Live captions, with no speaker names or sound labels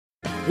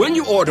When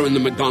you order in the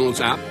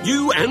McDonald's app,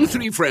 you and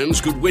 3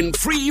 friends could win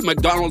free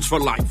McDonald's for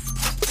life.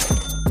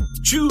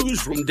 Choose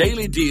from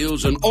daily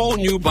deals and all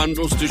new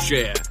bundles to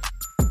share.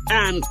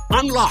 And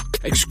unlock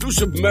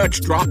exclusive merch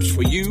drops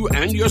for you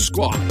and your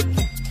squad.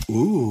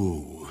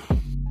 Ooh.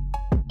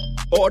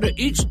 Order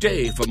each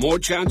day for more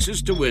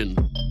chances to win.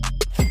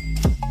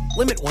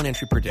 Limit 1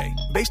 entry per day.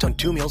 Based on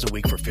 2 meals a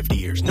week for 50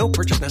 years. No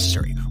purchase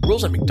necessary.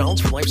 Rules at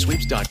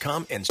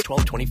McDonald'sforlifesweeps.com. Ends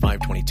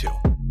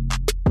 12/25/22.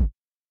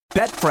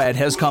 Betfred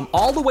has come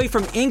all the way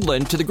from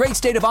England to the great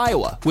state of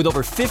Iowa with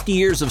over 50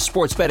 years of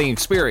sports betting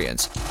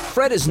experience.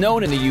 Fred is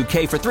known in the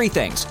UK for 3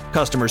 things: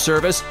 customer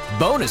service,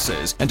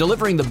 bonuses, and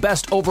delivering the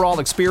best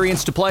overall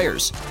experience to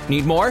players.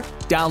 Need more?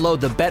 Download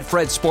the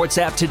Betfred Sports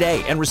app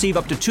today and receive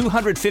up to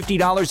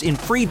 $250 in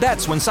free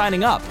bets when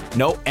signing up.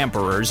 No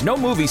emperors, no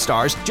movie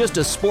stars, just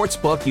a sports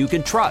book you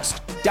can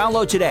trust.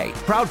 Download today.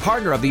 Proud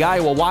partner of the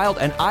Iowa Wild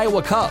and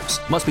Iowa Cubs.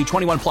 Must be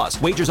 21 plus.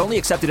 Wagers only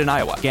accepted in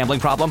Iowa. Gambling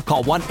problem?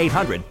 Call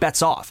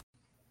 1-800-BETS-OFF.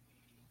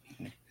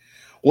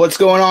 What's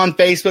going on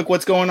Facebook?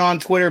 What's going on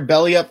Twitter?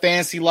 Belly Up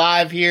Fantasy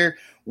Live here.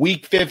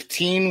 Week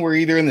 15. We're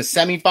either in the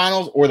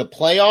semifinals or the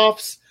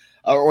playoffs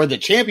or the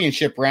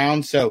championship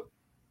round. So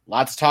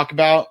lots to talk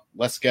about.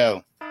 Let's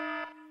go.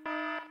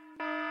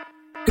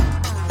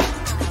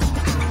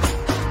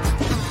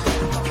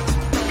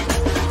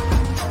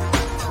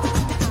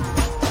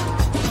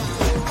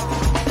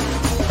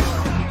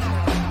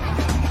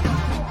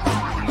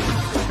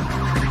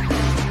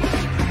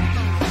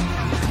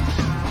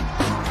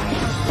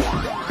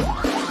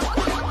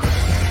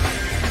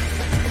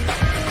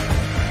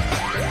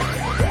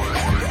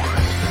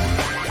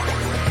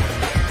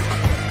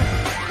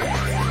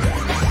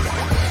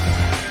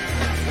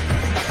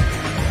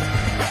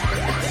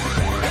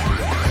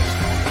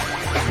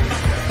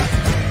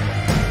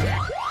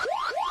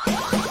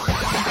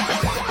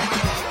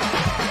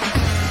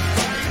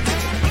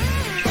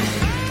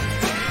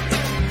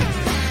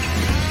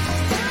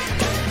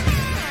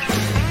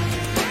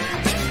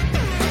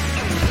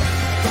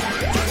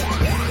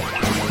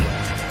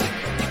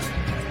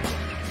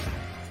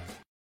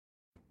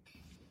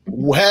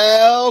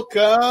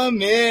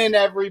 Welcome in,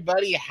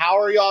 everybody. How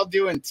are y'all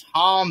doing?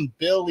 Tom,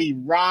 Billy,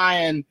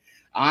 Ryan.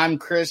 I'm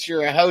Chris,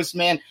 your host,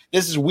 man.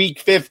 This is week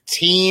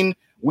 15.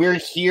 We're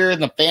here in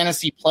the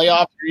fantasy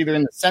playoffs. We're either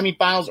in the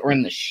semifinals or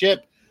in the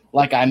ship,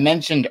 like I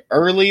mentioned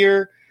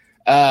earlier.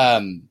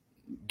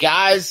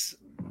 Guys,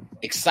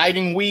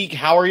 exciting week.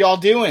 How are y'all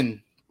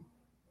doing?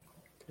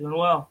 Doing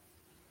well.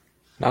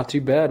 Not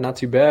too bad. Not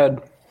too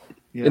bad.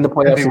 Yeah, in the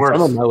playoffs in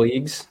some of my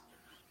leagues.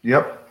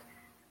 Yep.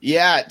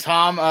 Yeah,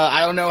 Tom,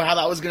 I don't know how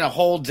that was going to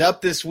hold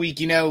up this week.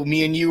 You know,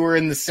 me and you were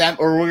in the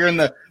we were in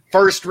the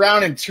first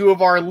round in 2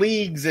 of our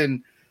leagues,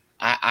 and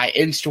I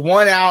inched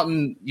one out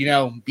and, you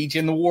know, beat you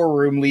in the War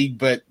Room League,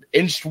 but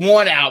inched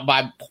one out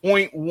by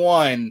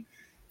 0.1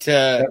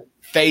 to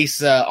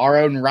face our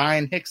own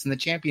Ryan Hicks in the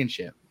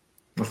championship.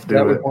 Let's do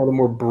that was it. one of the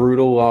more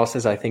brutal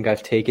losses I think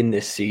I've taken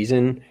this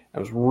season.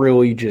 I was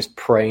really just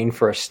praying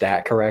for a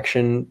stat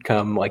correction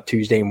come like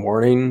Tuesday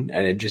morning,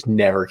 and it just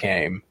never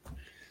came.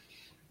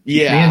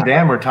 Yeah, me and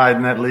Dan were tied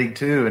in that league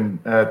too,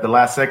 and the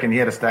last second he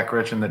had a stat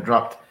correction that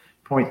dropped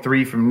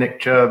 0.3 from Nick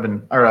Chubb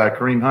or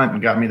Kareem Hunt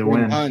and got me the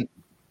win. Hunt.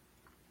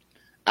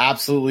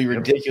 Absolutely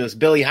ridiculous.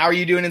 Billy, how are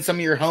you doing in some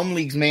of your home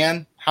leagues,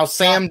 man? How's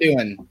Sam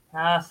doing?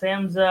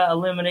 Sam's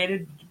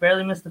eliminated.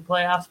 Barely missed the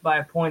playoffs by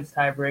a points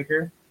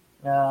tiebreaker.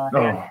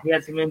 He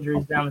had some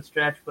injuries down the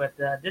stretch, but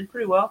did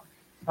pretty well.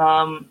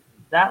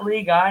 That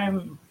league, I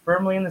am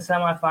firmly in the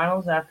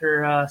semifinals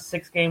after a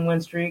 6-game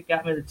win streak.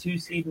 Got me the 2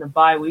 seed in the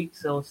bye week,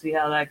 so we'll see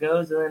how that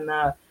goes. And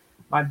then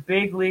my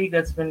big league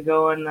that's been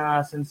going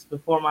since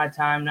before my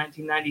time,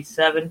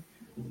 1997.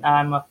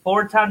 I'm a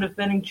 4-time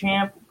defending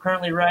champ,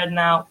 currently riding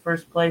out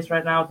first place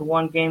right now with a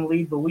 1-game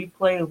lead, but we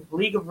play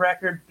league of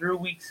record through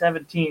week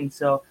 17,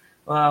 so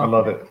I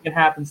love it. It can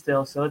happen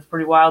still. So it's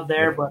pretty wild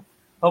there, but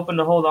hoping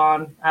to hold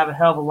on. I have a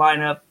hell of a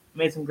lineup,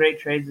 made some great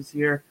trades this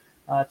year,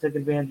 took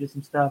advantage of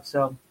some stuff,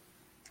 so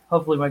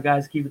hopefully my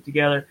guys keep it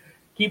together.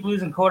 Keep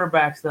losing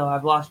quarterbacks, though.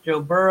 I've lost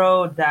Joe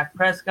Burrow, Dak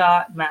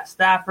Prescott, Matt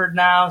Stafford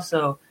now.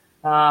 So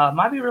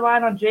might be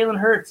relying on Jalen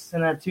Hurts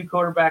in a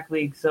 2-quarterback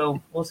league. So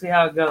we'll see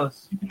how it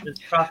goes.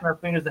 Just crossing our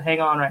fingers to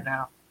hang on right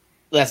now.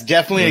 That's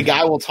definitely a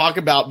guy we'll talk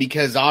about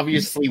because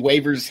obviously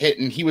waivers hit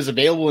and he was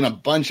available in a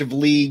bunch of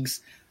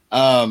leagues.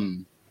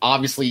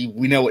 Obviously,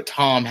 we know what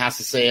Tom has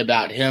to say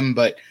about him.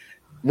 But,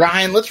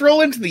 Ryan, let's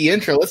roll into the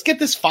intro. Let's get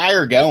this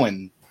fire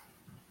going.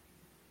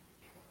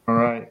 All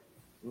right.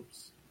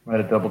 Might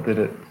have double did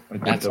it.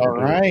 That's all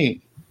right.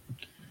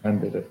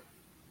 Undid it.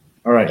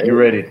 All right, you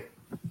ready?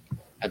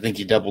 I think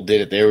you double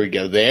did it. There we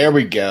go. There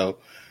we go.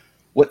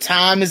 What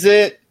time is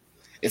it?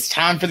 It's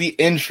time for the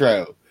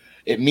intro.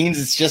 It means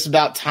it's just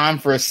about time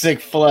for a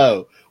sick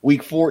flow.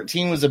 Week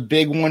 14 was a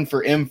big one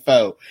for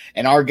info,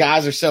 and our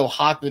guys are so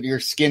hot that your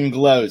skin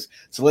glows.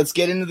 So let's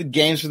get into the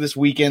games for this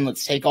weekend.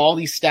 Let's take all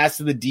these stats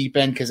to the deep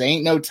end because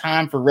ain't no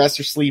time for rest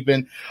or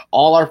sleeping.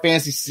 All our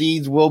fantasy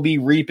seeds will be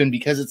reaping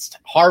because it's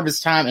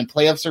harvest time and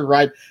playoffs are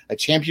ripe. A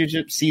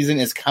championship season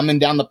is coming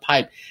down the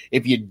pipe.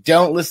 If you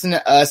don't listen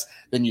to us,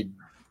 then you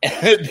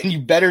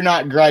better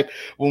not gripe.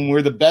 When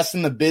we're the best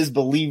in the biz,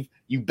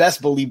 you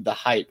best believe the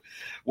hype.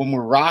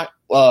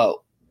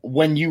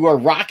 When you are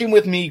rocking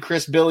with me,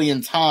 Chris, Billy,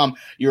 and Tom,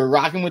 you're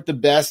rocking with the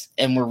best,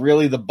 and we're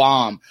really the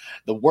bomb.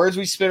 The words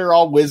we spit are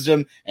all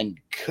wisdom, and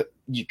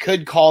you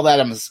could call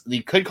them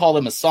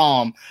a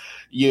psalm.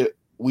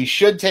 We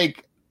should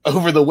take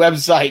over the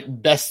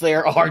website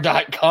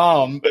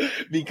bestthereare.com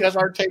because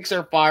our takes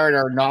are fire and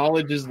our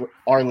knowledge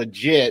are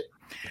legit.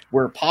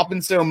 We're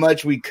popping so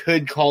much we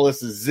could call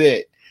us a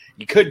zit.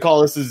 You could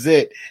call us a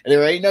zit. And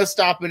there ain't no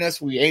stopping us.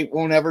 We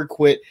won't ever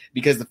quit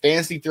because the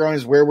fantasy throne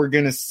is where we're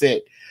going to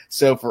sit.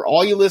 So for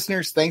all you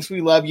listeners, thanks.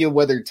 We love you,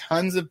 whether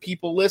tons of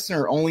people listen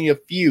or only a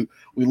few.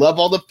 We love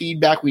all the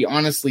feedback. We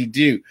honestly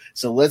do.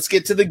 So let's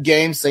get to the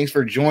games. Thanks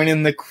for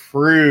joining the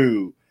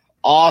crew.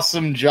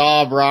 Awesome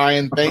job,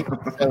 Ryan. Thank you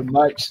so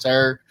much,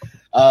 sir.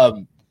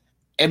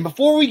 And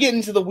before we get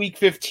into the Week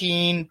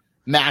 15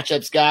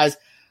 matchups, guys,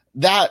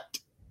 that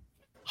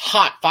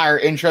hot fire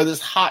intro,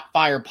 this hot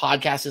fire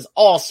podcast is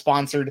all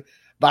sponsored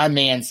by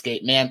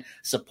Manscaped, man.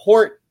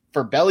 Support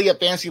for Belly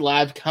Up Fantasy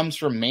Live comes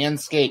from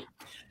Manscaped,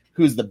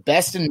 who's the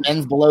best in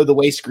men's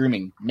below-the-waist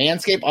grooming.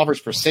 Manscaped offers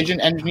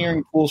precision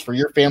engineering tools for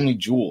your family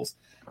jewels.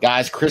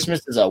 Guys,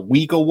 Christmas is a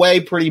week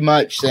away pretty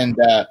much, and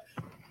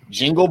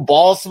jingle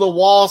balls to the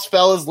walls,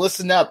 fellas.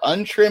 Listen up.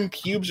 Untrimmed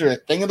pubes are a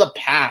thing of the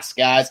past,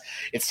 guys.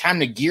 It's time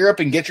to gear up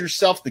and get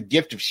yourself the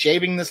gift of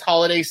shaving this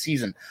holiday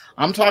season.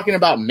 I'm talking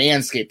about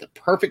Manscaped, the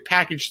Perfect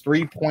Package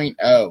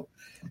 3.0.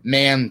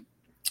 Man,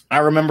 I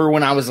remember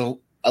when I was a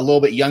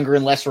little bit younger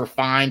and less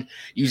refined,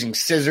 using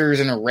scissors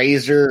and a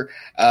razor,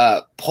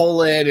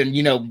 pull it,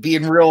 and,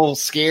 being real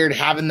scared,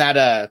 having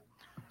that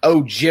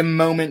Jim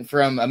moment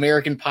from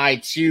American Pie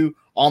 2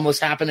 almost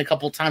happened a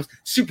couple times.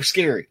 Super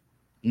scary.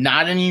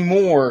 Not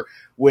anymore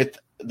with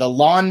the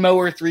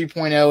Lawnmower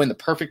 3.0 and the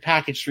Perfect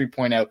Package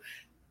 3.0.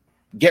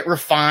 Get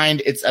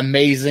refined. It's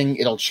amazing.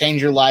 It'll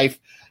change your life.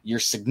 Your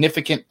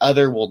significant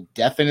other will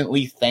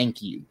definitely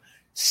thank you.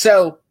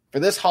 So for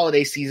this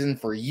holiday season,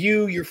 for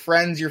you, your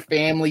friends, your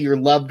family, your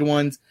loved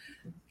ones,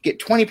 get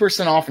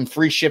 20% off and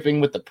free shipping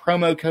with the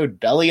promo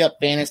code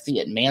BellyUpFantasy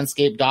at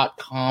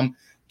manscaped.com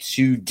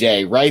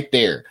today. Right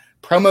there.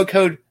 Promo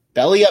code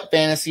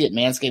BellyUpFantasy at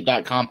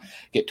manscaped.com.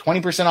 Get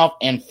 20% off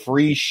and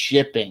free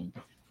shipping.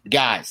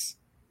 Guys,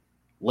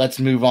 let's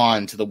move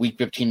on to the Week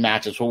 15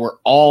 matchups, what we're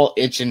all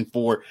itching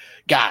for.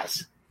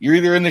 Guys, you're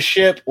either in the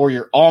ship or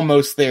you're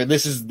almost there.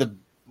 This is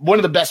one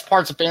of the best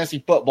parts of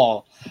fantasy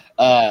football.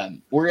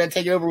 We're going to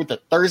take it over with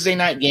the Thursday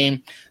night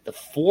game. The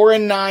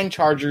 4-9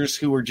 Chargers,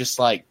 who are just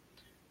like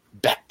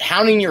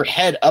pounding your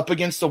head up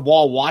against the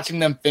wall, watching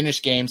them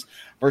finish games,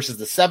 versus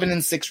the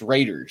 7-6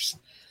 Raiders.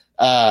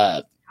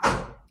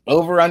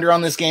 Over-under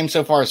on this game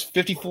so far is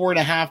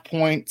 54.5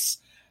 points.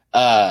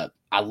 I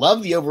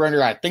love the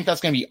over-under. I think that's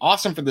going to be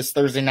awesome for this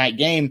Thursday night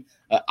game.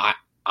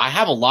 I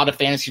have a lot of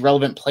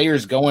fantasy-relevant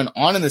players going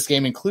on in this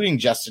game, including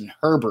Justin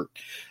Herbert.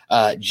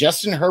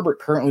 Justin Herbert,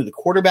 currently the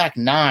quarterback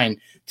 9,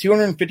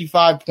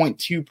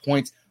 255.2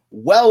 points,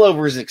 well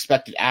over his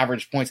expected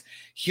average points.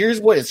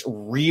 Here's what is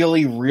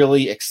really,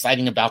 really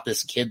exciting about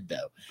this kid,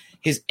 though.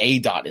 His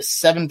ADOT is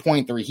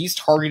 7.3. He's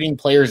targeting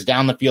players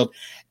down the field,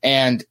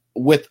 and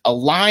with a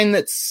line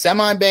that's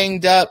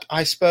semi-banged up,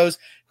 I suppose,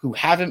 who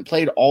haven't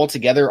played all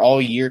together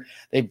all year,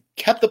 they've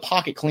kept the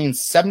pocket clean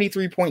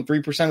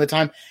 73.3% of the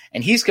time,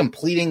 and he's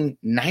completing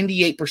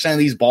 98% of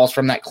these balls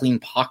from that clean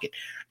pocket.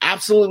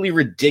 Absolutely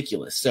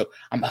ridiculous. So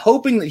I'm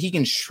hoping that he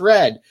can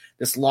shred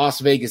this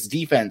Las Vegas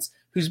defense,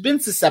 who's been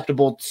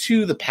susceptible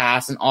to the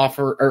pass and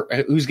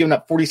who's given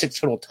up 46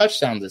 total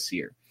touchdowns this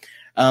year.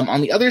 On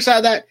the other side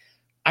of that,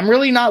 I'm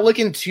really not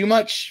looking too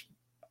much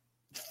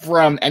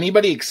from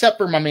anybody except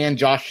for my man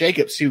Josh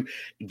Jacobs, who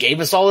gave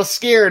us all a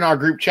scare in our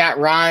group chat.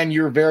 Ryan,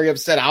 you were very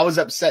upset. I was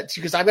upset too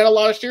because I've got a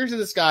lot of shares of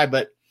this guy,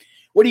 but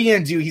what are you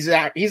going to do? He's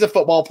a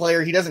football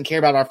player. He doesn't care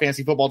about our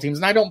fantasy football teams,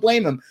 and I don't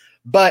blame him.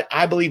 But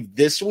I believe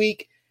this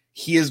week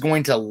he is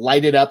going to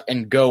light it up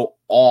and go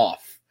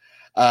off.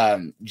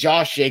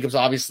 Josh Jacobs,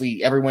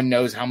 obviously, everyone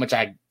knows how much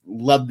I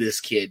love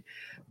this kid,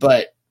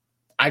 but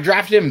I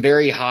drafted him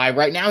very high.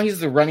 Right now,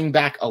 he's the running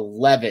back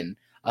 11,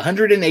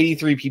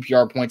 183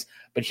 PPR points.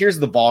 But here's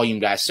the volume,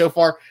 guys. So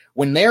far,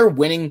 when they're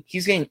winning,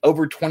 he's getting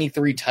over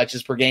 23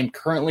 touches per game,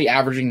 currently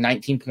averaging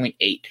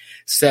 19.8.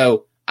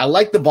 So I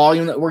like the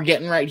volume that we're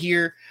getting right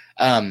here.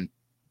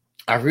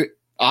 Obviously,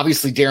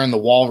 Darren the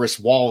Walrus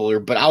Waller,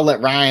 but I'll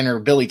let Ryan or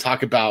Billy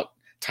talk about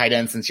tight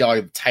end since y'all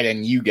are the tight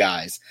end you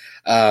guys.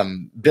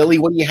 Billy,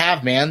 what do you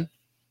have, man?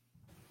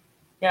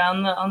 Yeah,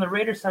 on the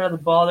Raiders side of the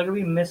ball, they're going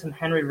to be missing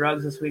Henry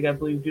Ruggs this week, I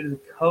believe, due to the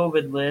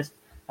COVID list.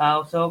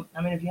 So,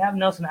 if you have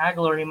Nelson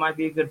Aguilar, he might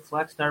be a good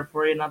flex start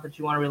for you. Not that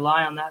you want to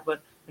rely on that,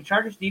 but, the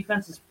Chargers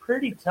defense is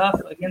pretty tough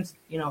against,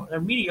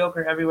 they're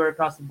mediocre everywhere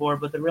across the board,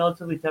 but they're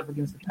relatively tough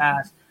against the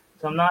pass.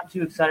 So I'm not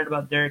too excited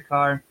about Derek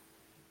Carr.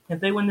 If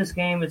they win this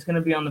game, it's going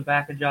to be on the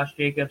back of Josh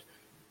Jacobs.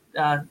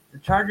 The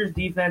Chargers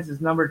defense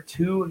is number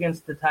 2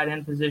 against the tight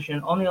end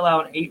position, only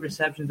allowing 8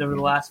 receptions over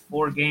the last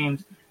 4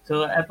 games.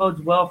 So that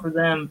bodes well for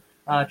them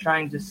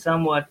trying to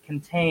somewhat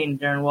contain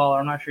Darren Waller.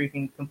 I'm not sure you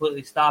can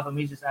completely stop him.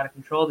 He's just out of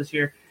control this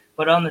year.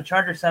 But on the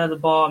Chargers side of the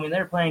ball,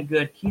 they're playing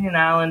good. Keenan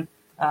Allen,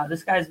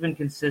 this guy's been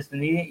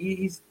consistent.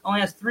 He's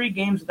only has 3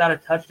 games without a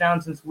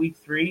touchdown since week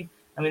 3.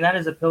 That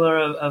is a pillar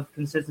of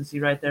consistency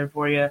right there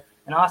for you.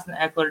 And Austin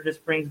Eckler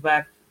just brings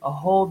back a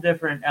whole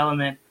different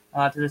element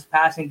to this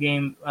passing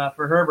game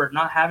for Herbert,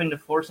 not having to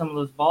force some of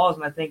those balls.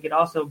 And I think it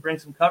also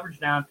brings some coverage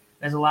down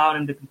and has allowed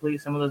him to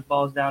complete some of those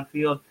balls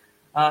downfield.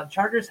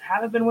 Chargers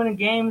haven't been winning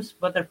games,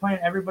 but they're playing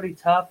everybody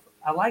tough.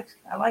 I like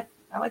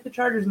the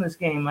Chargers in this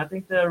game. I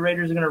think the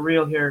Raiders are going to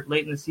reel here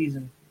late in the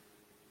season.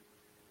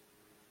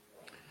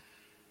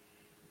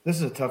 This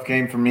is a tough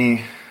game for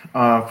me.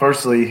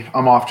 Firstly,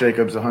 I'm off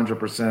Jacobs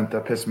 100%.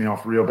 That pissed me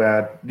off real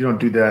bad. You don't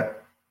do that.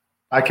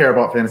 I care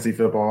about fantasy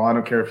football. I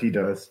don't care if he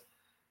does.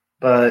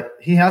 But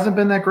he hasn't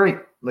been that great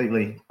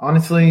lately.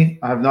 Honestly,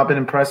 I have not been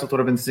impressed with what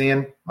I've been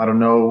seeing. I don't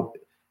know.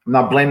 I'm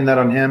not blaming that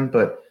on him,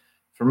 but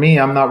for me,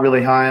 I'm not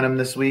really high on him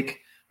this week.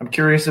 I'm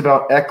curious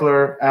about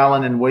Eckler,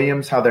 Allen, and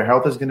Williams, how their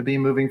health is going to be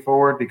moving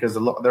forward because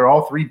they're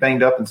all 3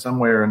 banged up in some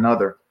way or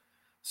another.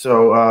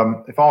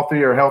 So if all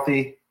 3 are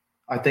healthy,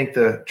 I think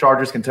the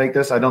Chargers can take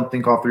this. I don't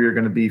think all 3 are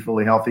going to be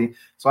fully healthy.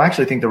 So I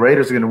actually think the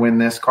Raiders are going to win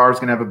this. Carr's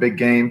going to have a big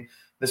game.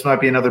 This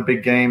might be another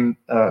big game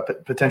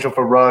potential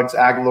for Ruggs.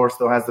 Aguilar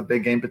still has the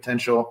big game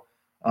potential.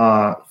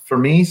 For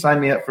me,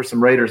 sign me up for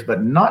some Raiders,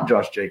 but not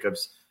Josh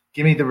Jacobs.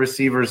 Give me the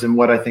receivers and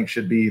what I think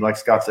should be, like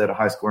Scott said, a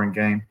high-scoring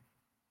game.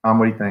 What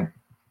do you think?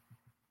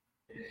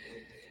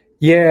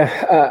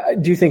 Yeah, I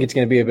do think it's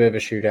going to be a bit of a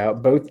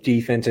shootout. Both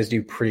defenses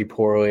do pretty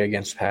poorly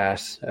against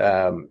pass,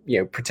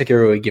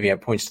 particularly giving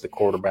up points to the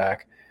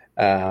quarterback.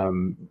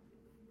 Right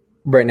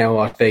now,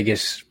 Las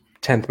Vegas,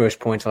 10th most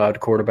points allowed to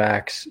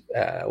quarterbacks.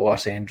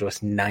 Los Angeles,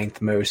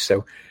 9th most,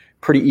 so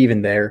pretty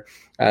even there.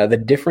 The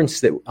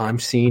difference that I'm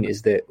seeing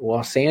is that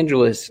Los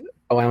Angeles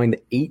allowing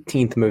the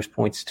 18th most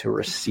points to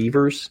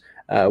receivers,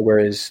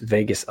 whereas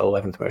Vegas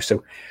 11th most.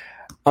 So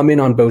I'm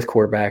in on both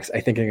quarterbacks. I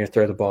think they're going to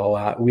throw the ball a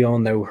lot. We all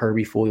know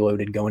Herbie fully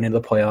loaded going into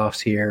the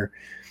playoffs here.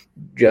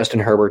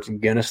 Justin Herbert's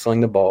going to sling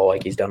the ball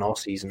like he's done all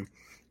season.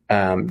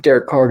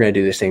 Derek Carr going to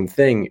do the same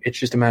thing. It's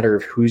just a matter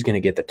of who's going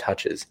to get the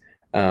touches.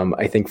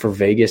 I think for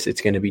Vegas,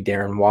 it's going to be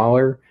Darren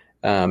Waller.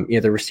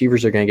 The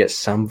receivers are going to get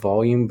some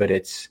volume, but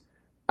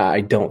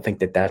I don't think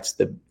that's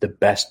the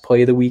best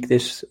play of the week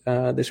this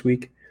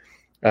week.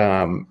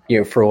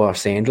 For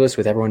Los Angeles,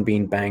 with everyone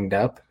being banged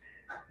up,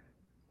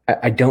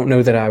 I don't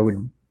know that I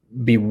would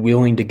be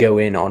willing to go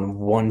in on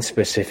one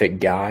specific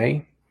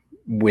guy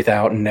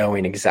without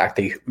knowing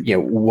exactly,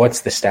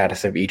 what's the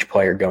status of each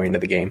player going into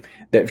the game.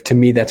 That, to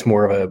me, that's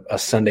more of a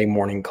Sunday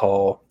morning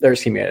call, or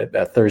excuse me,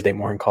 a Thursday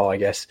morning call, I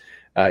guess.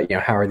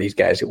 How are these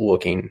guys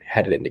looking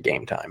headed into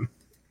game time?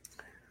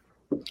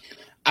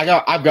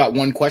 I've got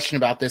one question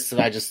about this that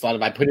I just thought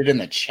of. I put it in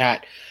the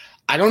chat.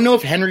 I don't know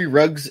if Henry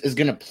Ruggs is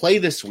going to play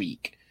this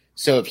week.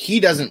 So if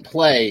he doesn't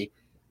play,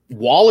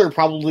 Waller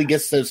probably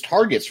gets those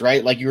targets,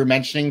 right? Like you were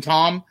mentioning,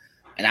 Tom.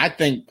 And I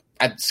think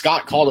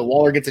Scott called it.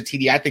 Waller gets a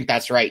TD. I think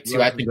that's right,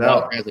 too. I think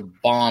Waller has a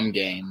bomb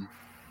game.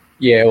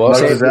 Yeah, well,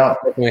 they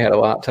definitely had a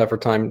lot tougher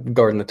time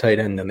guarding the tight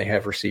end than they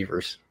have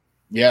receivers.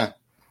 Yeah.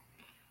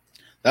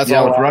 With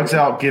Ruggs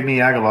out, give me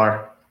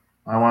Aguilar.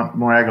 I want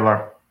more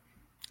Aguilar.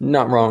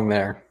 Not wrong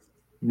there.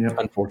 Yep.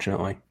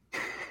 Unfortunately.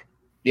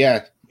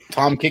 Yeah.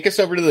 Tom, kick us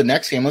over to the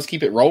next game. Let's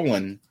keep it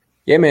rolling.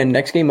 Yeah, man.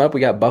 Next game up,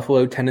 we got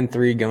Buffalo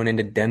 10-3 going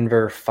into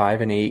Denver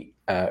 5-8.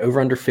 Over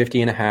under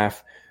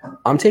 50.5.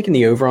 I'm taking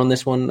the over on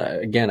this one.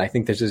 Again, I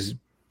think this is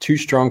 2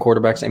 strong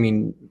quarterbacks. I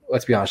mean,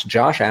 let's be honest.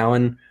 Josh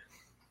Allen,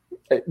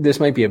 this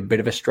might be a bit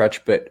of a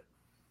stretch, but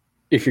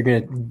if you're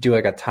going to do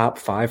like a top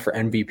 5 for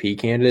MVP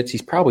candidates,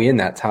 he's probably in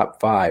that top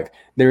 5.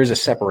 There is a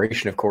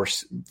separation, of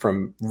course,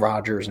 from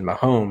Rodgers and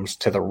Mahomes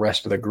to the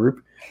rest of the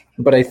group.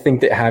 But I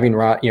think that having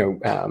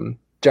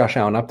Josh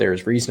Allen up there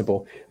is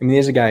reasonable. I mean,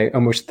 there's a guy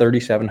almost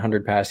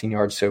 3,700 passing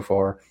yards so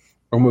far,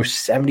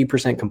 almost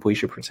 70%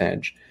 completion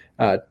percentage,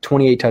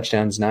 28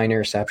 touchdowns, 9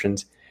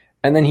 interceptions.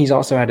 And then he's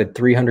also added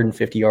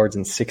 350 yards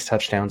and 6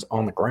 touchdowns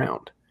on the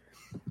ground.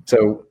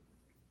 So,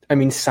 I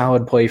mean,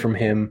 solid play from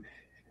him.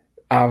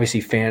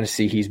 Obviously,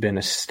 fantasy, he's been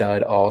a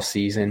stud all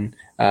season.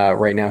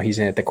 Right now, he's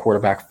in at the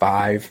quarterback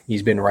 5.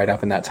 He's been right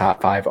up in that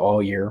top 5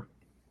 all year.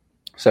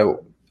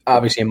 So,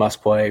 obviously, a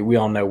must play. We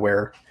all know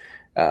where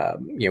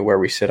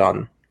we sit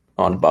on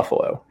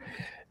Buffalo.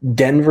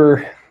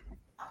 Denver,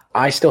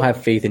 I still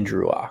have faith in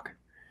Drew Lock.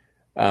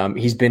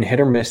 He's been hit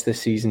or miss this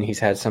season. He's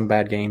had some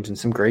bad games and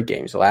some great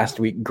games.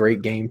 Last week,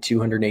 great game,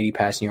 280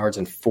 passing yards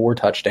and 4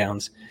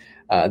 touchdowns.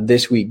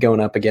 This week, going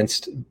up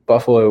against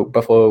Buffalo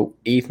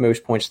 8th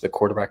most points to the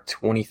quarterback,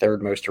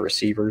 23rd most to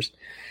receivers.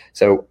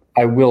 So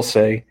I will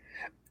say,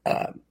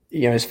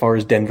 as far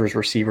as Denver's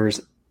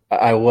receivers,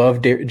 I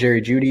love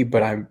Jerry Jeudy,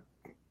 but I'm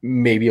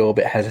maybe a little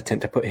bit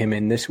hesitant to put him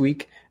in this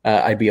week.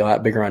 I'd be a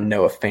lot bigger on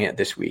Noah Fant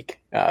this week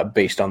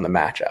based on the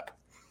matchup.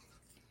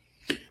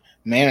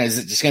 Man, is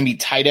it just going to be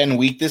tight end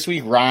week this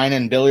week? Ryan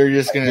and Billy are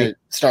just going to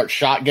start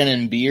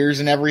shotgunning beers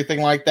and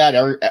everything like that?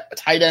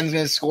 Tight end's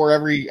going to score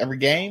every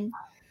game?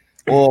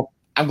 Well,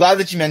 I'm glad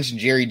that you mentioned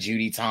Jerry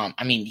Jeudy, Tom.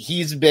 I mean,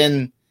 he's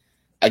been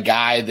a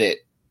guy that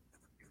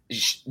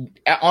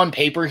on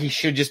paper he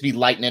should just be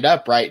lighting it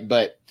up, right?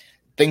 But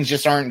things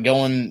just aren't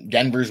going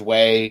Denver's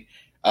way.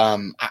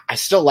 I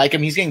still like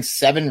him. He's getting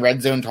 7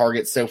 red zone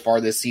targets so far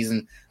this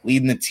season,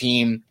 leading the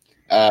team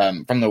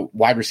from the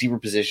wide receiver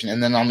position.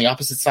 And then on the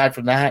opposite side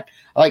from that,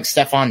 I like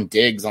Stephon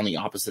Diggs on the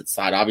opposite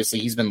side. Obviously,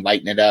 he's been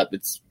lighting it up.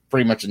 It's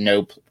pretty much a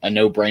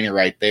no-brainer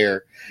right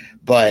there.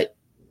 But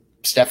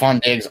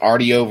Stephon Diggs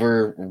already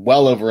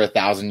well over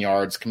 1,000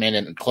 yards,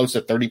 commanded close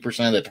to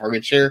 30% of the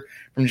target share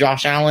from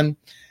Josh Allen.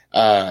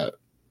 I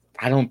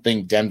don't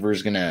think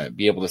Denver's going to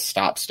be able to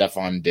stop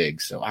Stephon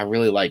Diggs. So I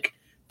really like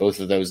both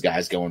of those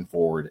guys going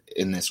forward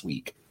in this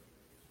week.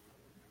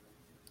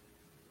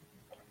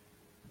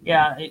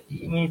 Yeah,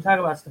 when you talk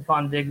about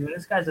Stephon Diggs,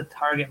 this guy's a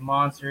target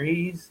monster.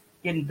 He's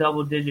getting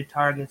double-digit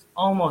targets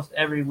almost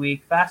every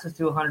week, fastest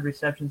to 100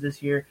 receptions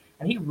this year,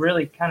 and he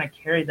really kind of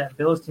carried that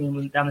Bills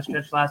team down the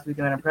stretch last week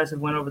in that impressive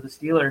win over the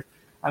Steelers.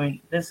 I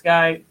mean, this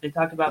guy, they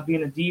talked about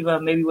being a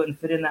diva, maybe wouldn't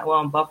fit in that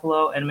well in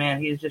Buffalo, and,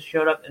 man, he has just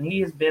showed up, and he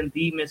has been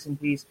the missing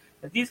piece.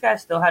 If these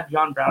guys still had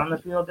John Brown on the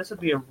field, this would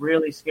be a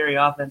really scary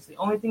offense. The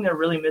only thing they're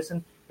really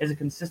missing is a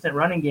consistent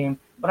running game,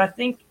 but I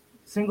think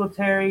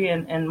Singletary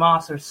and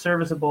Moss are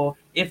serviceable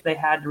if they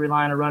had to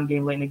rely on a run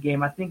game late in the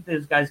game. I think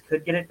those guys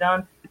could get it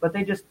done, but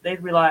they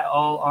rely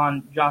all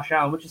on Josh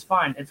Allen, which is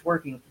fine. It's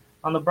working.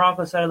 On the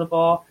Broncos side of the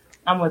ball,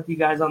 I'm with you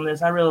guys on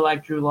this. I really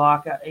like Drew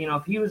Lock.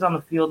 If he was on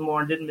the field more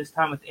and didn't miss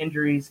time with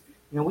injuries,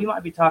 we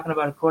might be talking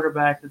about a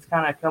quarterback that's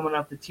kind of coming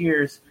up the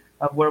tiers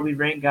of where we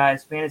rank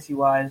guys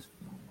fantasy-wise.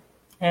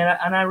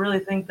 And I really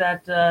think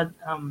that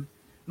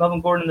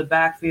Melvin Gordon in the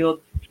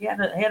backfield, he had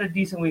a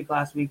decent week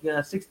last week.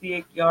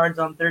 68 yards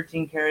on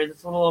 13 carries.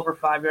 It's a little over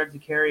 5 yards a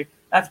carry.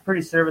 That's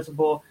pretty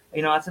serviceable.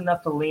 That's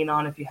enough to lean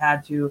on if you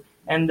had to.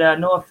 And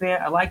Noah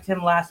Fant, I liked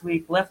him last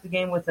week. Left the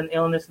game with an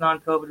illness,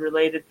 non-COVID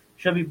related.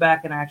 Should be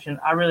back in action.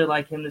 I really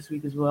like him this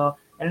week as well.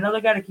 And another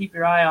guy to keep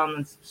your eye on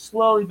that's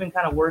slowly been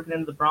kind of working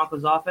into the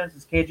Broncos offense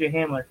is KJ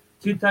Hamler.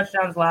 2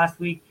 touchdowns last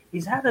week.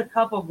 He's had a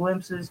couple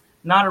glimpses,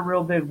 not a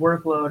real big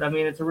workload. I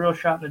mean, it's a real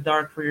shot in the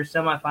dark for your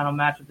semifinal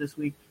matchup this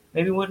week.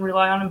 Maybe wouldn't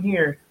rely on him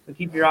here, but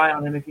keep your eye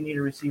on him if you need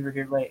a receiver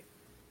here late.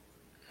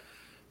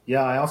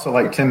 Yeah, I also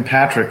like Tim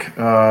Patrick.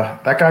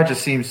 That guy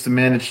just seems to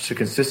manage to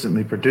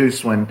consistently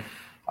produce when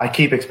I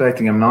keep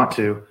expecting him not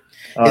to.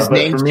 His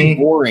name's too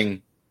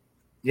boring.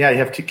 Yeah,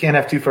 you can't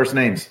have 2 first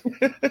names.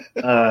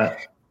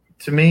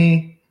 To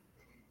me,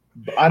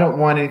 I don't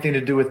want anything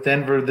to do with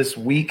Denver this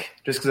week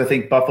just because I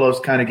think Buffalo's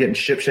kind of getting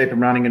shipshape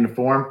and rounding into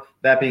form.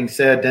 That being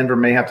said, Denver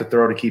may have to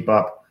throw to keep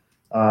up.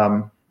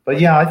 But,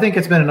 yeah, I think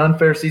it's been an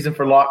unfair season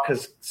for Locke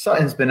because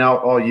Sutton's been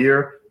out all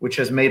year, which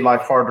has made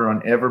life harder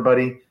on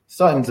everybody.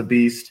 Sutton's a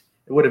beast.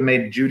 It would have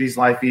made Judy's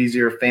life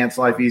easier, Fant's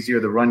life easier,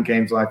 the run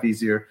game's life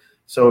easier.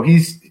 So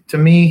he's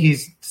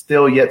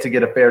still yet to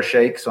get a fair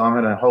shake, so I'm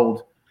going to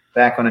hold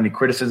back on any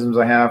criticisms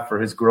I have for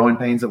his growing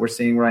pains that we're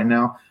seeing right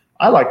now.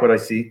 I like what I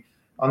see.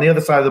 On the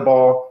other side of the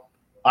ball,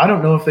 I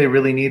don't know if they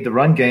really need the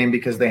run game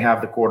because they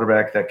have the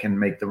quarterback that can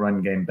make the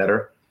run game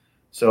better.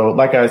 So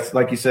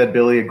like you said,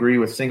 Billy, agree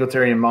with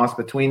Singletary and Moss.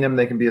 Between them,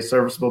 they can be a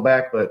serviceable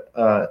back. But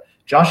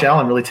Josh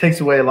Allen really takes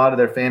away a lot of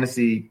their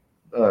fantasy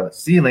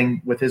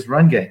ceiling with his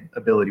run game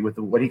ability, with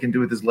what he can do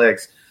with his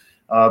legs.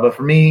 But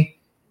for me,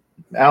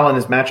 Allen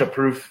is matchup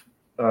proof.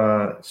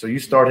 So you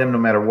start him no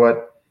matter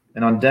what.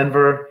 And on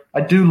Denver,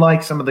 I do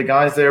like some of the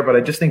guys there, but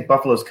I just think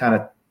Buffalo's kind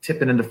of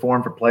tipping into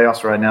form for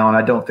playoffs right now, and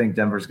I don't think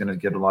Denver's going to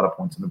get a lot of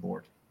points on the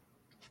board.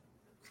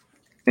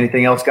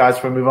 Anything else, guys,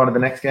 before we move on to the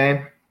next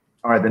game?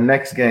 All right, the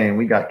next game,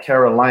 we got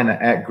Carolina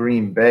at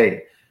Green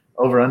Bay.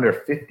 Over under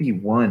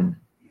 51.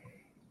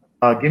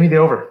 Give me the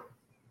over.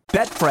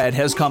 Betfred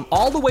has come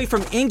all the way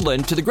from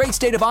England to the great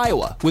state of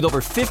Iowa with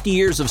over 50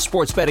 years of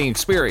sports betting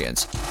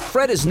experience.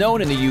 Fred is known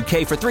in the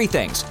UK for 3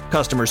 things: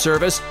 customer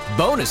service,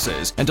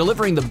 bonuses, and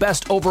delivering the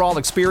best overall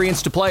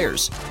experience to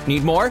players.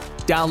 Need more?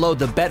 Download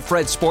the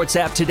Betfred Sports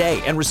app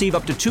today and receive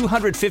up to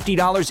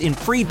 $250 in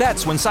free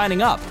bets when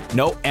signing up.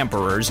 No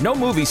emperors, no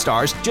movie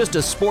stars, just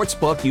a sports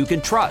book you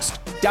can trust.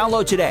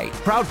 Download today.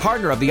 Proud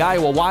partner of the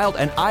Iowa Wild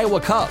and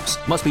Iowa Cubs.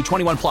 Must be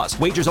 21 plus.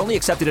 Wagers only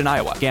accepted in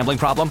Iowa. Gambling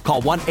problem?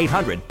 Call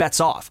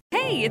 1-800-BETS-OFF.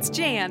 Hey, it's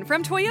Jan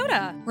from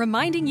Toyota,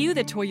 reminding you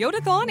that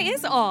Toyotathon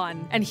is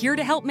on and here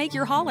to help make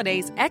your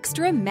holidays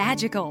extra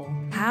magical.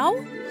 How?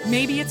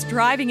 Maybe it's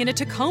driving in a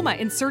Tacoma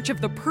in search of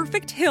the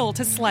perfect hill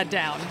to sled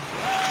down.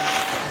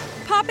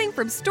 Popping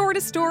from store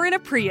to store in a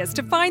Prius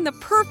to find the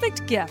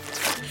perfect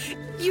gift.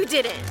 You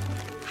did it.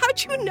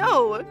 How'd you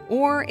know?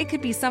 Or it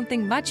could be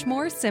something much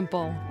more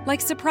simple, like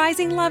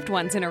surprising loved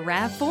ones in a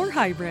RAV4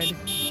 hybrid.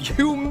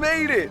 You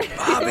made it!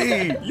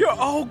 Bobby, you're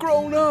all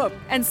grown up!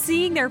 And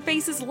seeing their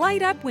faces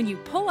light up when you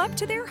pull up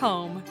to their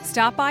home.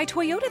 Stop by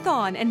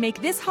Toyotathon and make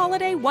this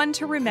holiday one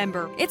to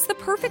remember. It's the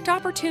perfect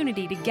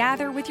opportunity to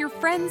gather with your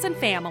friends and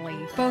family,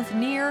 both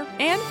near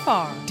and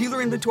far.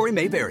 Dealer inventory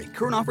may vary.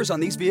 Current offers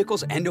on these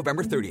vehicles end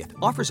November 30th.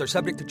 Offers are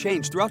subject to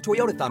change throughout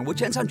Toyotathon,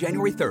 which ends on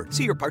January 3rd.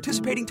 See your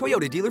participating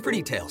Toyota dealer for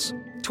details.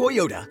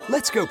 Toyota,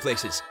 let's go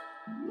places.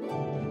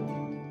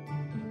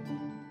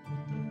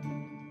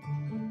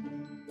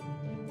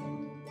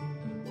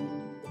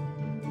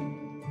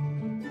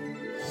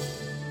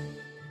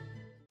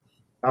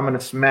 I'm going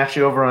to smash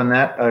you over on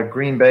that.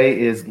 Green Bay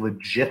is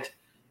legit.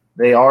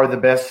 They are the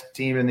best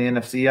team in the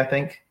NFC, I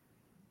think,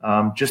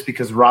 just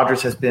because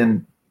Rodgers has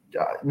been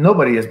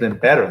nobody has been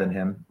better than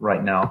him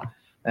right now,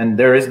 and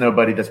there is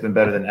nobody that's been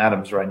better than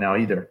Adams right now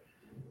either.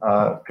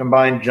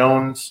 Combined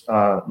Jones,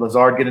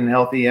 Lazard getting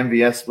healthy,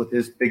 MVS with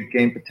his big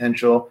game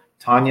potential,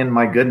 Tanyan,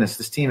 my goodness,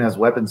 this team has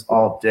weapons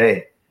all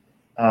day.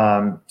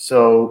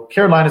 So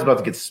Carolina's about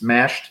to get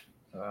smashed.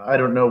 I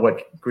don't know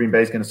what Green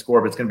Bay is going to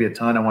score, but it's going to be a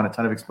ton. I want a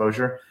ton of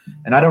exposure.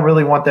 And I don't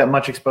really want that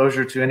much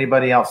exposure to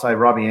anybody outside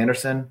Robbie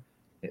Anderson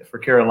for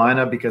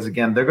Carolina because,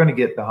 again, they're going to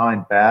get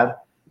behind bad,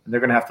 and they're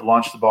going to have to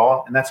launch the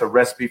ball. And that's a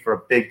recipe for a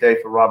big day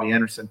for Robbie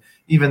Anderson.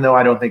 Even though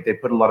I don't think they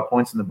put a lot of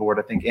points on the board,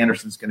 I think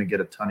Anderson's going to get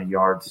a ton of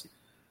yards.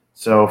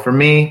 So for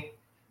me,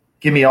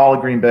 give me all of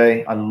Green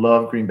Bay. I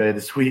love Green Bay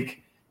this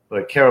week.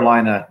 But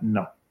Carolina,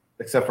 no,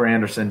 except for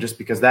Anderson, just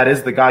because that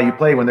is the guy you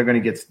play when they're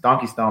going to get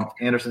donkey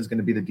stomped. Anderson's going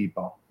to be the deep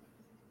ball.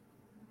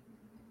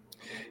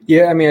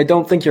 Yeah, I mean, I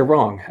don't think you're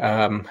wrong.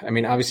 I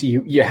mean, obviously,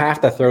 you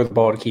have to throw the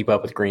ball to keep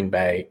up with Green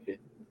Bay.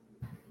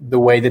 The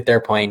way that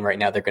they're playing right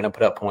now, they're going to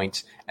put up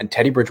points, and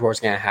Teddy Bridgewater's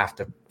going to have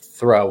to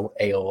throw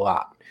a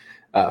lot.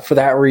 For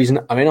that reason,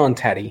 I'm in on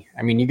Teddy.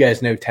 I mean, you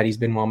guys know Teddy's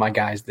been one of my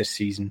guys this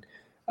season.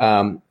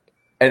 And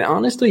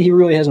honestly, he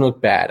really hasn't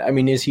looked bad. I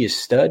mean, is he a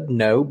stud?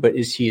 No, but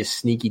is he a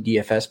sneaky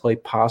DFS play?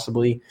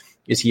 Possibly.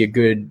 Is he a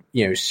good,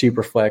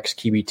 super flex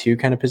QB2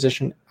 kind of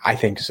position? I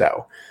think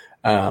so.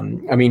 I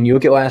mean, you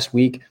look at last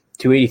week,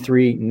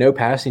 283, no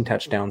passing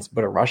touchdowns,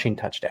 but a rushing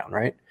touchdown,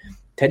 right?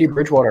 Teddy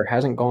Bridgewater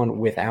hasn't gone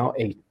without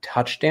a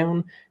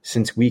touchdown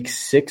since week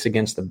 6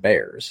 against the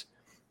Bears,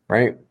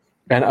 right?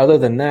 And other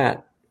than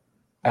that,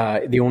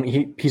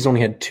 he's only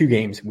had 2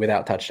 games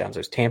without touchdowns.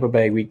 There's Tampa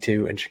Bay week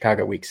 2 and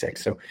Chicago week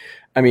 6. So,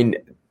 I mean,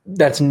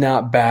 that's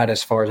not bad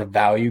as far as a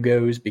value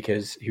goes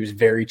because he was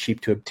very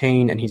cheap to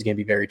obtain, and he's going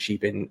to be very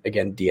cheap in,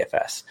 again,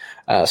 DFS.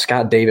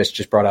 Scott Davis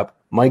just brought up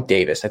Mike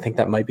Davis. I think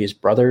that might be his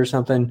brother or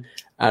something.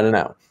 I don't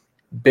know.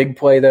 Big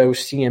play, though,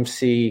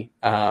 CMC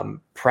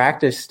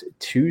practiced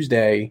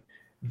Tuesday,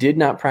 did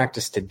not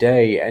practice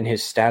today, and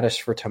his status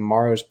for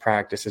tomorrow's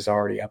practice is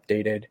already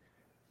updated.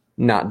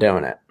 Not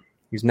doing it.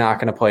 He's not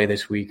going to play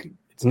this week.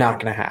 It's not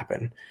going to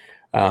happen.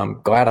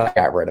 Glad I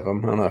got rid of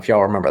him. I don't know if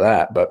y'all remember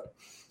that, but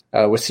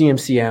with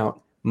CMC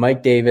out,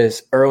 Mike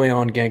Davis early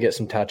on going to get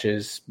some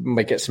touches,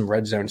 might get some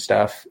red zone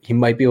stuff. He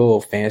might be a little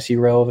fantasy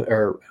relevant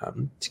or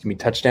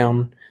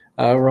touchdown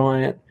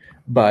reliant,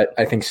 but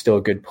I think still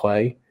a good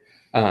play.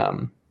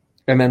 And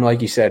then,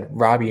 like you said,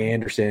 Robbie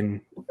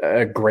Anderson,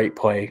 a great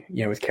play,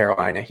 with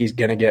Carolina. He's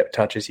going to get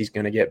touches. He's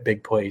going to get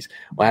big plays.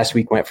 Last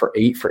week went for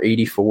 8 for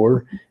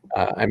 84.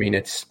 I mean,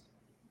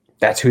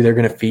 that's who they're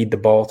going to feed the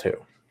ball to.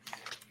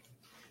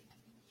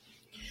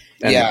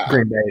 And yeah.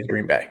 Green Bay is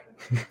Green Bay.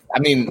 I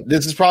mean,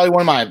 this is probably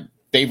one of my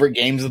favorite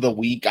games of the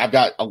week. I've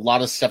got a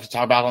lot of stuff to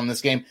talk about on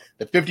this game.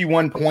 The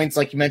 51 points,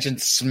 like you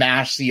mentioned,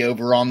 smash the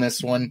over on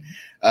this one.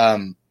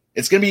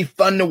 It's going to be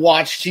fun to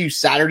watch, too.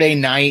 Saturday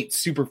night,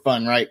 super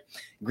fun, right?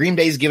 Green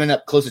Bay's given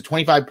up close to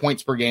 25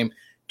 points per game,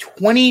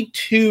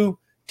 22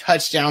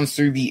 touchdowns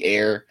through the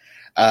air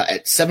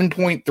at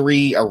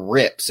 7.3 a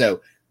rip. So,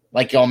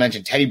 like y'all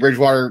mentioned, Teddy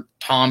Bridgewater,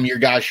 Tom, your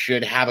guys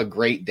should have a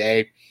great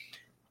day.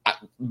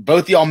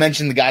 Both y'all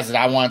mentioned the guys that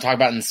I want to talk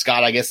about, and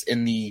Scott, I guess,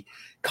 in the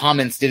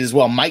comments did as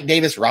well. Mike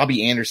Davis,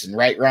 Robbie Anderson,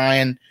 right,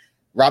 Ryan?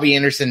 Robbie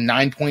Anderson,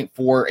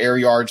 9.4 air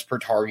yards per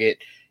target.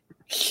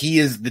 He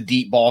is the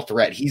deep ball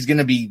threat. He's going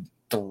to be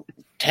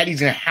Teddy's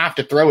going to have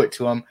to throw it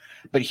to him.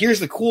 But here's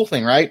the cool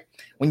thing, right?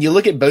 When you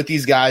look at both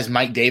these guys,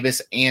 Mike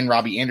Davis and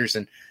Robbie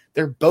Anderson,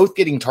 they're both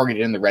getting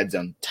targeted in the red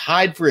zone,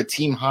 tied for a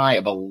team high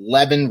of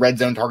 11 red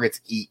zone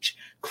targets each.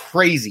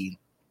 Crazy.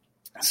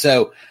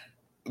 So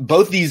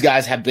both these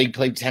guys have big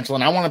play potential,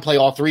 and I want to play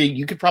all three.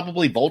 You could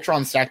probably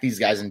Voltron stack these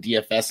guys in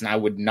DFS, and I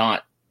would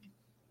not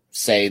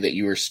say that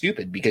you were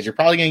stupid because you're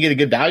probably going to get a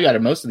good value out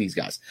of most of these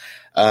guys.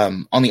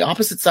 On the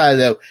opposite side,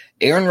 though,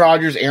 Aaron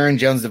Rodgers, Aaron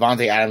Jones,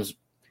 Devontae Adams,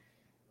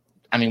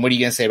 I mean, what are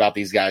you going to say about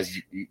these guys?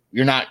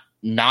 You're not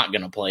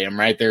going to play them,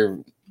 right? They're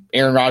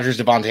Aaron Rodgers,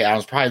 Devontae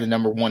Adams, probably the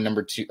number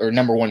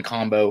one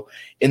combo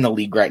in the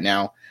league right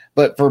now.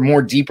 But for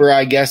more deeper,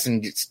 I guess,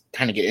 and just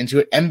kind of get into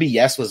it,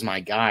 MBS was my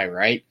guy,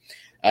 right?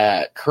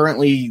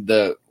 Currently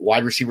the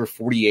wide receiver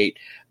 48,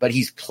 but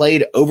he's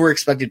played over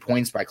expected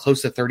points by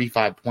close to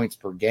 35 points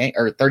per game,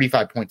 or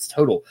 35 points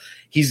total.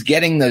 He's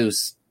getting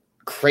those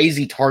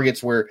crazy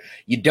targets where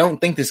you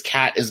don't think this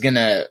cat is going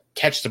to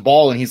catch the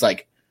ball, and he's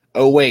like,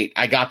 oh, wait,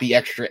 I got the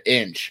extra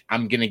inch.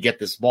 I'm going to get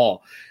this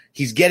ball.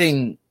 He's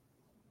getting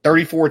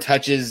 34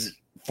 touches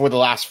for the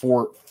last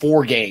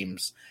four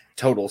games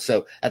total.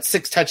 So that's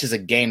 6 touches a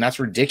game. That's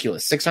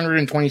ridiculous.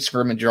 620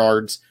 scrimmage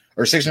yards,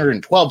 or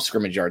 612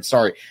 scrimmage yards,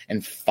 sorry,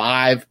 and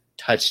 5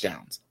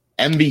 touchdowns.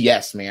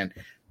 MVS, man.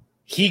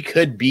 He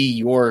could be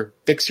your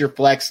fix your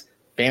flex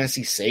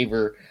fantasy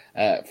saver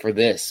for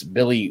this.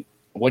 Billy,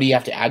 what do you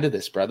have to add to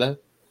this, brother?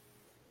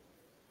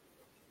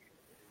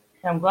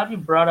 I'm glad you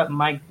brought up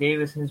Mike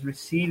Davis and his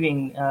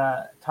receiving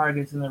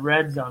targets in the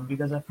red zone,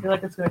 because I feel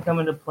like it's going to come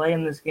into play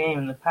in this game.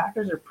 And the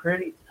Packers are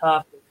pretty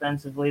tough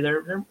defensively.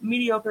 They're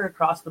mediocre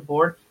across the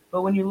board,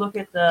 but when you look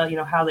at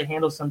how they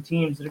handle some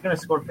teams, they're going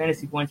to score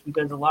fantasy points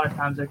because a lot of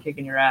times they're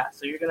kicking your ass.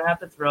 So you're going to have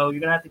to throw. You're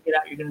going to have to get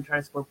out. You're going to try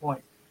to score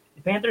points.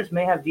 The Panthers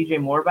may have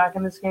DJ Moore back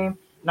in this game.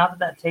 Not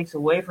that takes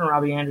away from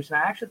Robbie Anderson.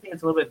 I actually think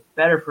it's a little bit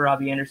better for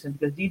Robbie Anderson,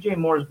 because DJ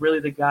Moore is really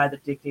the guy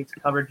that dictates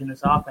coverage in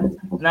this offense,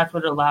 and that's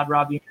what allowed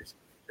Robbie Anderson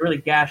to really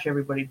gash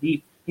everybody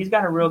deep. He's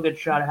got a real good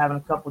shot at having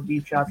a couple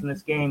deep shots in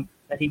this game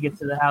that he gets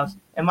to the house.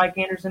 And Mike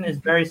Anderson is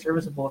very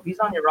serviceable. If he's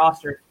on your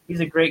roster,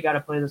 he's a great guy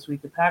to play this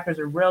week. The Packers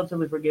are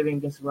relatively forgiving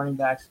against the running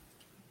backs.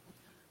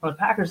 On the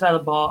Packers side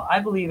of the ball, I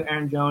believe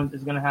Aaron Jones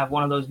is going to have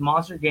one of those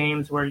monster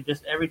games where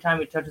just every time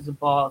he touches the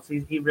ball,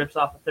 he rips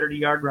off a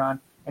 30-yard run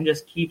and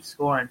just keeps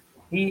scoring.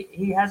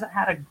 He hasn't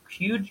had a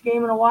huge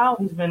game in a while.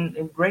 He's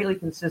been greatly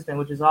consistent,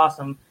 which is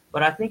awesome.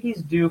 But I think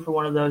he's due for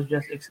one of those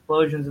just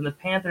explosions. And the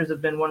Panthers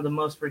have been one of the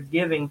most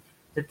forgiving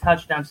to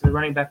touchdowns to the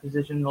running back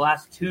position in the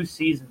last 2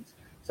 seasons.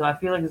 So I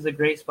feel like this is a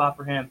great spot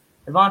for him.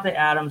 Devontae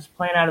Adams,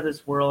 playing out of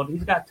this world.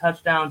 He's got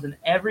touchdowns in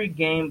every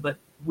game but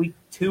week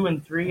 2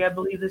 and 3, I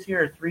believe, this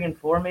year, or 3 and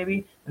 4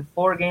 maybe, and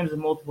 4 games of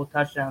multiple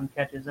touchdown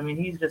catches. I mean,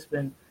 he's just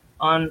been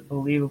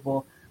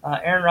unbelievable.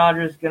 Aaron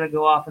Rodgers is going to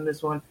go off in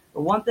this one.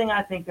 But one thing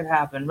I think could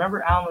happen,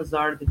 remember Allen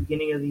Lazard at the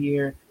beginning of the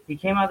year? He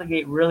came out of the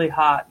gate really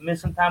hot,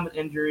 missed some time with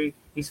injury.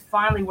 He's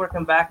finally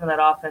working back in that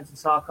offense and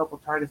saw a couple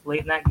targets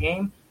late in that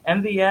game.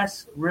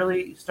 MVS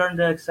really starting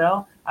to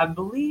excel. I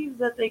believe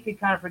that they could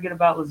kind of forget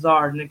about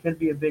Lazard, and it could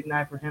be a big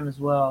night for him as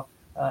well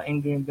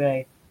in Green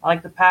Bay. I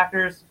like the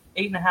Packers,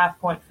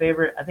 8.5-point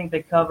favorite. I think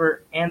they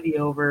cover and the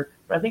over.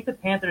 But I think the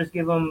Panthers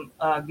give them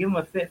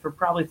a fit for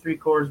probably 3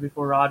 quarters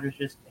before Rodgers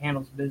just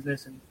handles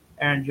business and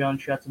Aaron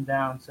Jones shuts him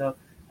down. So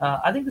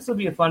I think this will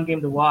be a fun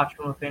game to watch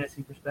from a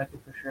fantasy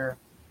perspective for sure.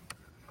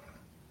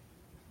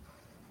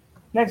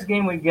 Next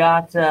game, we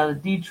got the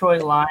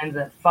Detroit Lions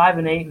at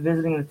 5-8,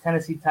 visiting the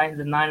Tennessee Titans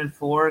at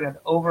 9-4.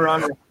 Got over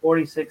under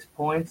 46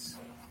 points.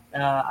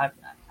 I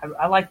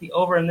like the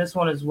over in this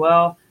one as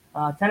well.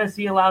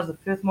 Tennessee allows the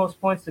 5th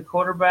most points to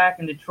quarterback,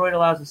 and Detroit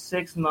allows the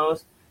 6th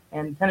most.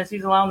 And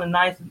Tennessee's allowing the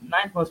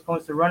 9th most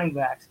points to running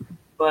backs.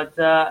 But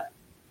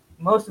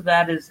most of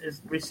that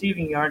is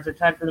receiving yards. They're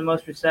tied for the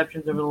most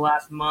receptions over the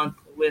last month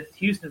with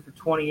Houston for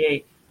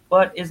 28.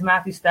 But is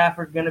Matthew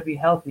Stafford going to be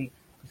healthy?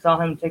 You saw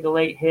him take a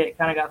late hit,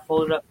 kind of got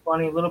folded up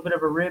funny, a little bit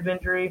of a rib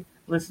injury,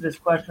 listed as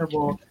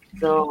questionable.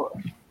 So,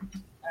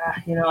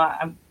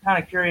 I'm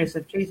kind of curious.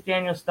 If Chase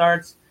Daniel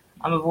starts,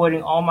 I'm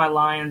avoiding all my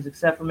Lions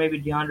except for maybe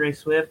DeAndre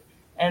Swift.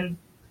 And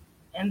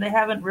they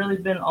haven't really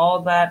been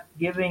all that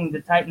giving,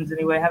 the Titans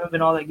anyway, haven't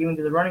been all that giving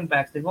to the running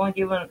backs. They've only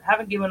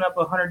haven't given up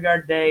a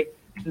 100-yard day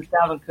since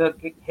Dalvin Cook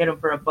hit him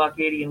for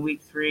 $180 in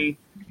week 3.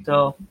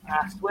 So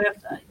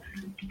Swift,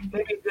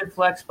 maybe a good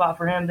flex spot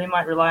for him. They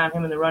might rely on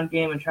him in the run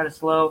game and try to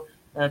slow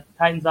the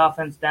Titans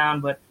offense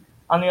down. But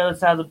on the other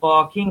side of the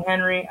ball, King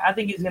Henry, I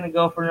think he's going to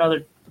go for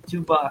another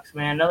 $2,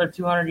 man. Another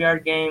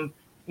 200-yard game.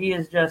 He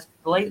is just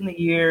late in the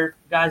year.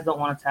 Guys don't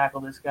want to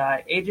tackle this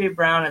guy. A.J.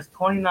 Brown has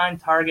 29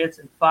 targets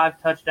and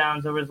 5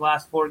 touchdowns over his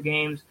last 4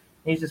 games.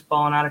 He's just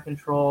balling out of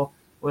control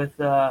with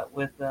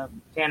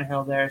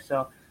Tannehill there.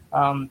 So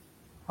I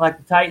like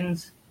the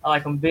Titans. I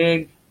like them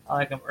big. I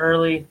like them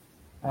early.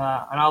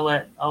 And I'll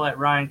let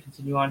Ryan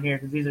continue on here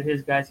because these are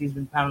his guys. He's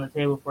been pounding the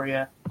table for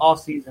you all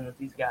season with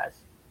these guys.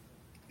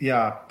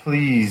 Yeah,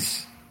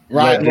 please.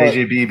 Ryan, let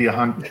AJB be a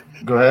hunt.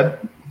 Go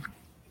ahead.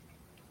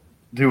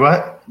 Do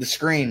what? The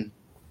screen.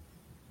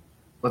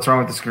 What's wrong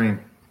with the screen?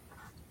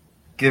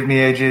 Give me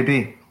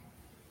AJB.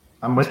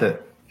 I'm with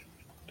it.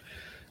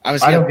 I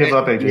don't give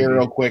up AJB.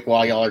 Real quick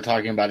while y'all are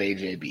talking about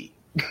AJB.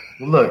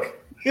 Look,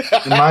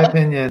 in my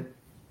opinion,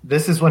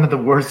 this is one of the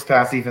worst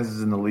pass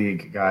defenses in the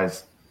league,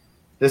 guys.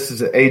 This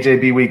is an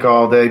AJB week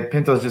all day.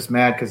 Pinto's just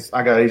mad because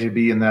I got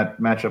AJB in that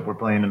matchup we're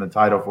playing in the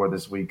title for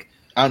this week.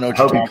 I don't know what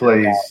I hope he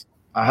plays.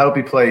 I hope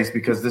he plays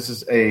because this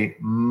is a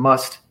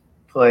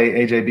must-play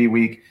AJB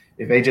week.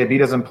 If AJB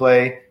doesn't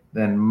play,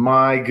 then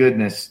my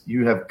goodness,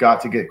 you have got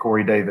to get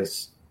Corey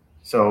Davis.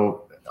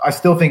 So I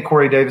still think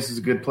Corey Davis is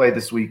a good play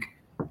this week.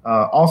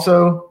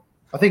 Also,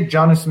 I think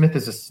Jonnu Smith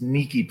is a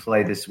sneaky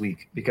play this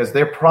week because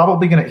they're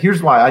probably going to –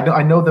 here's why.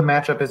 I know the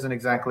matchup isn't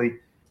exactly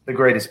the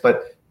greatest,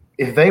 but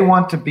if they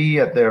want to be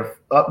at their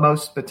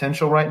utmost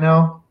potential right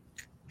now,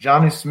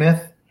 Jonnu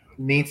Smith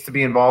needs to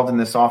be involved in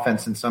this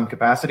offense in some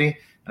capacity,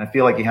 and I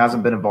feel like he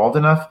hasn't been involved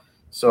enough.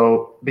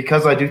 So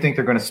because I do think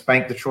they're going to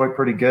spank Detroit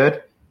pretty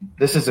good,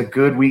 this is a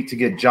good week to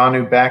get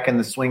Jonnu back in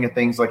the swing of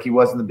things like he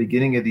was in the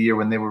beginning of the year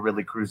when they were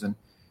really cruising.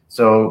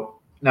 So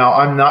now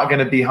I'm not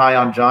going to be high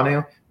on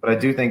Jonnu, but I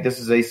do think this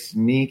is a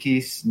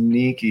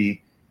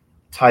sneaky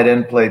tight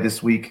end play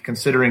this week,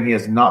 considering he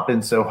has not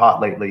been so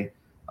hot lately.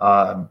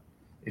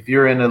 If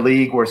you're in a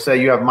league where,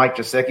 say, you have Mike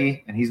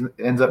Gesicki and he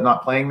ends up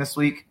not playing this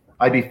week,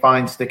 I'd be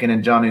fine sticking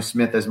in Jonnu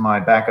Smith as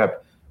my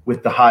backup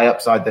with the high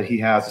upside that he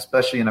has,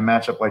 especially in a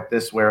matchup like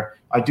this where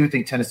I do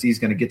think Tennessee is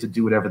going to get to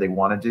do whatever they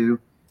want to do,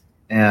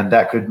 and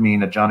that could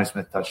mean a Jonnu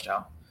Smith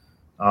touchdown.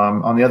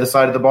 On the other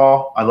side of the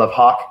ball, I love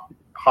Hawk.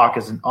 Hawk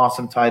is an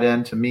awesome tight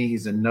end. To me,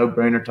 he's a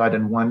no-brainer tight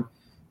end 1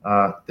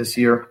 this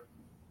year.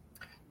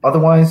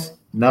 Otherwise,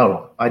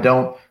 no, I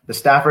don't. The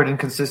Stafford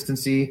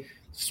inconsistency –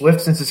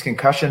 Swift, since his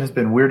concussion, has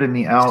been weirding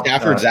me out.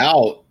 Stafford's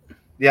out.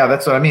 Yeah,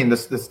 that's what I mean. The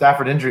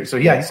Stafford injury. So,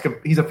 yeah,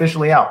 he's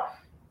officially out.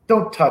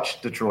 Don't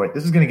touch Detroit.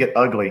 This is going to get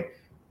ugly.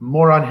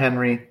 More on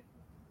Henry,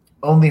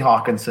 only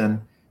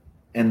Hawkinson,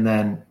 and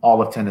then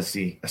all of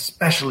Tennessee,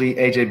 especially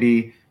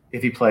AJB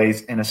if he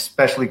plays, and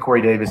especially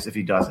Corey Davis if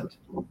he doesn't.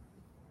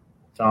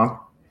 Tom?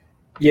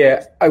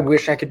 Yeah, I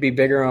wish I could be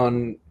bigger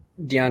on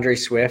DeAndre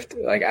Swift.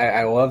 Like,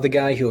 I love the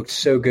guy. He looked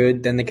so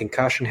good. Then the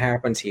concussion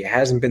happens. He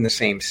hasn't been the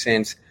same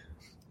since.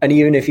 And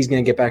even if he's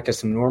going to get back to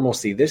some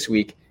normalcy this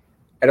week,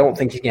 I don't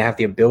think he's going to have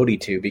the ability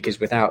to, because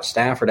without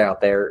Stafford out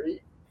there,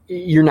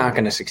 you're not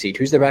going to succeed.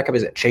 Who's the backup?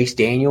 Is it Chase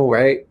Daniel,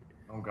 right?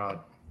 Oh, God.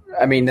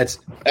 I mean, that's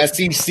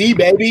SEC,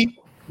 baby.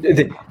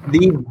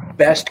 The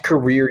best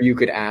career you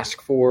could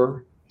ask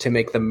for to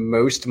make the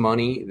most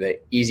money the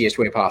easiest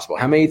way possible.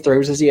 How many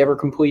throws has he ever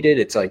completed?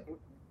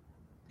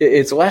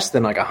 It's less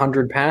than like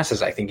 100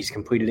 passes I think he's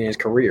completed in his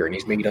career, and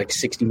he's making like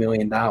 $60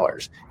 million.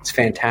 It's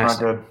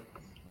fantastic.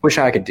 Wish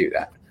I could do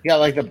that. Yeah,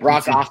 like the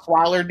Brock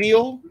Osweiler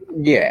deal?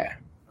 Yeah.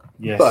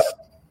 Yes.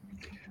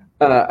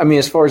 But, I mean,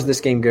 as far as this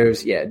game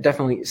goes, yeah,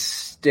 definitely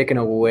sticking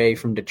away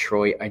from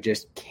Detroit. I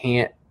just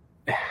can't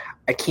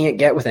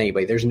get with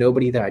anybody. There's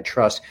nobody that I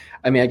trust.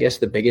 I mean, I guess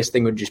the biggest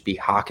thing would just be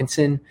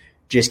Hawkinson,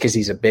 just because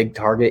he's a big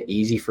target,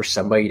 easy for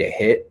somebody to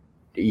hit.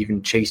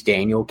 Even Chase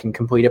Daniel can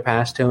complete a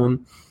pass to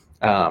him.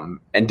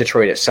 And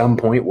Detroit at some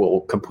point will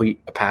complete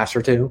a pass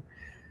or two.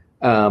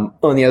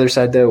 On the other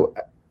side, though,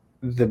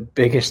 the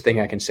biggest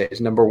thing I can say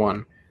is, number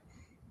one,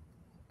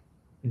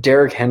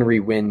 Derrick Henry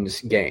wins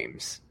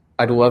games.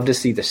 I'd love to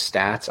see the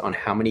stats on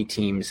how many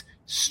teams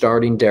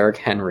starting Derrick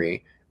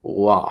Henry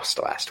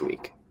lost last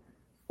week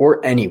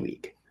or any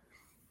week.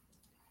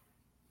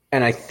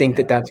 And I think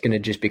that that's going to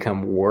just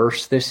become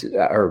worse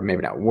or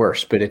maybe not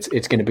worse, but it's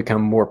going to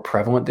become more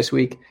prevalent this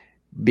week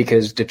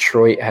because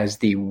Detroit has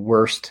the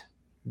worst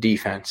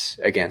defense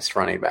against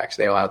running backs.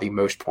 They allow the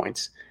most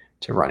points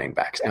to running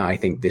backs. And I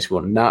think this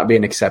will not be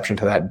an exception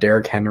to that.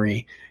 Derrick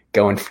Henry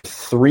going for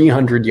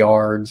 300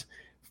 yards,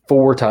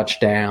 4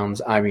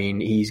 touchdowns. I mean,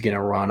 he's going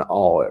to run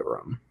all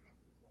over them.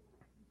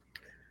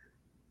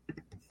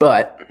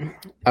 But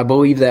I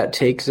believe that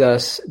takes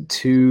us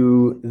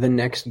to the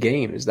next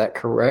game. Is that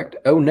correct?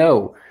 Oh,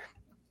 no.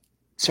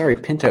 Sorry,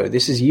 Pinto,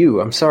 this is you.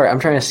 I'm sorry.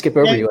 I'm trying to skip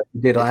over you like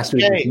you did last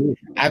week.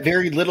 I have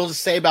very little to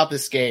say about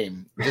this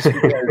game. Just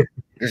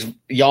because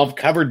y'all have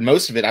covered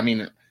most of it. I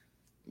mean,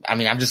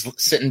 I'm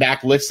just sitting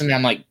back listening.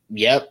 I'm like,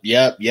 yep.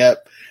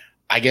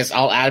 I guess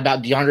I'll add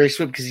about DeAndre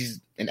Swift because he's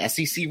an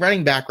SEC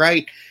running back,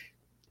 right?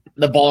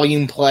 The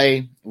volume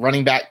play,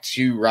 running back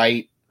 2,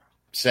 right?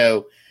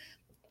 So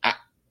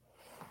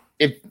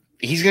if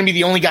he's going to be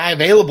the only guy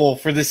available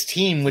for this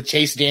team with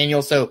Chase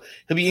Daniel, so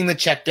he'll be getting the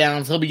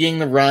checkdowns, he'll be getting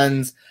the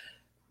runs.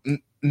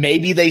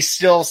 Maybe they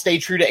still stay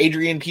true to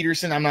Adrian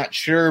Peterson. I'm not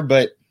sure,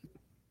 but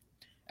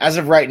as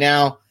of right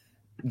now,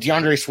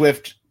 DeAndre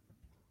Swift,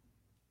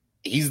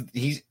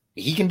 he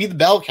can be the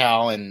bell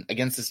cow, and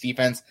against this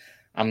defense,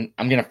 I'm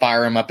going to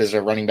fire him up as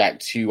a running back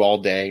 2 all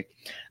day.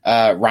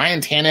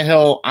 Ryan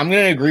Tannehill, I'm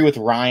going to agree with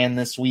Ryan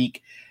this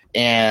week,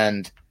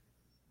 and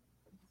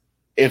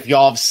if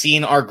y'all have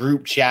seen our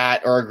group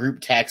chat or our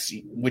group text,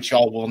 which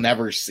y'all will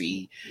never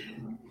see,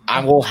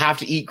 I will have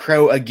to eat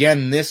crow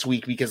again this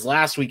week because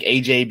last week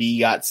AJB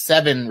got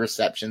 7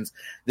 receptions.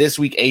 This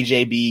week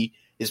AJB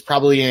is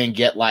probably going to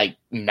get like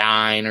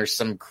 9 or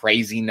some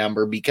crazy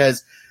number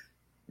because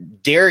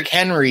Derrick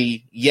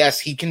Henry, yes,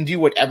 he can do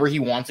whatever he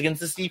wants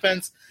against this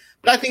defense,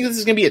 but I think this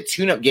is going to be a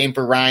tune-up game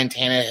for Ryan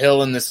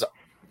Tannehill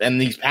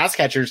and these pass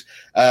catchers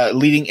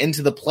leading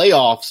into the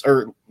playoffs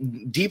or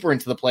deeper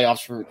into the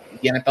playoffs for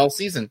the NFL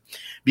season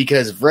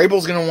because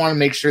Vrabel's going to want to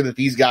make sure that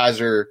these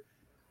guys are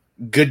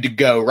good to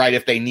go, right,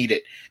 if they need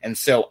it. And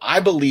so I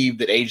believe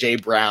that A.J.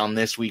 Brown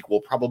this week will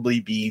probably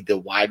be the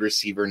wide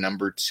receiver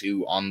number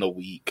 2 on the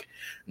week.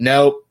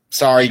 Nope.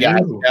 Sorry,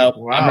 guys. Nope.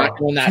 Wow. I'm not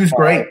going that Who's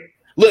far. great.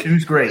 Look,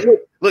 Who's great.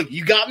 Look,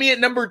 you got me at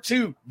number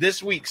 2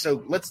 this week,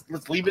 so let's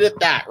leave it at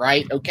that,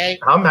 right? Okay?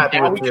 I'm happy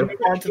now with we you. can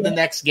move on to the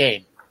next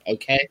game,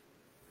 okay?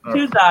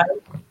 2 sides.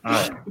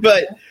 All right.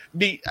 But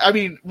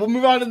we'll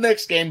move on to the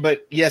next game.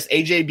 But yes,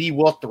 AJB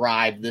will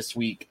thrive this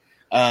week.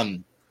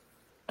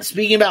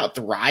 Speaking about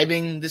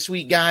thriving this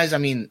week, guys, I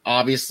mean,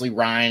 obviously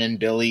Ryan and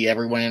Billy,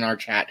 everyone in our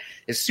chat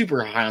is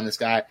super high on this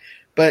guy.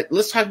 But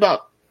let's talk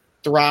about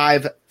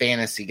Thrive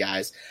Fantasy,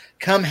 guys.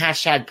 Come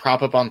hashtag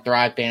prop up on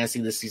Thrive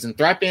Fantasy this season.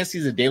 Thrive Fantasy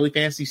is a daily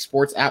fantasy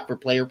sports app for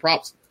player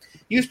props.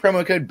 Use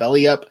promo code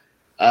BELLYUP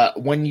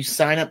when you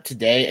sign up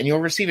today, and you'll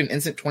receive an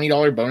instant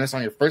 $20 bonus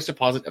on your first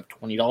deposit of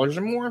 $20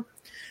 or more.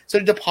 So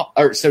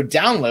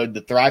download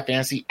the Thrive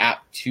Fantasy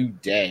app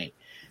today.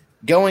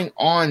 Going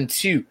on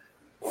to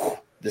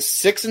the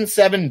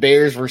 6-7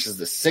 Bears versus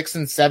the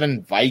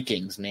 6-7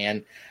 Vikings,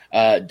 man.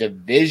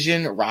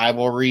 Division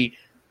rivalry,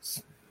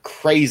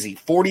 crazy.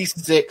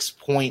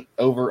 46-point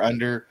over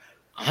under.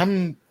 I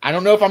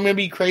don't know if I'm going to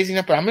be crazy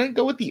enough, but I'm going to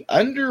go with the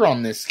under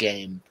on this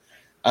game.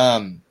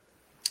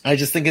 I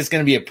just think it's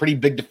going to be a pretty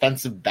big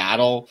defensive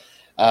battle.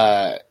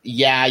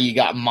 You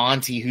got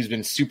Monty, who's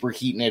been super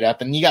heating it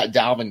up, and you got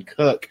Dalvin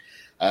Cook,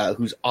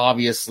 who's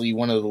obviously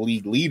one of the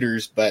league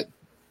leaders. But,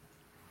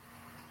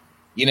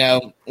 you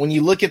know, when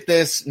you look at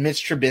this,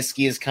 Mitch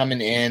Trubisky is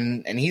coming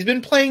in, and he's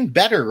been playing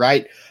better,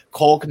 right?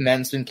 Cole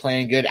Kmet's been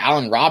playing good.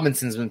 Allen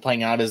Robinson's been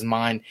playing out of his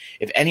mind.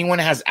 If anyone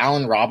has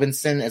Allen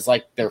Robinson as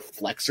like their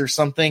flex or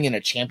something in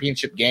a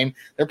championship game,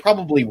 they're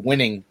probably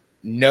winning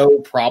no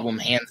problem,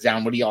 hands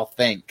down. What do y'all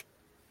think?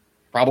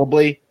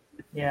 Probably?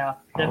 Yeah,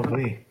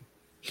 probably.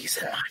 He's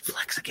in my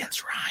flex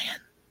against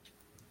Ryan.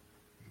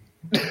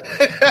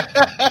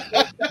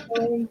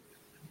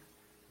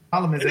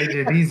 Problem is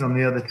AJB's on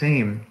the other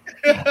team.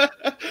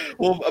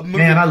 Well,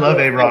 man, I love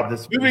A-Rob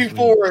this Moving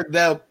forward,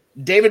 though,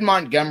 David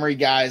Montgomery,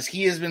 guys,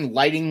 he has been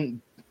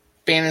lighting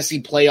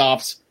fantasy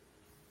playoffs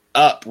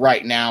up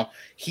right now.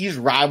 He's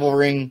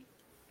rivaling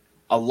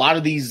a lot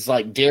of these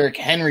like Derrick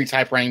Henry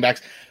type running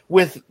backs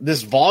with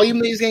this volume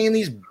that he's getting in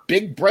these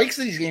big breaks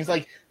of these games.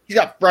 Like, he's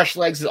got fresh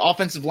legs. The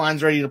offensive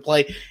line's ready to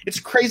play.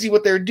 It's crazy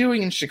what they're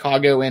doing in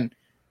Chicago, and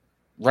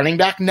running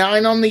back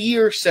 9 on the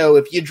year. So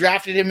if you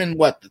drafted him in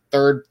the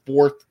 3rd,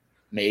 4th,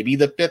 maybe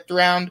the 5th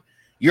round,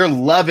 you're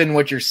loving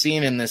what you're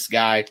seeing in this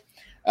guy.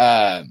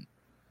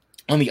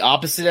 On the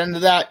opposite end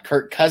of that,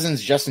 Kirk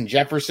Cousins, Justin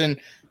Jefferson.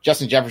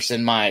 Justin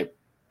Jefferson, I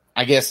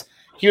guess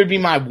he would be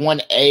my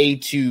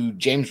 1A to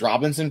James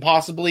Robinson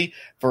possibly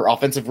for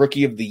Offensive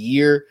Rookie of the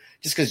Year,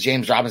 just because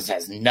James Robinson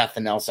has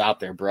nothing else out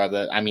there,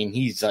 brother. I mean,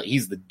 he's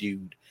the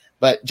dude.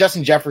 But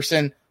Justin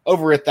Jefferson,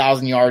 over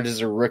 1,000 yards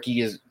as a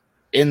rookie, is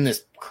in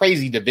this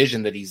crazy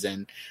division that he's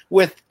in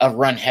with a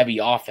run-heavy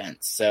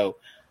offense. So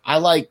I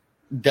like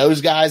those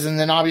guys. And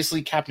then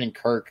obviously Captain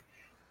Kirk,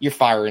 you're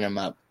firing him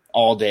up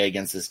all day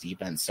against this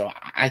defense. So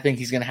I think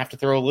he's going to have to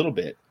throw a little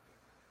bit.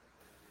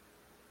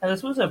 And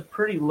this was a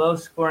pretty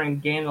low-scoring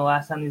game the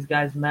last time these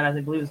guys met. I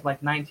believe it was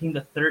like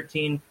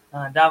 19-13.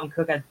 Dalvin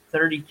Cook had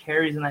 30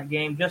 carries in that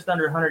game, just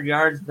under 100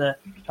 yards to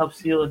help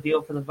seal a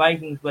deal for the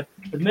Vikings. But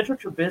with Mitchell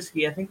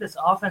Trubisky, I think this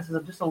offense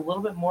has just a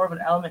little bit more of an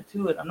element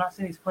to it. I'm not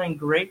saying he's playing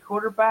great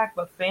quarterback,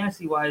 but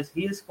fantasy-wise,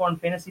 he is scoring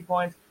fantasy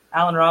points.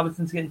 Allen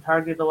Robinson's getting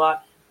targeted a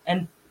lot.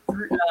 And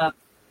 3 out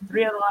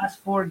of the last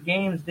 4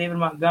 games, David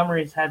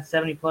Montgomery's had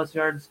 70-plus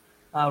yards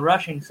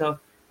rushing. So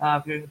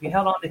if you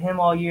held on to him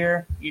all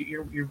year,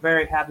 you're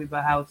very happy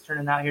about how it's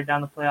turning out here down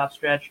the playoff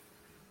stretch.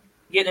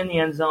 Getting in the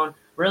end zone,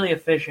 really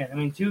efficient. I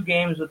mean, 2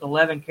 games with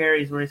 11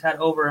 carries where he's had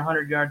over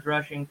 100 yards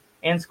rushing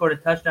and scored a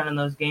touchdown in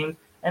those games.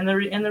 And the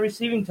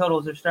receiving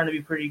totals are starting to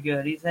be pretty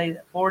good. He's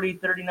had 40,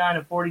 39,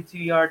 and 42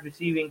 yards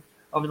receiving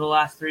over the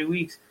last 3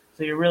 weeks.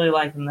 So you're really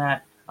liking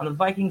that. On the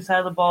Vikings side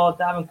of the ball,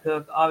 Dalvin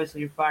Cook,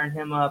 obviously you're firing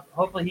him up.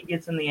 Hopefully he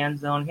gets in the end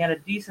zone. He had a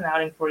decent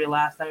outing for you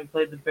last time he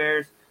played the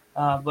Bears,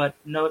 but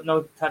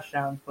no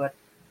touchdowns. But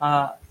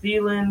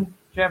Thielen,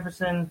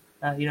 Jefferson,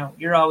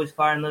 you're always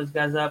firing those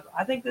guys up.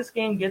 I think this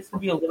game gets to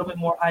be a little bit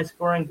more high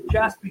scoring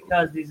just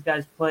because these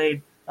guys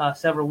played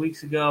several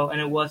weeks ago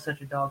and it was such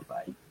a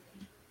dogfight.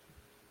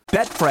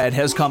 Betfred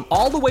has come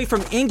all the way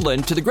from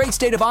England to the great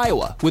state of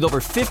Iowa with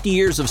over 50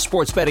 years of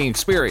sports betting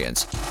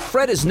experience.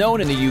 Fred is known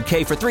in the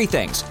UK for 3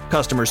 things: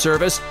 customer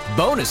service,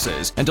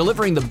 bonuses, and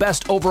delivering the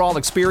best overall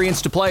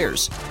experience to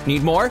players.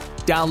 Need more?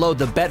 Download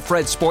the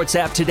Betfred Sports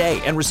app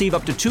today and receive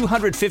up to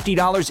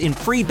 $250 in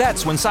free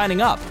bets when signing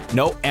up.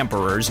 No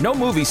emperors, no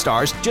movie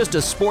stars, just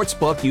a sports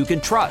book you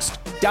can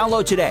trust.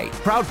 Download today.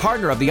 Proud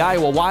partner of the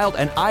Iowa Wild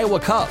and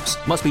Iowa Cubs.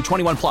 Must be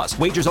 21 plus.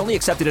 Wagers only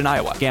accepted in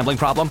Iowa. Gambling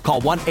problem?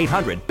 Call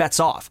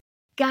 1-800-BETS-OFF.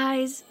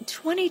 Guys,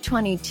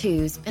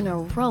 2022's been a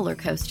roller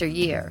coaster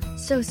year,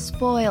 so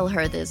spoil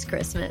her this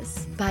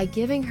Christmas by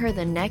giving her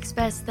the next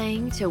best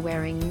thing to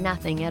wearing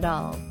nothing at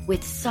all.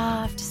 With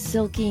soft,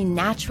 silky,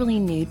 naturally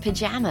nude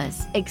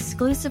pajamas,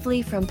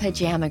 exclusively from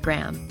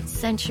Pajamagram.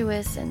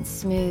 Sensuous and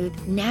smooth,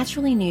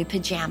 naturally nude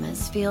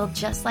pajamas feel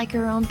just like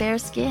her own bare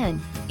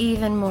skin,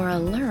 even more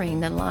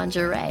alluring than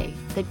lingerie.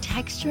 The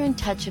texture and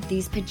touch of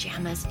these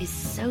pajamas is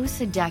so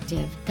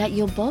seductive that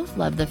you'll both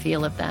love the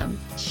feel of them.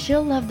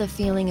 She'll love the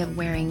feeling of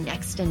wearing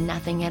next to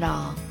nothing at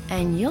all,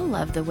 and you'll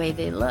love the way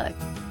they look.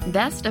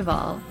 Best of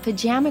all,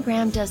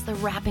 Pajamagram does the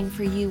wrapping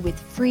for you with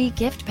free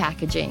gift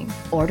packaging.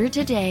 Order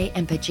today,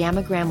 and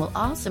Pajamagram will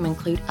also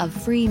include a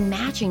free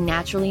matching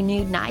Naturally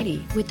Nude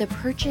nightie with the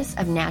purchase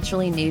of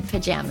Naturally Nude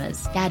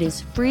pajamas. That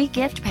is free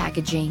gift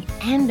packaging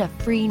and a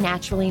free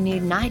Naturally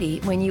Nude nightie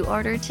when you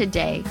order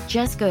today.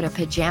 Just go to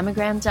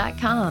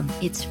Pajamagram.com.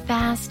 It's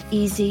fast,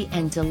 easy,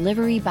 and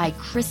delivery by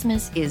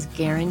Christmas is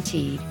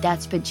guaranteed.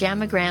 That's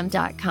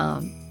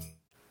Pajamagram.com.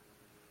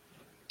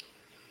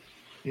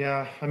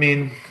 Yeah, I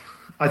mean,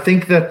 I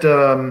think that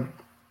the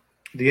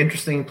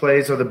interesting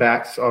plays are the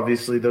backs.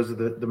 Obviously, those are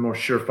the more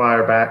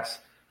surefire backs.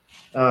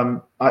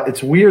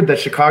 It's weird that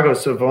Chicago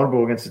is so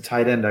vulnerable against a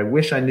tight end. I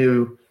wish I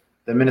knew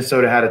that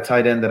Minnesota had a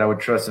tight end that I would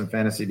trust in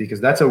fantasy,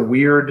 because that's a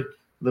weird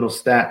little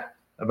stat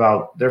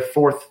about their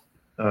fourth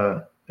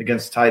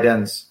against tight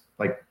ends,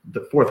 like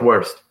the fourth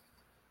worst.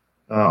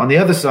 On the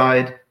other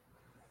side,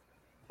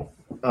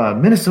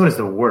 Minnesota is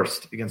the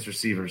worst against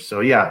receivers. So,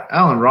 yeah,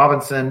 Allen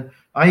Robinson.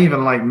 I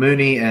even like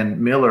Mooney and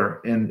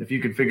Miller. And if you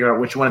could figure out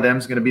which one of them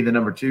is going to be the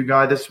number 2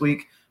 guy this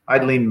week,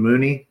 I'd lean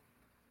Mooney.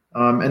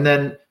 And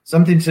then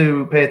something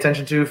to pay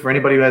attention to for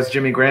anybody who has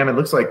Jimmy Graham, it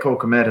looks like Cole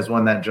Kmet has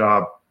won that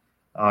job.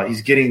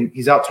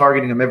 He's out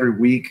targeting him every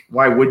week.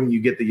 Why wouldn't you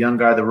get the young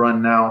guy the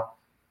run now?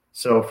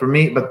 So for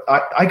me, but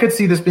I could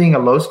see this being a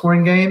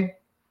low-scoring game,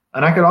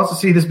 and I could also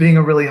see this being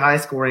a really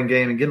high-scoring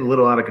game and getting a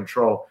little out of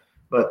control.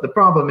 But the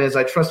problem is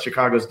I trust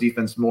Chicago's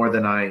defense more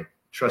than I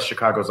trust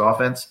Chicago's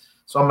offense.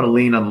 So I'm going to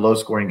lean on the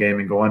low-scoring game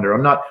and go under.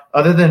 I'm not –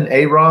 other than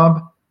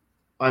A-Rob,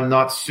 I'm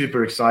not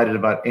super excited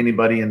about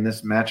anybody in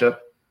this matchup.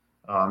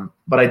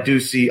 But I do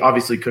see,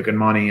 obviously, Cook and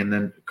Monty, and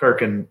then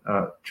Kirk and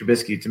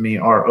Trubisky, to me,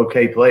 are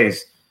okay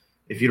plays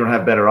if you don't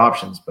have better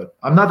options. But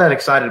I'm not that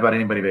excited about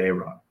anybody but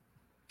A-Rob.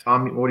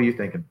 Tom, what are you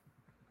thinking?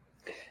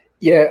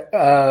 Yeah,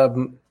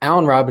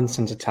 Allen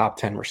Robinson's a top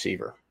 10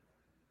 receiver.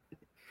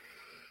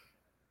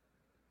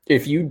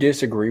 If you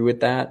disagree with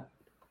that,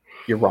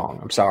 you're wrong.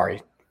 I'm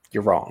sorry.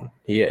 You're wrong.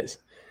 He is.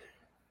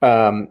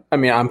 I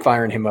mean, I'm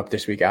firing him up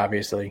this week,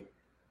 obviously.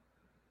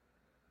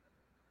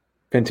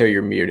 Pinto,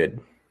 you're muted.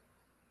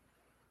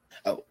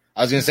 Oh,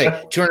 I was going to say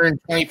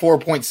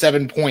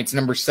 224.7 points,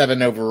 number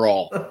 7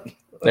 overall.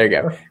 There you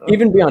go.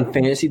 Even beyond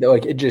fantasy, though,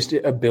 like it just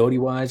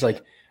ability-wise,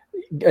 like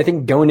I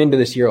think going into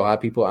this year, a lot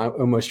of people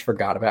almost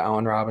forgot about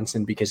Allen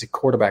Robinson because the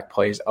quarterback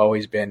play has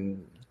always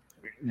been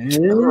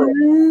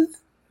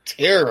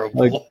terrible.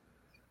 Like,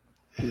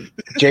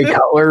 Jay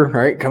Cutler,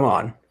 right? Come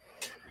on.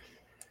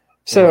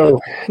 So,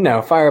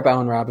 no, fire up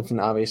Allen Robinson,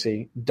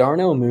 obviously.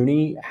 Darnell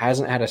Mooney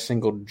hasn't had a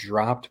single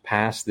dropped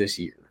pass this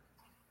year.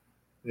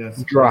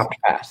 Yes. Dropped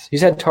pass.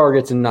 He's had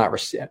targets and not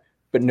received,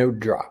 but no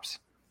drops.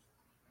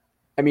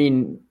 I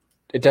mean,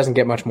 it doesn't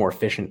get much more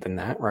efficient than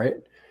that, right?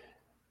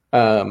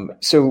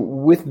 So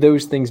with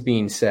those things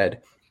being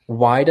said,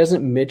 why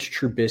doesn't Mitch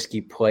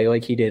Trubisky play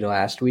like he did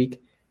last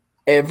week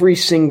every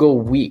single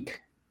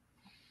week?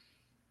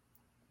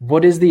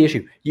 What is the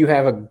issue? You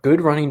have a good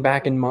running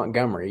back in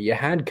Montgomery. You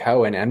had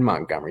Cohen and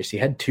Montgomery, so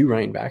you had 2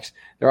 running backs.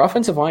 Their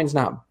offensive line's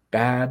not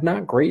bad,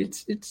 not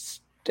great.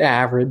 It's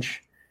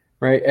average,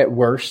 right, at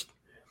worst.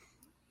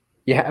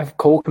 You have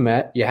Cole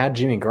Kmet. You had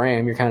Jimmy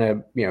Graham. You're kind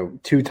of,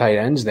 2 tight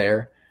ends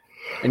there.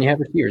 And you have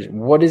receivers.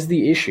 What is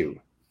the issue?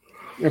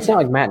 It's not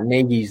like Matt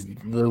Nagy's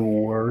the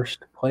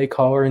worst play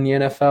caller in the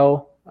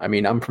NFL. I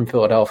mean, I'm from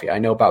Philadelphia. I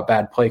know about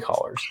bad play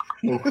callers.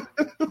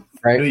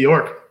 Right? New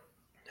York.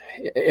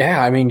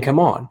 Yeah, I mean, come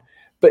on.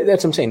 But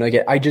that's what I'm saying. Like,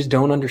 I just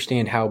don't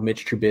understand how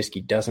Mitch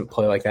Trubisky doesn't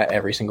play like that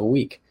every single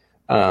week.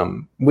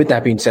 With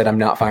that being said, I'm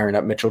not firing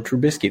up Mitchell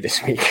Trubisky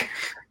this week.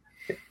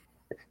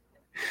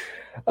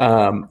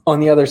 On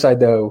the other side,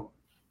 though,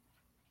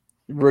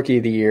 Rookie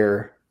of the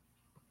Year,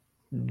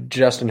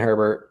 Justin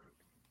Herbert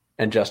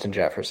and Justin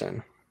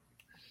Jefferson.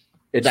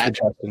 It's the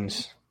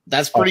Justins.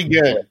 That's pretty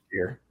good.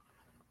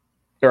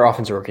 Their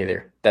offensive Rookie of the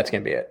Year. That's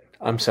going to be it.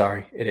 I'm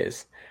sorry. It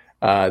is.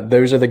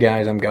 Those are the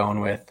guys I'm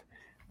going with.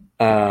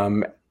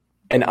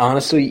 And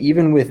honestly,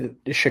 even with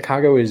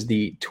Chicago is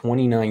the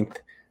 29th,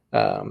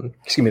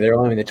 they're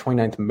only the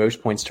 29th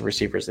most points to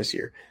receivers this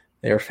year.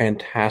 They are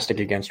fantastic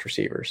against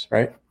receivers,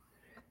 right?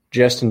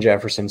 Justin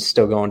Jefferson's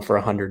still going for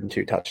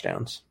 102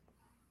 touchdowns.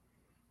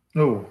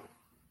 Oh,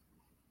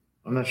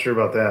 I'm not sure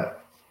about that.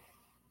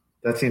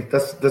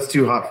 That's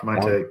too hot for my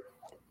take.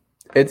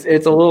 It's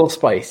a little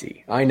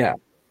spicy. I know.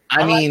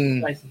 I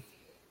mean,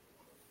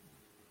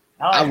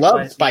 I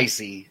love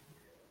spicy.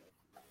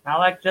 I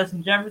like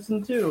Justin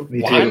Jefferson too. Me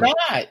too. Why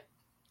not?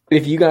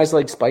 If you guys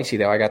like spicy,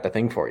 though, I got the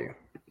thing for you.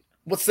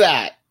 What's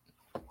that?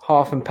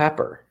 Hoff and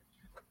Pepper.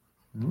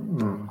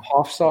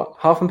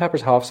 Hoff and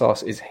Pepper's Hoff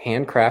sauce is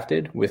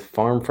handcrafted with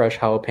farm fresh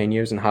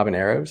jalapenos and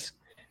habaneros,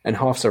 and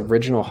Hoff's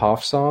original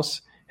Hoff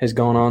sauce has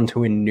gone on to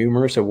win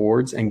numerous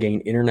awards and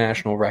gain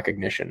international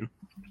recognition.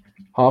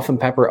 Hoff and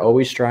Pepper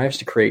always strives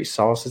to create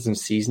sauces and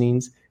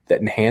seasonings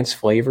that enhance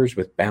flavors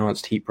with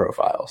balanced heat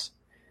profiles.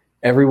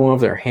 Every one of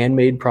their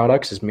handmade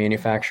products is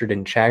manufactured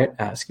in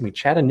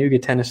Chattanooga,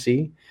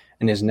 Tennessee,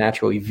 and is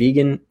naturally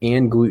vegan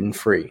and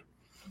gluten-free.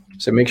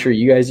 So make sure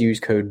you guys use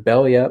code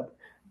BELLYUP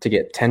to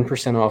get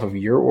 10% off of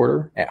your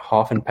order at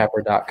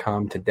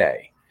hoffandpepper.com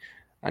today.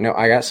 I know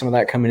I got some of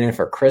that coming in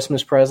for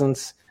Christmas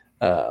presents.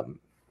 I don't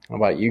know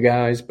about you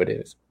guys, but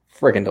it is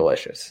freaking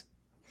delicious.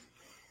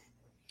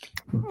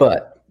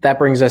 But that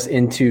brings us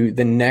into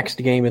the next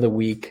game of the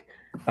week.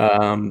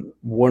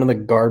 One of the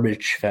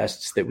garbage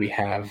fests that we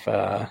have,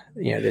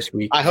 this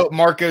week. I hope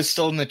Marco's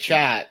still in the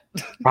chat.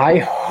 I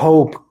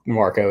hope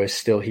Marco is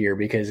still here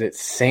because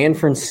it's San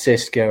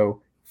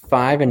Francisco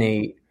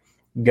 5-8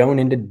 going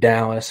into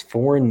Dallas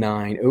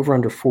 4-9 over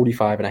under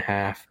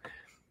 45.5.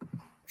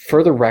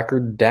 For the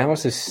record,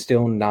 Dallas is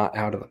still not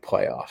out of the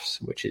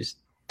playoffs, which is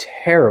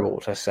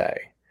terrible to say,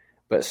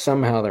 but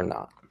somehow they're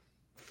not.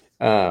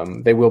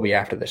 They will be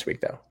after this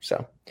week, though.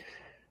 So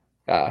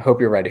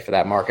hope you're ready for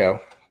that, Marco.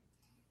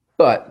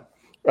 But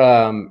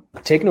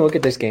taking a look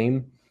at this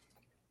game,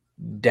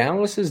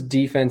 Dallas's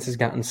defense has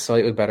gotten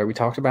slightly better. We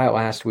talked about it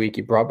last week.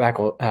 You brought back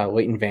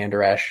Leighton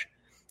Vander Esch.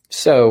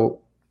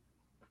 So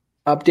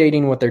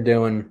updating what they're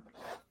doing,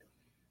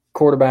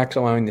 quarterback's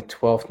allowing the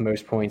 12th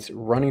most points,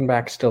 running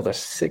back still the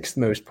 6th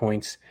most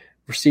points,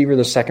 receiver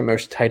the 2nd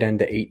most, tight end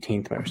the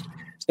 18th most.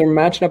 So they're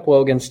matching up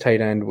well against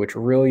tight end, which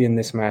really in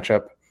this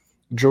matchup,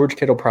 George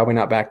Kittle probably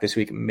not back this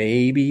week,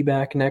 maybe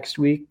back next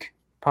week,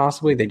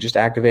 possibly. They just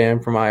activated him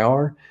from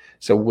IR,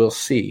 so we'll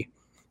see.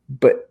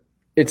 But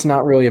it's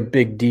not really a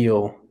big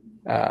deal,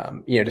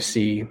 to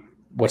see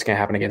what's going to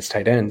happen against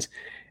tight ends.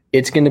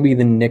 It's going to be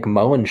the Nick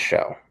Mullins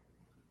show.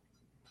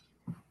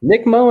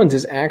 Nick Mullins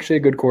is actually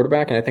a good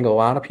quarterback, and I think a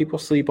lot of people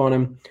sleep on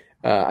him.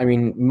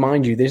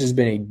 Mind you, this has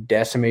been a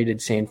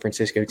decimated San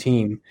Francisco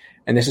team,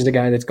 and this is a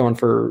guy that's gone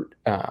for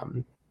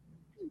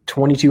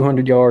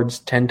 2,200 yards,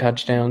 10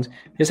 touchdowns.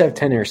 He does have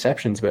 10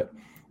 interceptions, but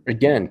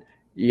again,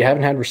 you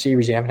haven't had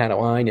receivers, you haven't had a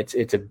line.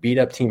 It's a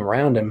beat-up team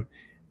around him,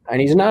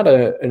 and he's not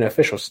an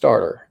official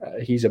starter.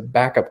 He's a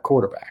backup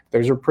quarterback.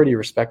 Those are pretty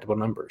respectable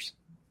numbers.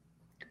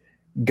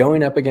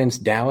 Going up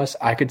against Dallas,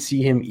 I could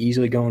see him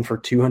easily going for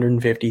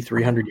 250,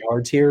 300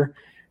 yards here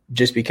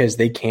just because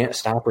they can't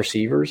stop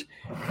receivers.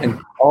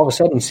 And all of a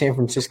sudden, San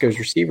Francisco's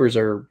receivers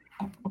are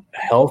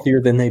healthier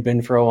than they've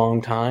been for a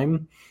long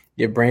time.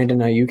 You have Brandon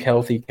Ayuk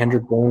healthy,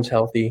 Kendrick Bourne's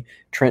healthy,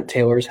 Trent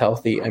Taylor's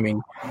healthy. I mean,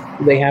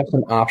 they have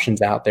some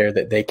options out there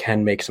that they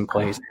can make some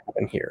plays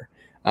happen here.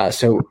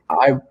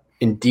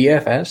 In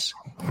DFS,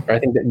 I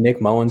think that Nick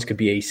Mullins could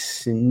be a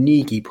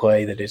sneaky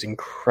play that is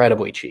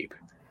incredibly cheap.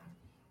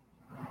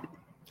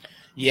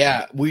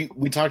 Yeah, we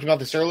talked about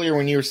this earlier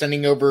when you were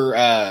sending over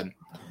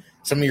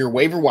some of your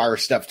waiver wire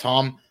stuff,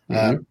 Tom.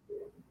 Mm-hmm.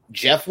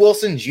 Jeff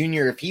Wilson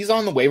Jr., if he's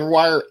on the waiver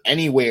wire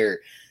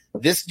anywhere,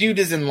 this dude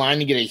is in line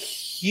to get a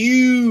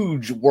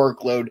huge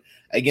workload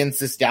against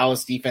this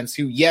Dallas defense,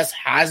 who, yes,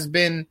 has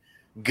been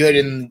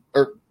good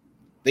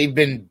they've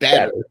been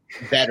better.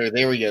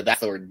 There we go. That's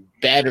the word.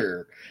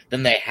 Better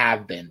than they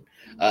have been.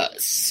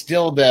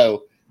 Still,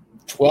 though,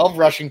 12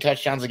 rushing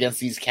touchdowns against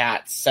these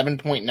Cats,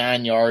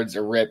 7.9 yards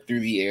a rip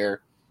through the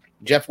air.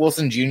 Jeff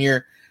Wilson Jr.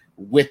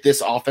 with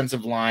this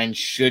offensive line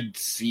should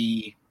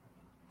see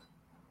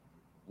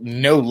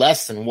no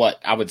less than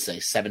I would say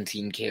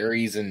 17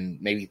 carries and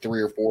maybe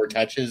 3 or 4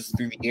 touches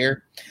through the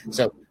air.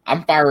 So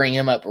I'm firing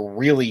him up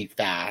really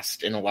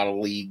fast in a lot of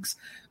leagues.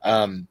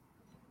 And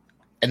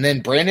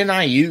then Brandon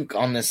Ayuk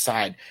on this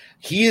side,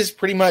 he is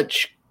pretty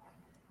much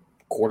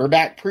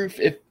quarterback proof,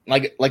 if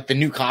like the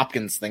Nuke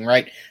Hopkins thing,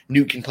 right?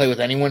 Nuke can play with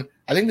anyone.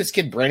 I think this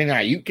kid Brandon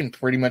Ayuk can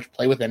pretty much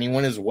play with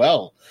anyone as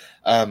well.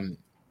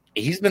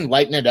 He's been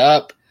lighting it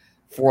up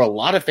for a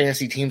lot of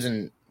fantasy teams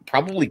and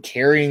probably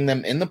carrying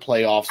them in the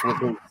playoffs with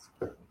his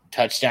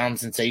touchdown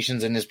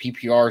sensations and his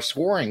PPR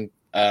scoring,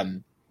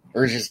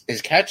 or his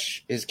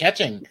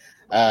catching.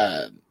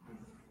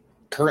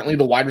 Currently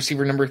the wide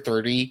receiver number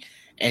 30,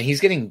 and he's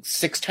getting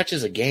 6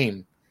 touches a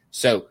game.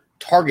 So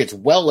targets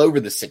well over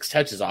the 6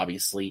 touches,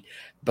 obviously.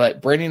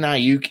 But Brandon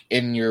Ayuk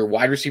in your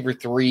wide receiver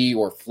 3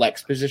 or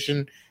flex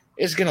position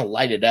is going to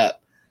light it up.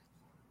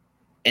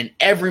 And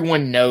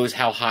everyone knows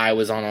how high I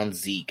was on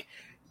Zeke.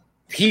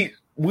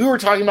 We were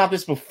talking about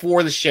this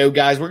before the show,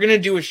 guys. We're going to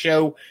do a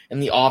show in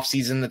the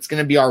offseason that's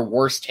going to be our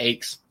worst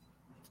takes.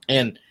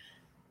 And,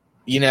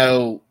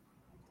 no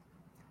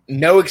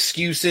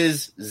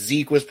excuses.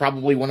 Zeke was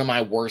probably one of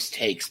my worst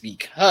takes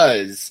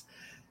because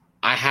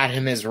I had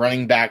him as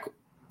running back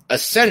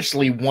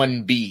essentially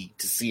 1B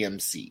to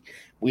CMC.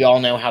 We all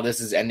know how this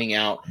is ending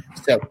out.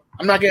 So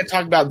I'm not going to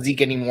talk about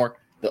Zeke anymore.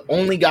 The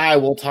only guy I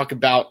will talk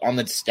about on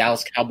the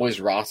Dallas Cowboys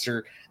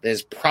roster that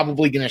is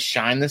probably going to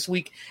shine this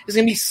week is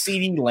going to be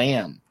CeeDee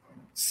Lamb.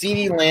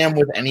 CeeDee Lamb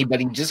with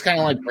anybody, just kind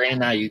of like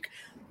Brandon Ayuk.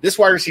 This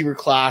wide receiver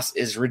class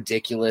is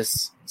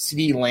ridiculous.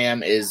 CeeDee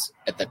Lamb is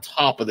at the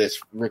top of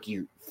this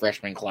rookie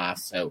freshman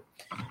class. So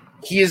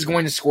he is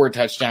going to score a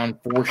touchdown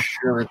for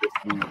sure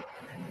this week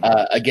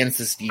against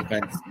this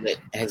defense that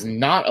has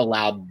not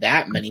allowed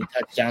that many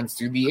touchdowns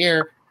through the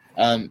air.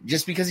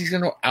 Just because he's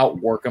going to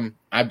outwork them.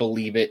 I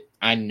believe it.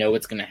 I know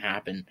it's going to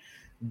happen.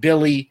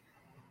 Billy,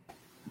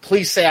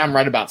 please say I'm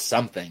right about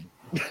something.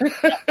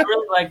 I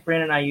really like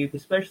Brandon Ayuk,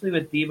 especially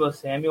with Deebo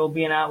Samuel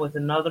being out with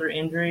another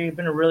injury. It's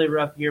been a really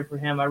rough year for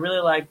him. I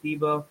really like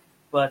Deebo.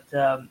 but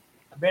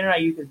Brandon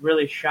Ayuk has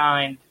really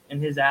shined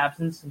in his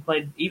absence and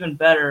played even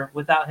better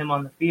without him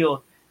on the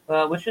field,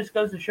 which just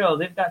goes to show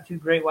they've got two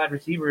great wide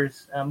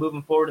receivers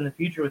moving forward in the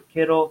future with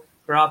Kittle,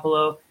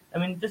 Garoppolo. I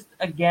mean, just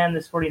again,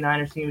 this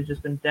 49ers team has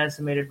just been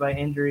decimated by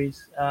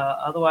injuries.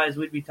 Otherwise,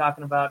 we'd be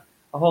talking about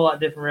a whole lot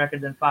different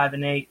record than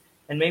 5-8,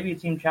 and maybe a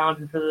team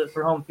challenging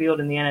for home field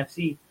in the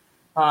NFC.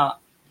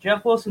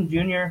 Jeff Wilson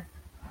Jr.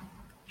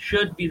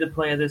 should be the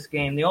play of this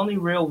game. The only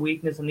real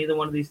weakness on neither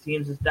one of these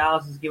teams is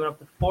Dallas has given up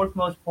the fourth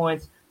most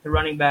points to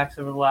running backs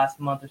over the last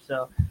month or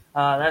so.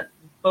 That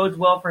bodes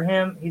well for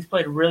him. He's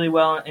played really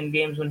well in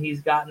games when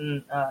he's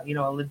gotten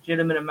a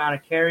legitimate amount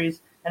of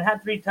carries and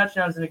had 3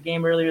 touchdowns in a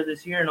game earlier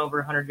this year and over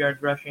 100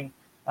 yards rushing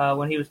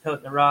when he was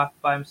toting the rock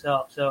by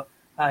himself. So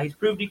he's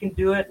proved he can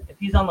do it. If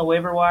he's on the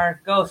waiver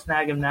wire, go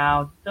snag him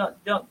now.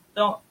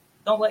 Don't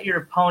let your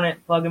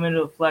opponent plug him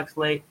into a flex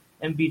late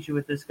and beat you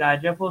with this guy.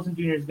 Jeff Wilson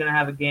Jr. is going to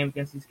have a game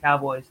against these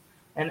Cowboys.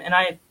 And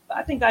I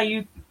think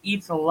Ayuk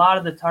eats a lot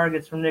of the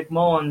targets from Nick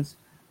Mullins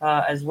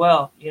as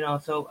well.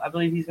 So I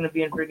believe he's going to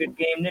be in for a good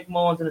game. Nick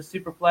Mullins in a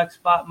super flex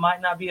spot might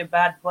not be a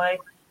bad play.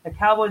 The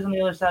Cowboys on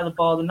the other side of the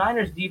ball, the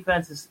Niners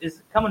defense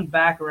is coming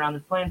back around.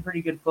 They're playing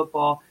pretty good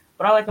football.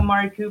 But I like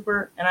Amari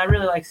Cooper, and I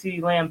really like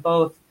CeeDee Lamb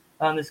both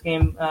in this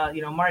game.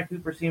 Amari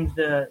Cooper seems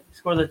to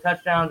score the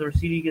touchdowns, or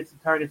CeeDee gets the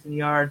targets and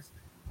yards.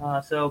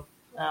 So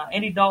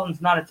Andy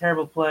Dalton's not a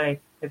terrible play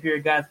if you're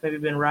a guy that's maybe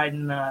been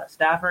riding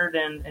Stafford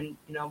and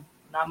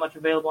not much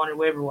available on your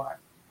waiver wire.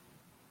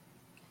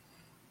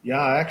 Yeah,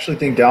 I actually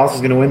think Dallas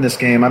is going to win this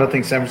game. I don't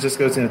think San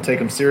Francisco is going to take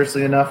them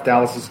seriously enough.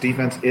 Dallas's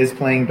defense is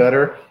playing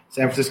better.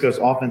 San Francisco's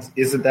offense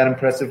isn't that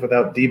impressive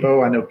without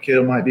Debo. I know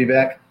Kittle might be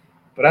back,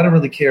 but I don't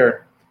really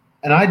care.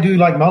 And I do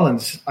like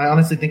Mullins. I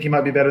honestly think he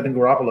might be better than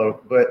Garoppolo,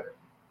 but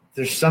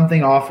there's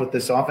something off with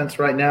this offense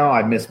right now.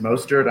 I miss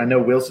Mostert. I know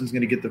Wilson's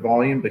going to get the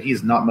volume, but he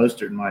is not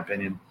Mostert in my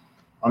opinion.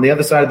 On the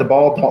other side of the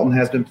ball, Dalton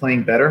has been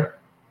playing better.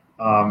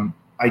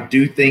 I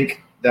do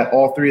think that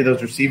all 3 of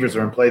those receivers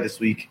are in play this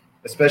week,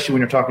 especially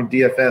when you're talking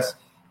DFS.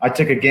 I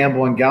took a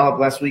gamble on Gallup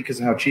last week because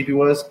of how cheap he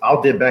was.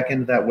 I'll dip back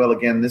into that well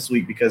again this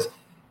week because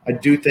I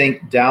do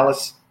think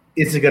Dallas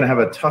is going to have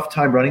a tough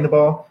time running the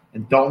ball,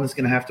 and Dalton is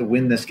going to have to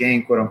win this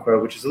game, quote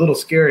unquote, which is a little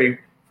scary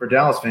for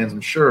Dallas fans, I'm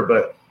sure.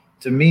 But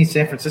to me,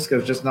 San Francisco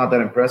is just not that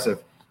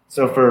impressive.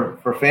 So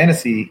for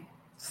fantasy,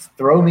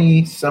 throw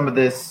me some of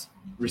this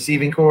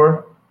receiving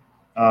core.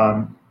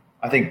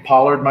 I think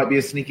Pollard might be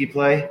a sneaky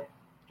play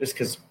just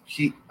because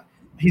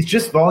he's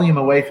just volume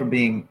away from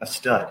being a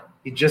stud.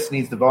 He just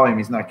needs the volume.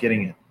 He's not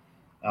getting it.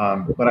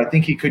 But I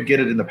think he could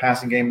get it in the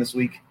passing game this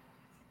week.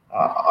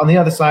 On the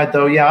other side,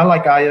 though, I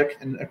like Ayuk,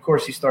 and, of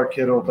course, you start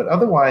Kittle. But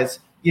otherwise,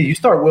 you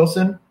start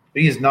Wilson,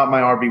 but he is not my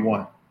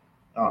RB1.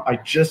 I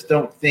just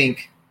don't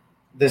think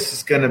this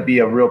is going to be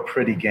a real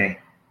pretty game.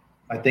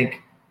 I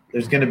think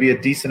there's going to be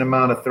a decent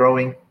amount of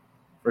throwing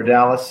for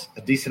Dallas,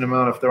 a decent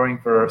amount of throwing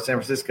for San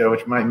Francisco,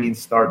 which might mean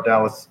start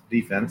Dallas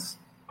defense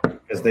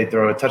because they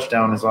throw a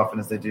touchdown as often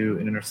as they do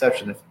an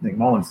interception if Nick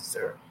Mullins is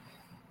there.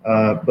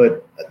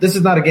 But this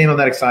is not a game I'm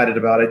that excited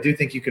about. I do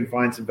think you can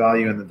find some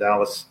value in the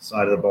Dallas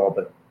side of the ball,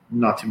 but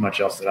not too much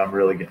else that I'm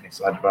really getting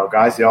excited about.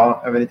 Guys, y'all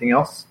have anything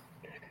else?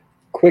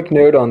 Quick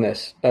note on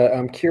this.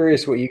 I'm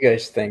curious what you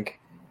guys think.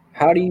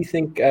 How do you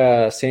think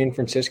San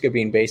Francisco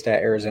being based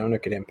at Arizona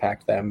could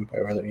impact them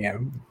over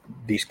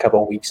these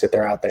couple of weeks that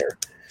they're out there?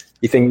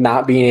 You think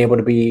not being able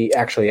to be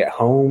actually at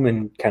home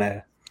and kind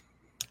of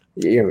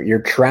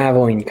you're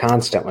traveling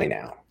constantly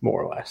now,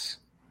 more or less.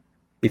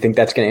 You think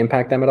that's going to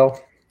impact them at all?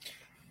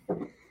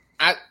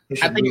 I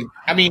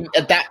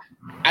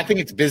think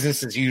it's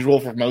business as usual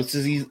for most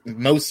of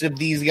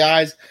these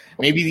guys.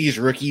 Maybe these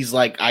rookies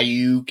like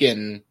Ayuk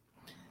and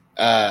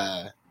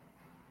I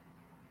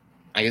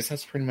guess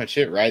that's pretty much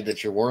it, right?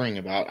 That you're worrying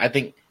about. I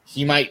think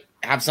he might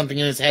have something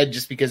in his head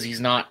just because he's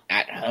not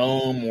at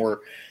home or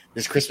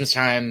this Christmas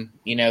time,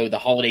 the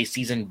holiday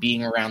season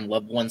being around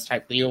loved ones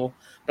type deal.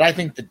 But I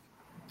think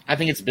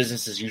it's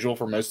business as usual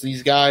for most of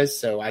these guys.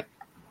 So I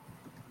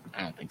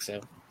don't think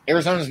so.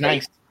 Arizona's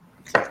nice.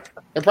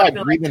 They're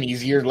probably breathing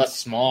easier, less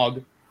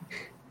smog.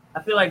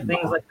 I feel like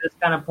things like this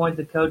kind of point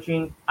to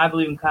coaching. I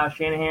believe in Kyle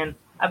Shanahan.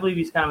 I believe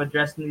he's kind of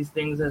addressing these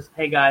things as,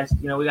 hey guys,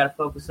 we got to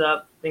focus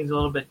up. Things are a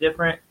little bit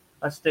different.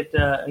 Let's stick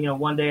to,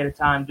 one day at a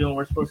time, doing what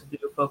we're supposed to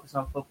do, focus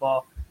on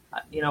football.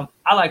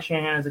 I like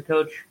Shanahan as a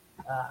coach.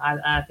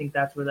 I think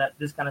that's where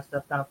this kind of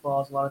stuff kind of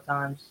falls a lot of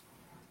times.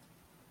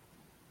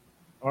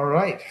 All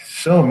right.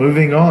 So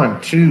moving on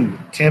to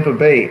Tampa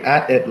Bay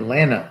at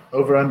Atlanta,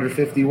 over under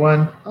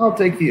 51. I'll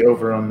take the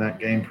over on that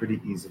game pretty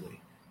easily.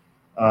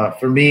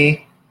 For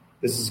me,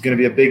 this is going to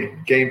be a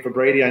big game for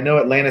Brady. I know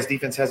Atlanta's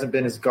defense hasn't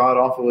been as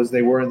god-awful as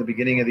they were in the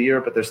beginning of the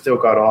year, but they're still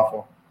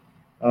god-awful.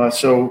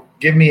 So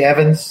give me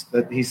Evans.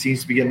 That he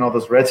seems to be getting all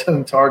those red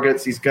zone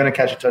targets. He's going to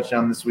catch a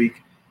touchdown this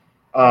week.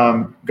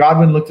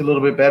 Godwin looked a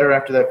little bit better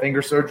after that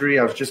finger surgery.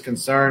 I was just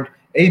concerned.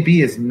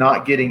 AB is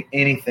not getting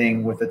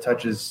anything with the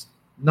touches,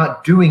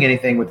 not doing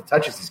anything with the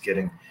touches he's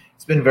getting.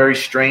 It's been very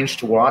strange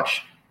to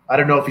watch. I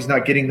don't know if he's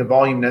not getting the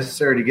volume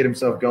necessary to get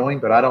himself going,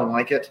 but I don't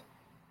like it.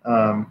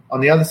 On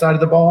the other side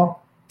of the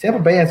ball, Tampa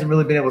Bay hasn't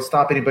really been able to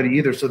stop anybody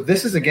either. So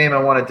this is a game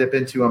I want to dip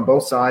into on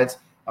both sides.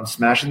 I'm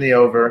smashing the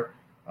over.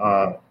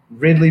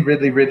 Ridley.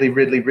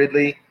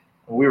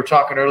 We were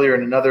talking earlier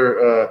in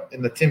another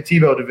in the Tim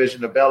Tebow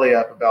division of Belly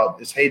Up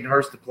about, is Hayden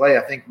Hurst to play?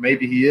 I think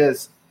maybe he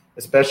is,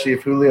 especially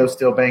if Julio's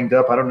still banged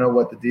up. I don't know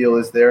what the deal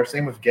is there.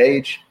 Same with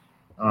Gage.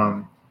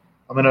 I'm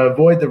going to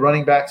avoid the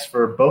running backs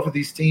for both of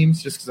these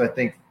teams just because I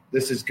think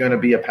this is going to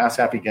be a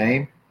pass-happy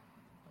game.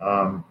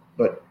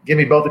 But give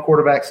me both the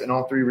quarterbacks and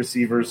all three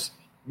receivers.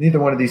 Neither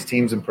one of these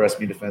teams impressed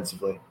me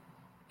defensively.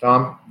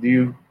 Tom, do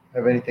you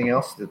have anything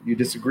else that you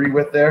disagree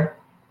with there?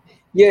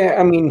 Yeah,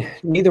 I mean,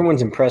 neither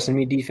one's impressing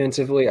me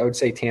defensively. I would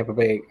say Tampa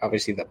Bay,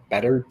 obviously the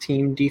better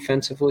team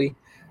defensively.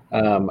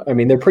 I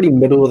mean, they're pretty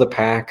middle of the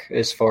pack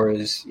as far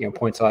as,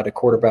 points allowed to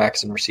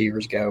quarterbacks and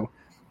receivers go.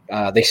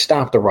 They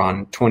stopped the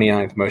run,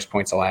 29th most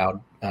points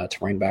allowed to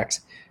running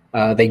backs.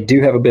 They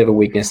do have a bit of a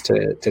weakness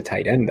to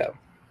tight end, though,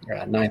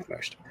 9th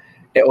most.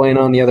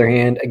 Atlanta, on the other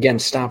hand, again,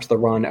 stops the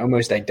run,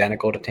 almost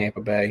identical to Tampa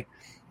Bay,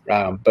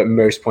 but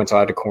most points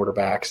allowed to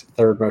quarterbacks,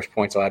 3rd most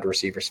points allowed to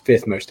receivers,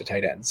 5th most to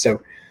tight ends.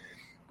 So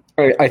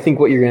I think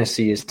what you're going to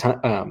see is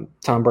Tom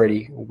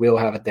Brady will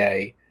have a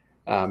day.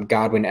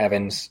 Godwin,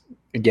 Evans,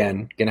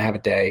 again, going to have a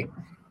day.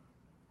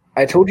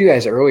 I told you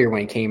guys earlier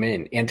when he came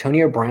in,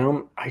 Antonio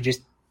Brown, I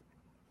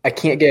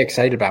can't get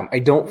excited about him. I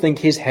don't think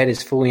his head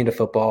is fully into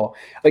football.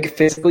 Like,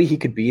 physically he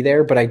could be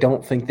there, but I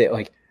don't think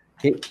that,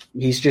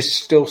 he's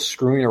just still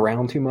screwing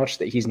around too much,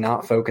 that he's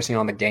not focusing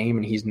on the game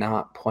and he's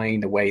not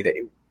playing the way that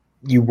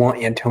you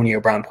want Antonio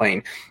Brown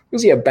playing.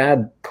 Was he a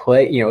bad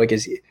play?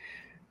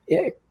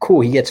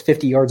 Cool, he gets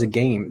 50 yards a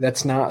game.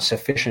 That's not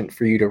sufficient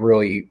for you to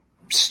really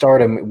start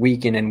him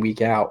week in and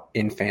week out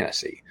in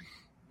fantasy.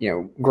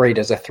 Great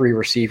as a 3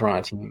 receiver on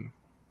a team,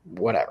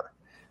 whatever.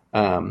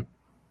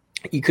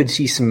 You could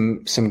see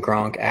some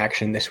Gronk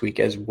action this week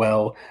as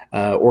well,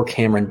 or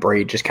Cameron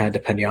Brate, just kind of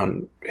depending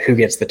on who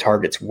gets the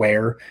targets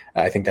where.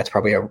 I think that's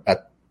probably a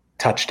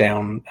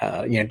touchdown,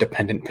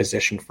 dependent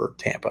position for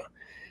Tampa.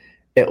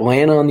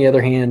 Atlanta, on the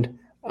other hand,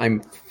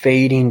 I'm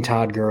fading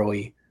Todd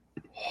Gurley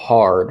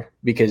hard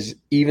because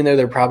even though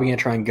they're probably going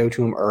to try and go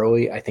to him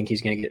early, I think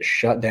he's going to get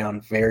shut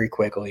down very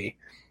quickly.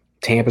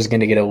 Tampa's going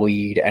to get a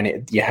lead,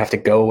 and you have to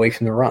go away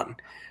from the run.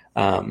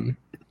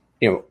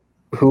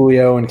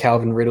 Julio and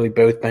Calvin Ridley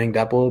both banged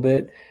up a little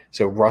bit.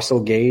 So Russell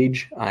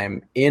Gage,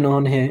 I'm in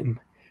on him.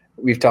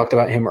 We've talked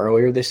about him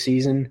earlier this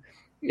season.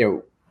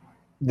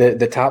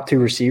 The top 2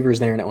 receivers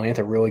there in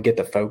Atlanta really get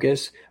the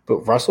focus,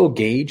 but Russell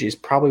Gage is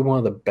probably one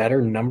of the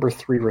better number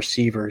 3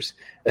 receivers,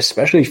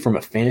 especially from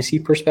a fantasy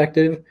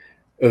perspective,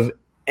 of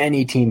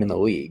any team in the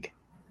league.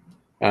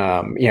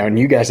 And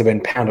you guys have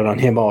been pounding on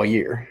him all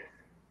year.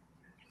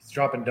 He's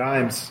dropping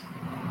dimes.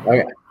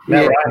 Okay.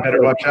 Matt Ryan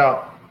better watch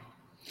out.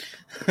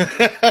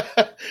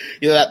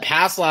 That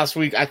pass last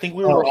week, I think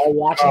we were all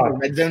watching the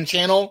Red Zone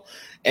channel,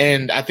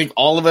 and I think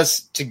all of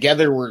us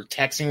together were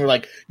texting. We're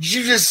like, "Did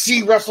you just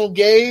see Russell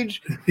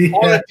Gage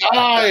all the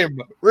time?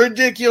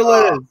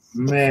 Ridiculous,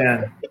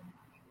 man!"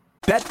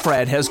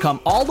 Betfred has come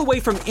all the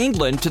way from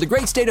England to the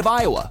great state of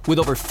Iowa with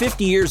over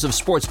 50 years of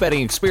sports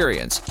betting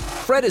experience.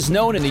 Fred is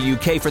known in the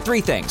UK for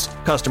 3 things: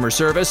 customer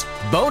service,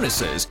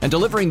 bonuses, and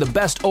delivering the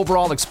best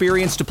overall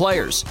experience to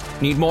players.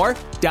 Need more?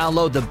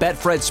 Download the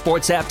Betfred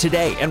Sports app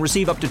today and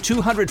receive up to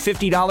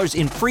 $250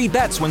 in free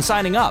bets when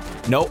signing up.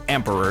 No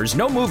emperors,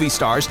 no movie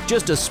stars,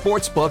 just a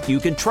sports book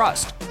you can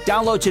trust.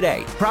 Download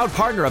today. Proud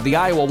partner of the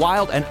Iowa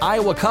Wild and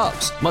Iowa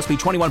Cubs. Must be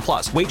 21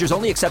 plus. Wagers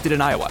only accepted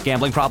in Iowa.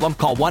 Gambling problem?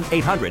 Call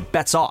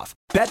 1-800-BETS-OFF.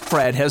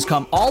 Betfred has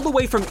come all the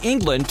way from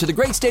England to the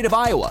great state of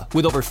Iowa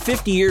with over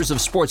 50 years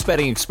of sports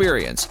betting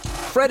experience.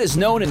 Fred is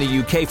known in the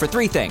UK for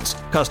 3 things: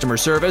 customer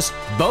service,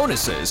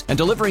 bonuses, and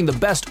delivering the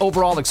best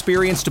overall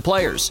experience to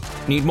players.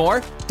 Need more?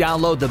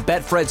 Download the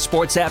Betfred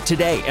Sports app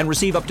today and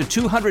receive up to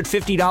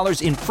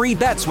 $250 in free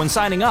bets when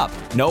signing up.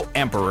 No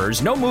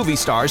emperors, no movie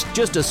stars,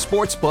 just a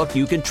sports book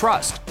you can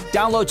trust.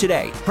 Download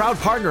today. Proud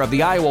partner of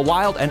the Iowa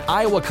Wild and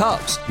Iowa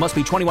Cubs. Must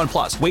be 21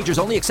 plus. Wagers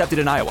only accepted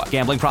in Iowa.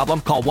 Gambling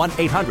problem? Call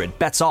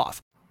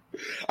 1-800-BETS-OFF.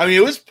 I mean,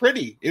 it was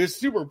pretty. It was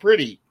super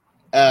pretty.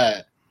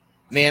 Man,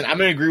 I'm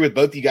going to agree with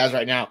both of you guys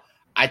right now.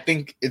 I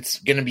think it's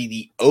going to be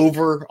the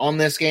over on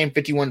this game.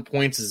 51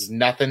 points is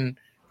nothing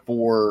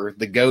for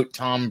the GOAT,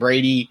 Tom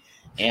Brady,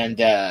 and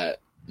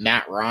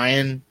Matt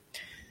Ryan.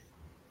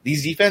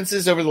 These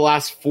defenses over the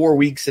last 4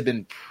 weeks have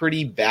been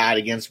pretty bad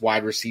against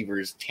wide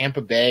receivers.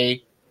 Tampa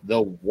Bay,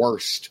 the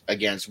worst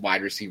against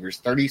wide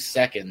receivers,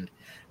 32nd.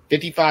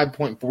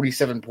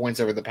 55.47 points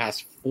over the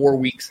past 4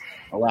 weeks,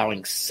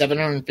 allowing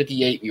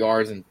 758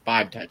 yards and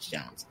 5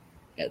 touchdowns.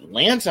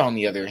 Atlanta, on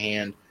the other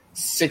hand,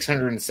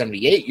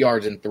 678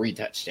 yards and 3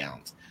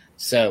 touchdowns.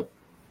 So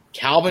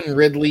Calvin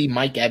Ridley,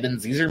 Mike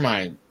Evans, these are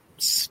my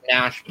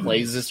smash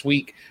plays this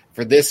week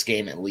for this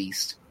game at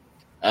least.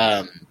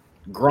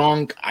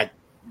 Gronk, I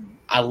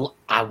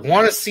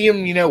want to see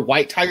him,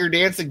 white tiger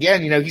dance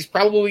again. He's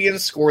probably going to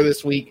score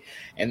this week,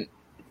 and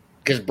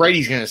because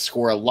Brady's going to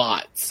score a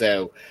lot.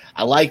 So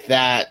I like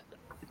that.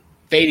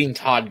 Fading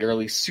Todd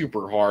Gurley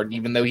super hard,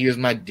 even though he was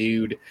my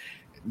dude.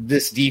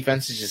 this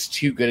defense is just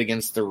too good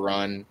against the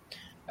run.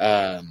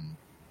 That's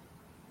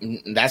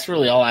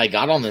really all I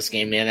got on this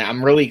game, man.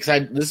 I'm really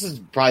excited. This is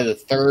probably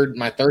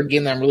my third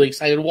game that I'm really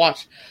excited to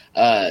watch,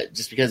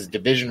 just because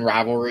division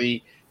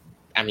rivalry.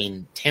 I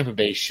mean, Tampa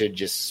Bay should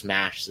just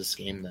smash this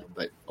game, though.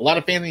 But a lot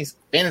of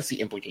fantasy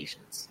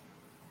implications.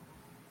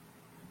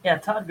 Yeah,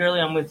 Todd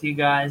Gurley, I'm with you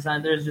guys.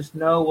 There's just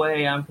no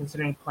way I'm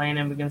considering playing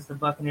him against the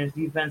Buccaneers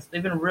defense.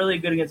 They've been really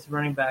good against the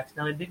running backs.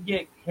 Now, they did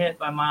get hit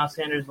by Miles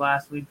Sanders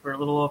last week for a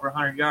little over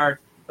 100 yards,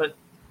 but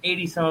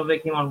 80 some of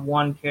it came on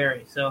one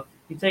carry. So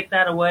you take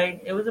that away,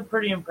 it was a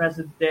pretty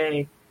impressive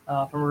day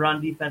from a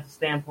run defensive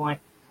standpoint.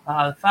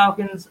 The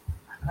Falcons,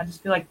 I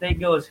just feel like they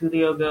go as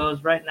Julio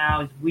goes. Right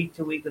now, he's week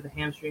to week with a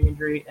hamstring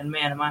injury, and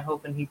man, am I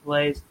hoping he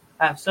plays.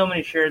 I have so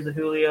many shares of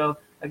Julio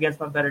against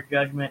my better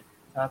judgment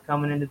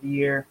coming into the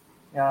year.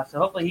 So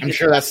hopefully he. I'm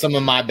sure that's some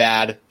of my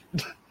bad.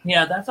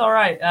 Yeah, that's all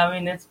right. I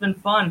mean, it's been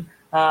fun.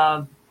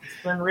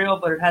 It's been real,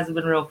 but it hasn't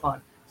been real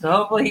fun. So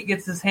hopefully he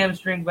gets his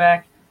hamstring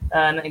back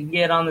and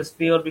get on this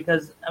field,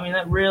 because I mean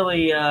that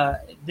really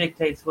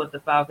dictates what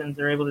the Falcons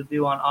are able to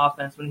do on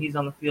offense. When he's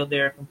on the field,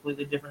 they're a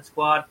completely different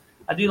squad.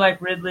 I do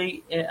like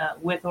Ridley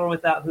with or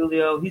without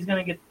Julio. He's going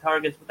to get the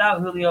targets.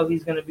 Without Julio,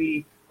 he's going to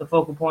be the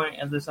focal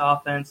point of this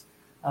offense.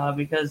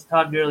 Because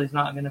Todd Gurley's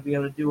not going to be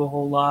able to do a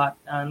whole lot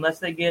unless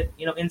they get,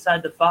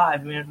 inside the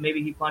 5. I mean,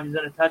 maybe he plunges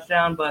in a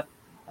touchdown, but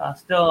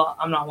still,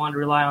 I'm not one to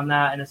rely on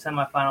that in a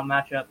semifinal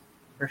matchup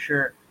for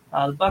sure.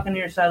 The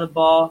Buccaneers side of the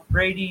ball,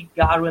 Brady,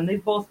 Godwin,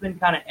 they've both been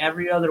kind of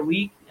every other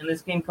week, and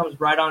this game comes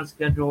right on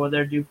schedule where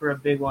they're due for a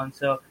big one.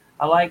 So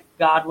I like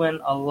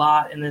Godwin a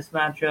lot in this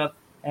matchup,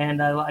 and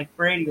I like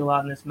Brady a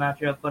lot in this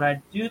matchup, but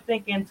I do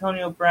think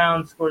Antonio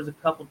Brown scores a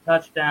couple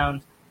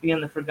touchdowns, being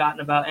the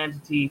forgotten about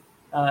entity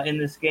in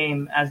this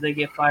game as they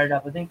get fired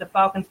up. I think the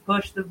Falcons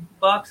push the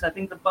Bucs. I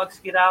think the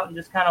Bucs get out and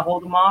just kind of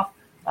hold them off.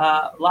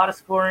 A lot of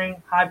scoring,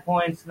 high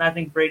points, and I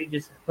think Brady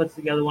just puts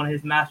together one of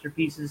his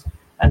masterpieces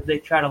as they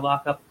try to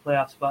lock up a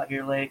playoff spot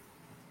here late.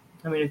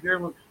 I mean, if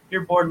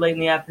you're bored late in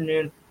the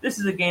afternoon, this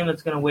is a game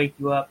that's going to wake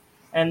you up.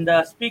 And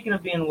speaking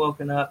of being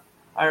woken up,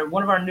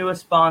 one of our newest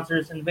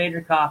sponsors,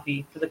 Invader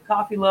Coffee, for the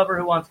coffee lover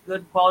who wants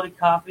good quality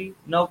coffee,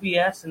 no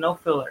BS and no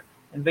filler.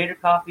 Invader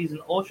Coffee is an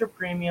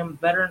ultra-premium,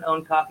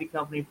 veteran-owned coffee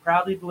company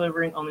proudly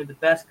delivering only the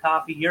best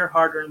coffee your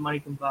hard-earned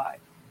money can buy.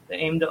 They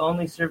aim to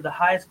only serve the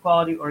highest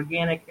quality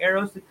organic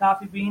air-roasted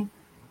coffee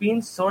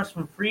beans sourced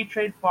from free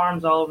trade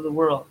farms all over the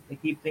world. They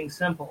keep things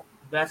simple.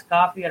 The best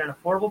coffee at an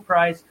affordable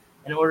price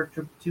in order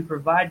to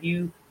provide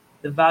you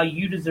the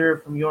value you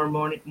deserve from your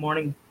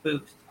morning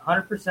boost.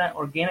 100%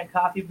 organic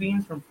coffee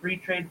beans from free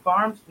trade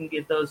farms. You can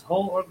get those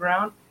whole or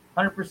ground,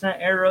 100%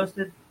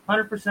 air-roasted,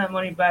 100%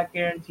 money-back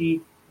guarantee.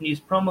 Use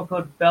promo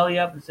code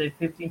BELLYUP and save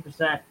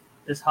 15%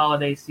 this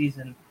holiday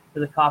season for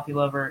the coffee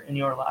lover in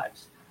your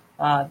lives.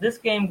 This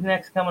game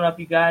next coming up,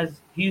 you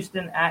guys,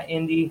 Houston at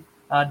Indy,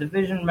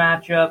 division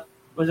matchup.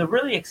 It was a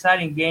really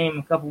exciting game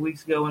a couple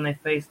weeks ago when they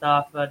faced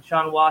off.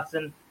 Deshaun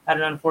Watson had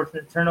an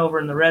unfortunate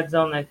turnover in the red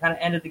zone that kind of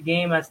ended the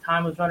game as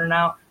time was running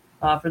out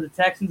for the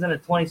Texans in a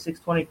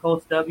 26-20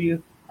 Colts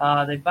W.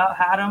 They about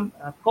had them.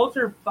 Colts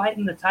are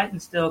fighting the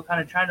Titans still, kind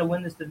of trying to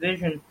win this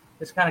division,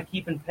 just kind of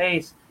keeping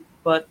pace.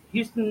 But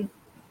Houston,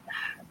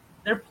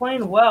 they're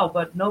playing well,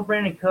 but no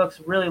Brandon Cooks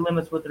really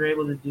limits what they're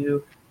able to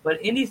do.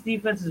 But Indy's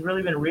defense has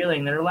really been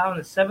reeling. They're allowing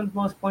the 7th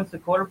most points to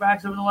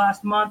quarterbacks over the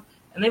last month,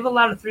 and they've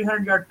allowed a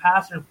 300-yard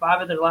passer in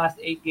 5 of their last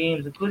 8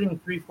 games, including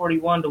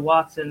 341 to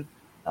Watson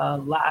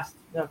last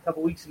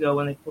couple weeks ago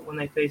when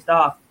they faced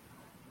off.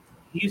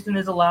 Houston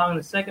is allowing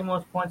the 2nd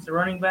most points to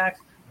running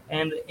backs,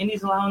 and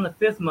Indy's allowing the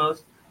 5th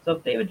most. So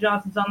if David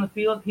Johnson's on the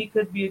field, he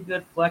could be a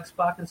good flex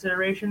spot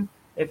consideration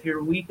if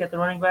you're weak at the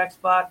running back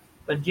spot.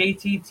 But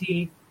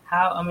JTT,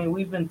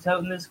 we've been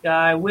toting this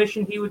guy,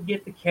 wishing he would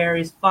get the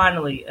carries.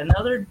 Finally,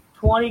 another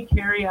 20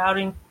 carry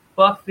outing,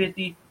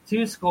 $150,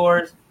 2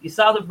 scores. You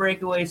saw the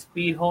breakaway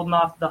speed holding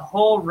off the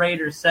whole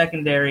Raiders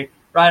secondary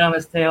right on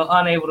his tail,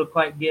 unable to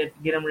quite get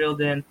him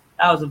reeled in.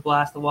 That was a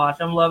blast to watch.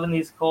 I'm loving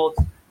these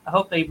Colts. I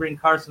hope they bring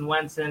Carson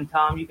Wentz in.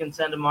 Tom, you can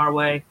send him our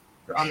way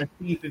on the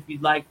teep if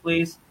you'd like,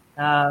 please.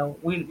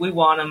 We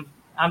want him.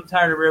 I'm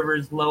tired of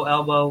Rivers' low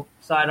elbow,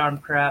 sidearm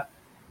crap.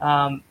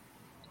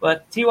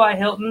 But T.Y.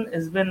 Hilton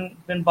has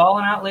been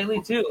balling out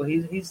lately too.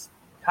 He's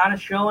kind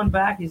of showing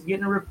back. He's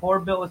getting a rapport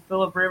built with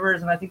Phillip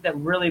Rivers, and I think that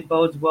really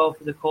bodes well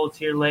for the Colts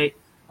here late.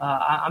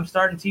 I'm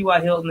starting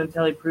T.Y. Hilton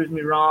until he proves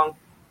me wrong.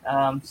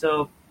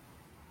 So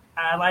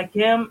I like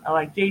him. I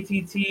like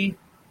JTT.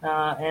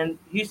 And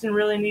Houston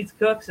really needs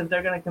Cooks if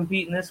they're going to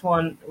compete in this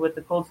one with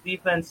the Colts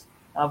defense.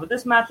 But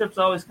this matchup's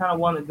always kind of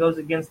one that goes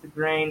against the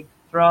grain.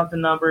 Throw out the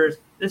numbers.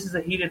 This is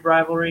a heated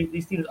rivalry.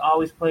 These teams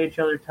always play each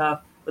other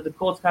tough. But the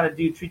Colts kind of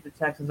do treat the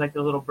Texans like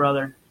their little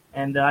brother,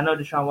 and I know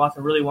Deshaun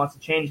Watson really wants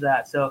to change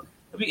that. So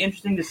it'll be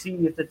interesting to see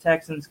if the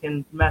Texans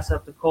can mess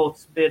up the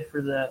Colts' bid for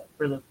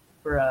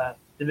a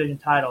division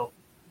title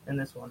in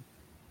this one.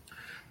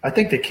 I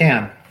think they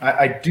can.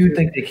 I do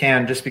think they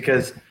can, just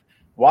because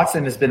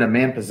Watson has been a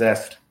man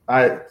possessed.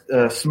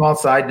 Small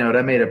side note: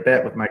 I made a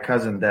bet with my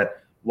cousin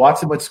that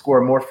Watson would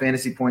score more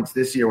fantasy points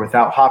this year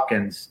without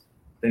Hopkins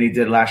than he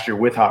did last year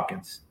with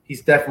Hopkins.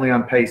 He's definitely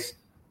on pace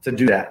to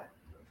do that.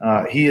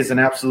 He is an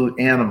absolute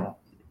animal.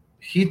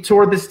 He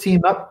tore this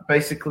team up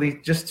basically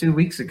just 2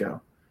 weeks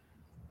ago.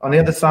 On the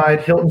other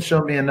side, Hilton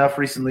showed me enough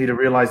recently to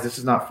realize this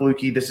is not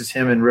fluky. This is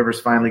him and Rivers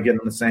finally getting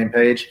on the same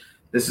page.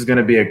 This is going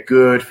to be a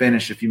good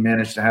finish if you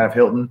manage to have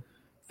Hilton.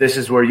 This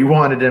is where you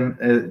wanted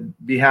him.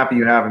 Be happy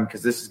you have him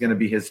because this is going to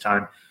be his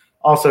time.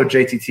 Also,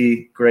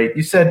 JTT, great.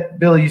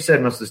 Billy, you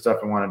said most of the stuff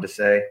I wanted to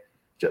say.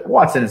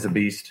 Watson is a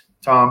beast.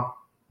 Tom?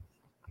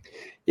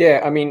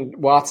 Yeah, I mean,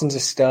 Watson's a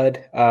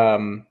stud. I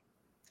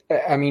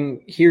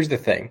mean, here's the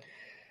thing.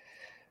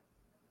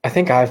 I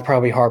think I've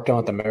probably harped on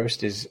it the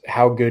most is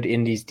how good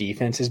Indy's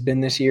defense has been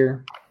this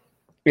year.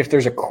 If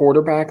there's a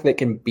quarterback that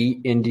can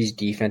beat Indy's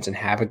defense and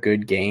have a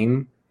good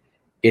game,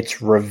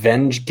 it's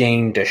revenge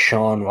game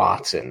Deshaun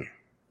Watson.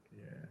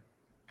 Yeah.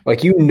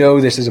 Like,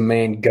 this is a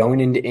man going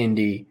into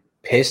Indy,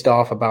 pissed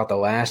off about the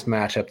last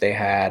matchup they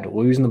had,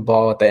 losing the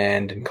ball at the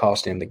end and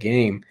costing him the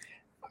game.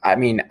 I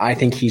mean, I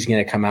think he's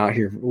going to come out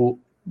here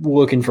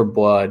looking for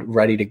blood,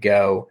 ready to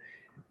go.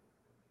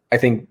 I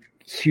think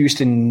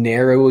Houston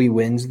narrowly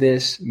wins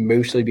this,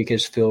 mostly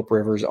because Phillip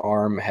Rivers'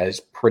 arm has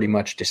pretty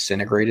much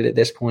disintegrated at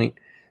this point.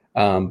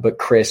 But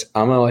Chris,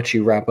 I'm going to let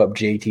you wrap up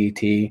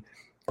JTT.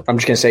 I'm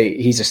just going to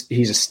say he's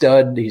a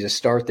stud. He's a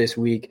start this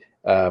week.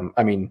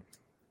 I mean,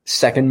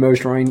 second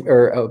most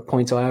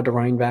points allowed to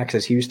running backs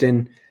as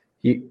Houston.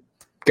 You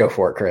go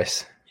for it,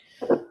 Chris.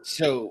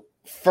 So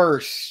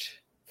first,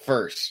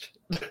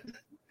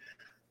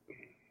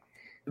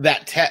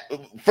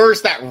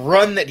 that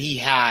run that he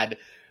had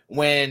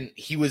when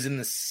he was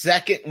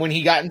when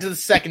he got into the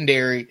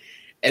secondary,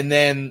 and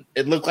then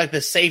it looked like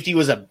the safety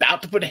was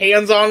about to put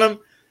hands on him.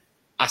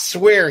 I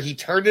swear he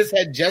turned his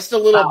head just a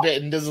little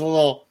bit and does a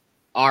little,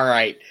 all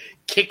right,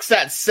 kicks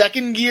that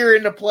second gear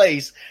into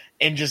place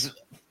and just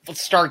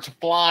starts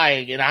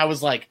flying. And I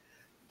was like,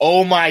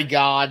 oh my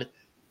God,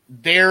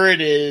 there it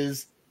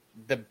is.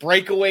 The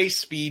breakaway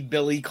speed,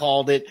 Billy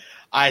called it.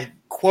 I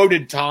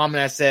quoted Tom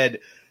and I said,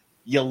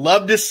 you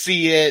love to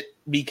see it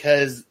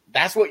because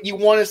that's what you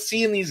want to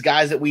see in these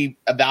guys that we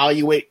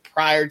evaluate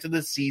prior to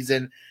the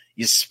season.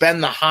 You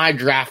spend the high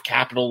draft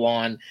capital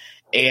on,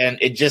 and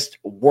it just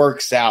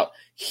works out.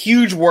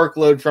 Huge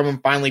workload from him.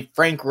 Finally,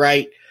 Frank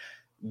Wright,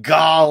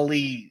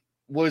 golly,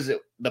 what was it?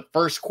 The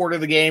first quarter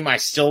of the game, I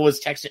still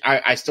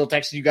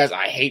texted you guys,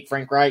 I hate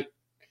Frank Wright.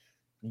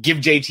 Give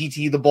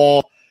JTT the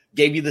ball.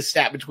 Gave you the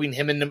stat between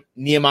him and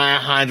Nehemiah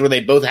Hines where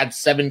they both had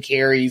 7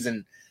 carries,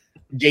 and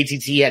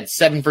JTT had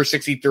 7 for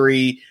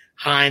 63.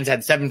 Hines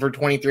had 7 for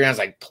 23. And I was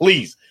like,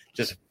 please,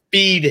 just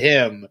feed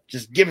him.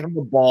 Just give him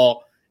the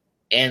ball.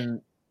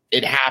 And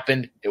it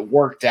happened. It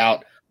worked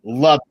out.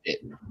 Loved it.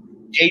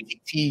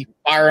 JTT,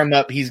 fire him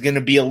up. He's going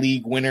to be a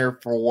league winner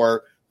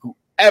for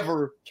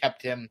whoever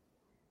kept him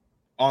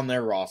on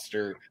their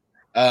roster.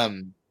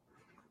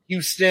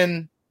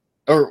 Houston,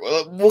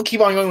 or we'll keep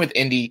on going with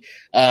Indy.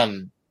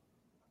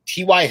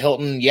 T.Y.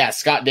 Hilton, yeah,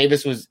 Scott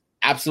Davis was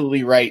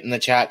absolutely right in the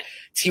chat.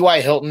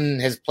 T.Y. Hilton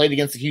has played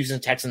against the Houston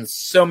Texans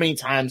so many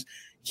times.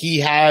 He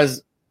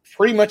has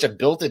pretty much a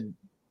built-in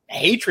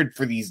hatred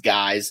for these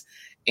guys,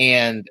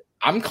 and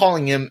I'm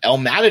calling him El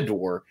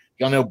Matador.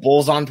 Y'all know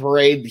Bulls on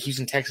Parade, the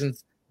Houston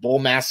Texans bull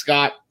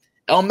mascot.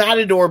 El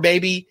Matador,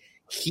 baby.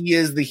 He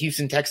is the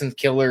Houston Texans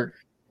killer.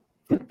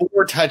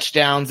 4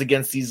 touchdowns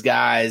against these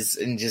guys,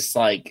 and just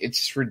like, it's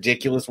just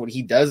ridiculous what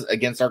he does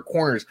against our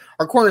corners.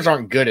 Our corners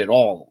aren't good at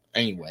all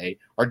anyway.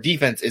 Our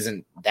defense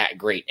isn't that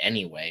great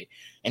anyway.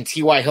 And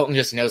T.Y. Hilton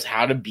just knows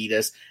how to beat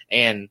us.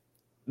 And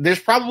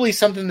there's probably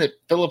something that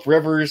Phillip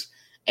Rivers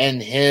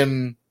and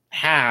him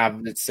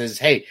have that says,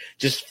 hey,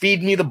 just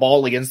feed me the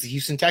ball against the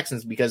Houston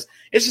Texans because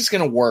it's just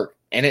going to work.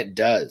 And it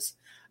does.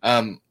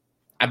 I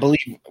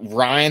believe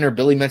Ryan or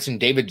Billy mentioned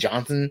David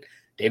Johnson.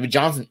 David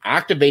Johnson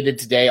activated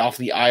today off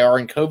the IR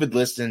and COVID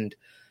list, and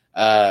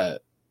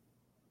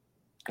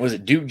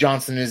Duke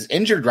Johnson is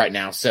injured right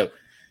now. So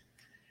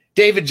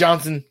David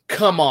Johnson,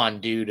 come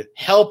on, dude.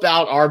 Help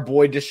out our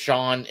boy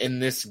Deshaun in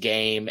this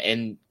game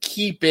and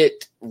keep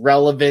it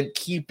relevant,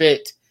 keep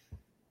it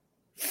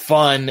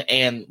fun,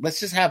 and let's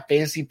just have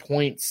fantasy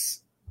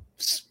points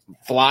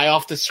fly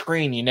off the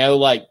screen,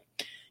 like,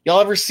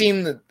 y'all ever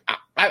seen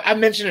I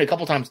mentioned it a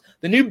couple times,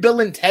 the new Bill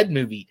and Ted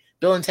movie,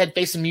 Bill and Ted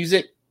Face the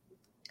Music?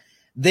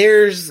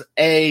 There's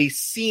a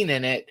scene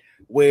in it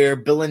where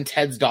Bill and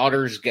Ted's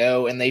daughters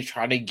go and they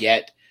try to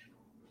get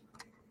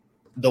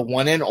the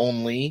one and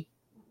only.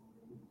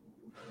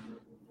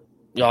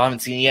 Y'all haven't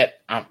seen it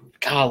yet?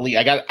 Golly,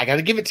 I got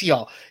to give it to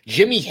y'all.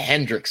 Jimi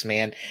Hendrix,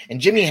 man. And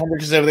Jimi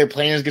Hendrix is over there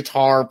playing his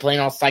guitar, playing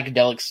all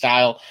psychedelic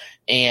style.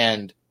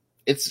 And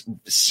it's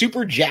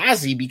super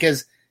jazzy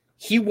because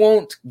he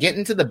won't get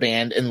into the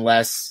band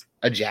unless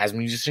a jazz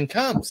musician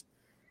comes.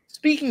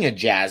 Speaking of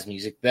jazz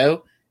music,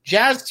 though,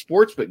 Jazz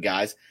Sportsbook,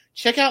 guys,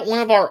 check out one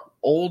of our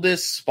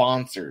oldest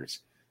sponsors,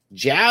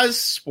 Jazz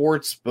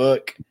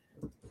Sportsbook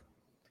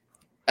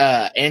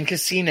and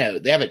Casino.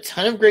 They have a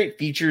ton of great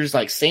features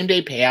like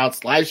same-day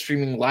payouts, live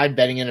streaming, live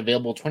betting, and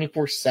available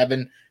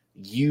 24/7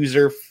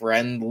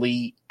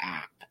 user-friendly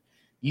app.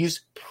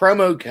 Use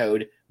promo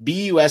code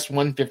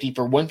BUS150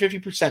 for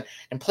 150%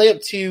 and play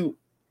up to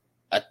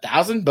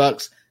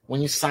 $1,000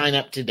 when you sign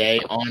up today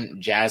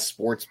on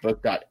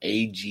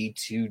jazzsportsbook.ag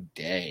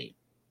today.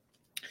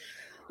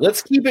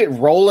 Let's keep it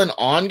rolling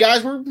on,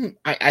 guys.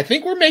 I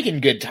think we're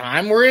making good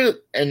time. We're at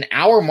an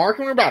hour mark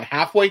and we're about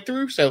halfway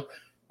through, so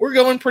we're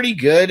going pretty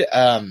good.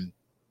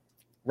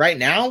 Right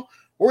now,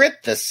 we're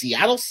at the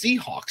Seattle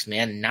Seahawks,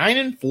 man,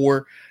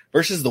 9-4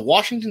 versus the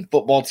Washington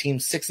football team,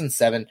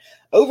 6-7.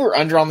 Over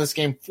under on this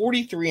game,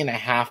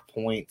 43.5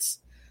 points.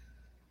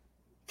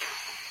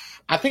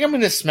 I think I'm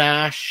going to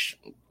smash.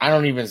 I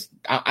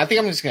think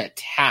I'm just going to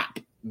tap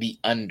the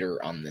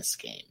under on this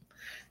game.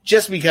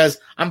 Just because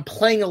I'm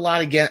playing a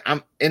lot again.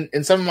 I'm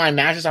in some of my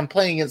matches, I'm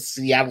playing against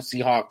Seattle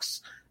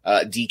Seahawks,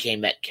 DK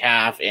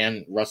Metcalf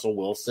and Russell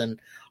Wilson.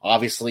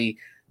 Obviously,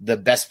 the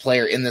best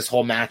player in this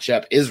whole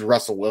matchup is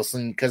Russell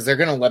Wilson because they're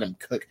going to let him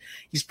cook.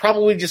 He's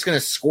probably just going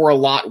to score a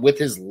lot with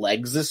his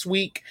legs this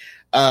week.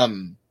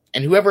 And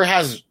whoever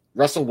has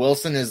Russell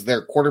Wilson as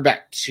their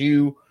quarterback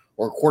 2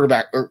 or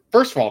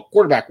first of all,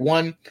 quarterback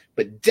 1,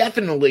 but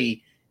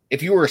definitely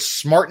if you were a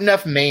smart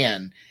enough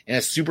man in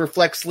a super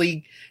flex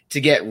league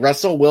to get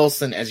Russell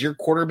Wilson as your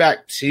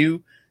quarterback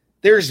 2,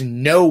 there's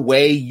no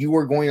way you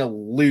are going to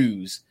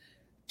lose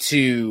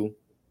to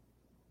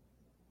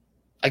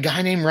a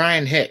guy named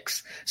Ryan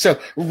Hicks. So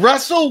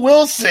Russell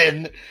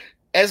Wilson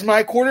as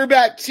my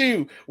quarterback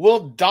 2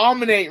 will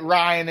dominate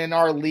Ryan in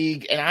our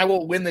league, and I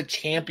will win the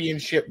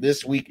championship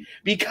this week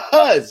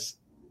because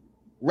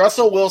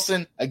Russell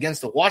Wilson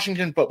against the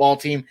Washington football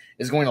team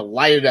is going to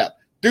light it up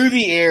through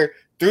the air,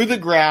 through the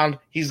ground.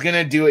 He's going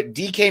to do it.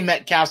 DK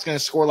Metcalf's going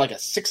to score like a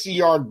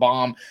 60-yard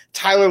bomb.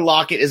 Tyler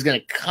Lockett is going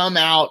to come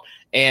out,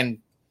 and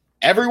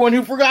everyone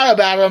who forgot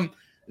about him,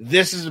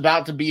 this is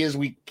about to be as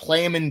we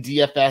play him in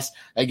DFS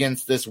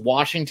against this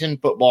Washington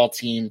football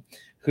team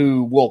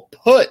who will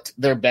put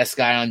their best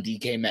guy on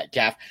DK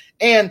Metcalf,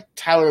 and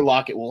Tyler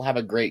Lockett will have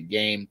a great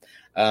game.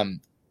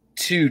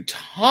 To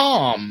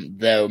Tom,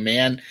 though,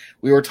 man,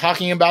 we were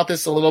talking about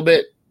this a little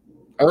bit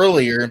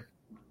earlier,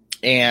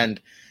 and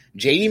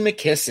J.D.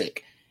 McKissic,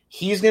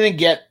 he's going to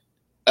get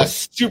a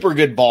super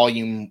good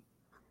volume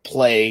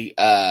play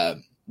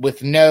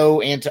with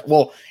no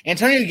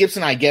Antonio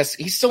Gibson, I guess,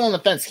 he's still on the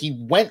fence. He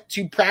went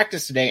to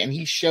practice today, and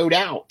he showed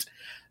out.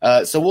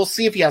 So we'll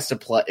see if he has to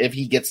play, if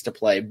he gets to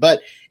play.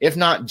 But if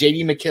not,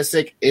 J.D.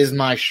 McKissic is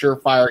my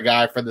surefire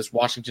guy for this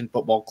Washington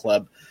Football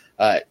Club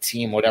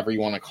team, whatever you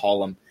want to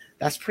call them.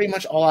 That's pretty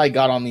much all I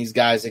got on these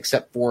guys,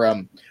 except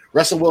for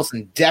Russell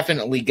Wilson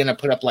definitely going to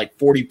put up like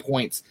 40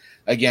 points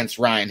against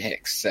Ryan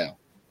Hicks. So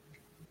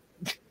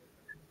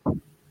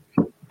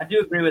I do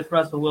agree with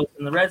Russell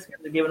Wilson. The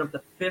Redskins have given up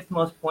the 5th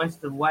most points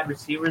to wide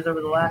receivers over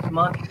the last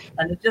month,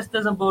 and it just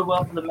doesn't bode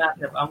well for the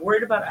matchup. I'm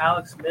worried about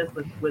Alex Smith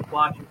with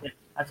Washington.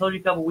 I told you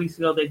a couple weeks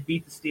ago they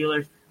beat the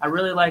Steelers. I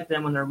really like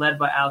them when they're led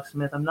by Alex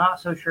Smith. I'm not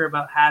so sure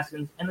about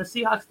Haskins, and the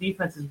Seahawks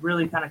defense is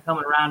really kind of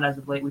coming around as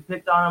of late. We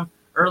picked on them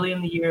early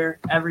in the year,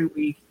 every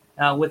week,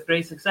 with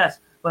great success.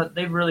 But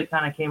they've really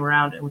kind of came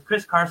around. And with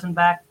Chris Carson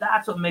back,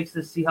 that's what makes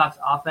this Seahawks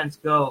offense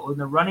go. When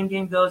the running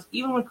game goes,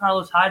 even when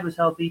Carlos Hyde was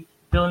healthy,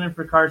 filling in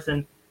for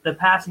Carson, the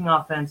passing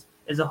offense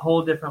is a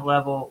whole different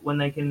level when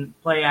they can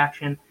play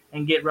action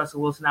and get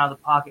Russell Wilson out of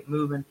the pocket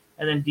moving,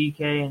 and then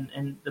DK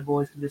and the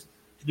boys can just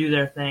do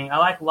their thing. I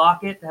like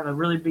Lockett to have a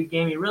really big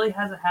game. He really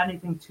hasn't had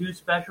anything too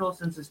special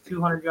since his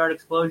 200-yard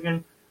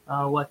explosion,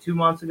 2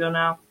 months ago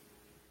now.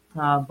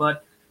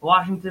 But the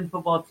Washington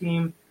football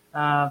team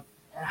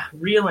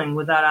reeling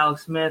without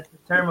Alex Smith.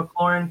 Terry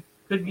McLaurin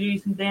could do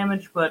some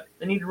damage, but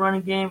they need a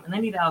running game, and they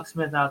need Alex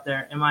Smith out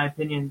there, in my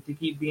opinion, to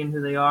keep being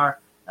who they are.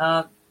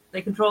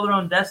 They control their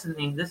own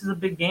destiny. This is a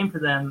big game for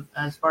them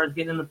as far as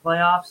getting in the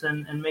playoffs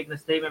and making a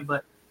statement.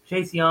 But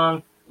Chase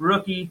Young,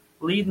 rookie,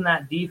 leading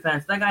that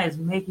defense. That guy is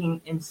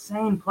making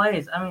insane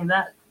plays. I mean,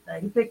 that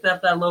he picked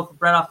up that loaf of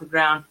bread off the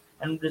ground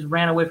and just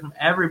ran away from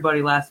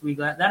everybody last week.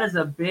 That is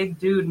a big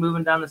dude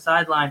moving down the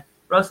sideline.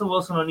 Russell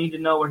Wilson will need to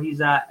know where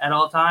he's at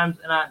all times,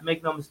 and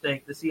make no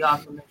mistake, the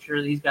Seahawks will make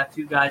sure that he's got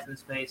 2 guys in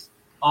his face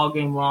all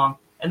game long,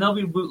 and they'll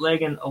be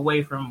bootlegging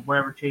away from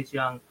wherever Chase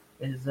Young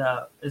is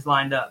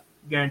lined up.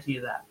 Guarantee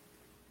you that.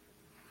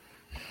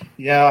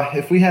 Yeah,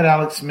 if we had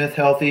Alex Smith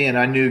healthy and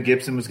I knew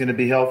Gibson was going to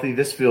be healthy,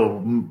 this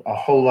feels a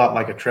whole lot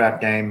like a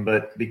trap game.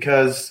 But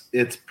because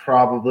it's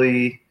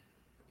probably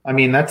 – I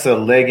mean, that's a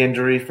leg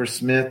injury for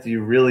Smith.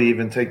 You really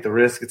even take the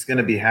risk. It's going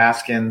to be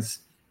Haskins.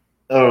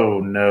 Oh,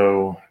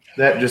 no.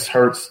 That just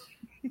hurts.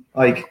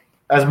 Like,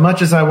 as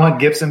much as I want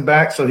Gibson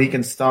back so he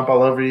can stomp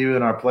all over you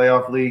in our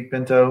playoff league,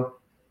 Pinto,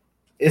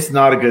 it's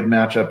not a good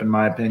matchup in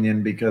my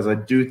opinion because I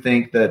do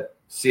think that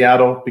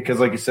Seattle, because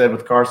like you said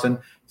with Carson,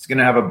 it's going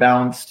to have a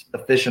balanced,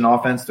 efficient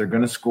offense. They're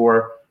going to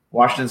score.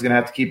 Washington's going to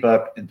have to keep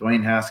up, and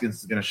Dwayne Haskins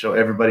is going to show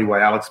everybody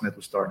why Alex Smith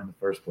was starting in the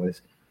first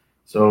place.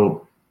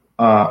 So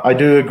I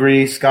do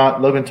agree.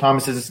 Logan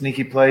Thomas is a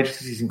sneaky play just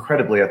because he's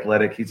incredibly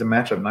athletic. He's a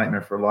matchup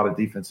nightmare for a lot of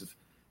defensive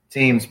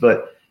teams,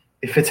 but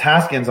if it's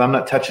Haskins, I'm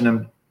not touching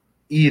him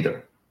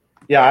either.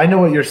 Yeah, I know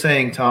what you're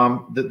saying,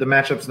 Tom. The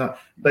matchup's not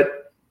 –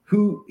 but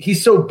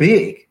he's so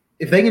big.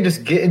 If they can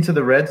just get into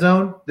the red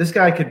zone, this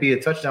guy could be a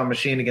touchdown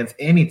machine against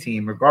any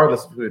team,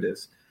 regardless of who it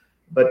is.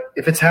 But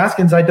if it's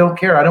Haskins, I don't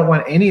care. I don't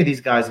want any of these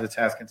guys if it's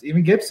Haskins,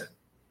 even Gibson.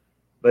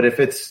 But if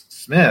it's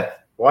Smith,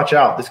 watch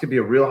out. This could be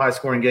a real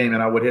high-scoring game,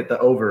 and I would hit the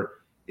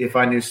over. If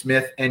I knew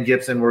Smith and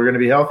Gibson were going to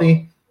be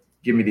healthy,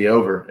 give me the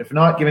over. If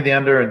not, give me the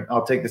under, and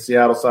I'll take the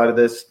Seattle side of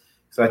this.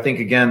 Because I think,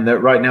 again, that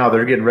right now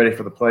they're getting ready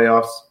for the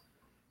playoffs.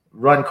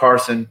 Run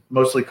Carson,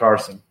 mostly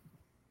Carson.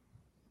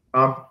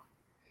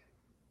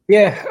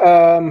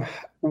 Yeah,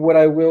 what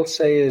I will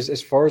say is,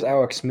 as far as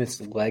Alex Smith's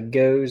leg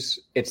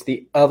goes, it's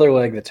the other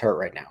leg that's hurt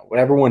right now.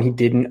 Whatever one he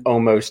didn't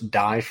almost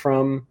die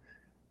from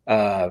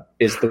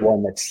is the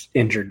one that's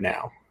injured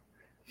now.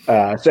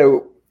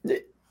 So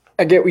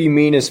I get what you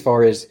mean as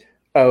far as,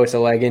 it's a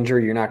leg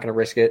injury, you're not going to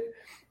risk it.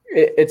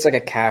 It's like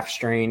a calf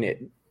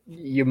strain.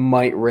 You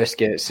might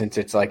risk it since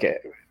it's like a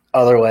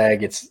other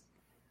leg. It's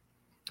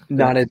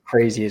not as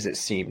crazy as it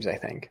seems, I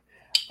think.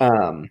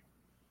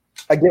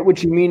 I get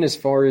what you mean as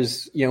far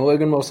as,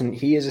 Logan Wilson,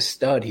 he is a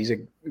stud. He's a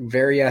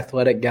very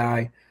athletic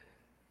guy.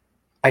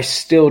 I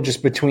still,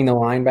 just between the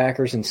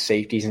linebackers and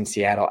safeties in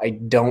Seattle, I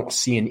don't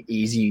see an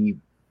easy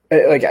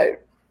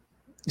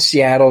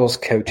Seattle's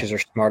coaches are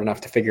smart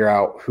enough to figure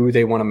out who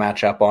they want to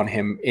match up on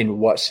him in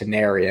what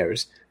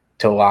scenarios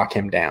to lock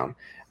him down.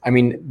 I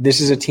mean, this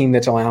is a team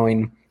that's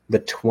allowing the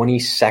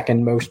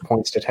 22nd most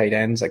points to tight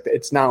ends. Like,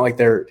 it's not like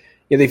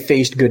they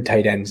faced good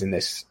tight ends in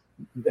this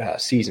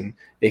season.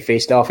 They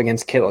faced off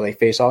against Kittle. They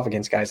face off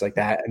against guys like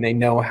that, and they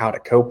know how to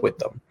cope with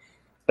them.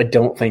 I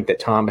don't think that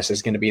Thomas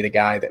is going to be the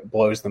guy that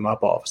blows them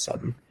up all of a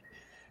sudden.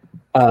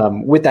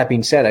 With that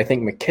being said, I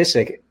think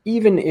McKissick,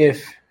 even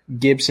if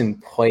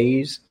Gibson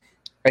plays,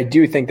 I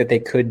do think that they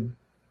could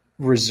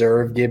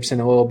reserve Gibson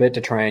a little bit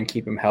to try and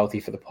keep him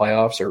healthy for the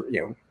playoffs,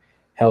 or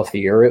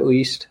healthier at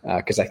least,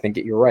 because I think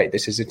that you're right.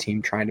 This is a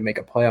team trying to make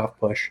a playoff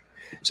push.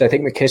 So I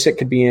think McKissick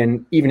could be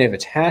in, even if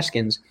it's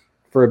Haskins,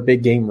 for a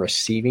big game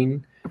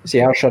receiving.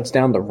 Seattle shuts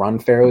down the run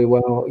fairly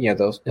well.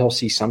 He'll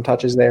see some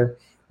touches there.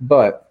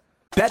 But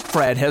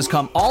Betfred has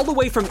come all the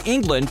way from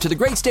England to the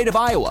great state of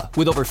Iowa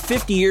with over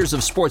 50 years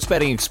of sports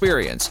betting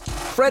experience.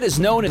 Fred is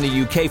known in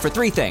the UK for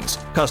three things: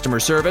 customer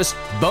service,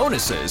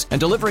 bonuses, and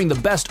delivering the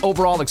best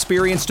overall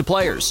experience to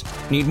players.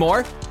 Need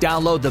more?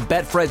 Download the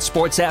Betfred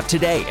Sports app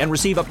today and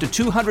receive up to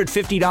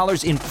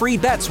 $250 in free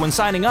bets when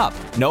signing up.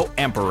 No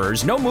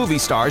emperors, no movie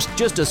stars,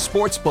 just a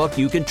sports book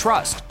you can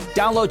trust.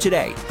 Download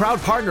today. Proud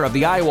partner of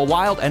the Iowa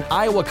Wild and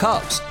Iowa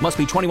Cubs. Must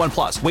be 21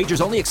 plus. Wagers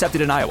only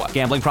accepted in Iowa.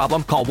 Gambling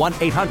problem? Call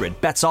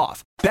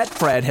 1-800-BETS-OFF.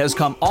 Betfred has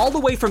come all the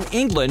way from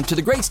England to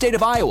the great state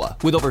of Iowa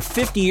with over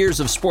 50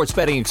 years of sports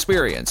betting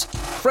experience.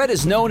 Fred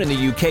is known in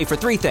the UK for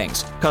three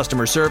things: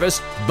 customer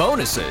service,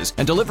 bonuses,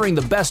 and delivering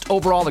the best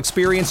overall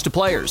experience to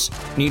players.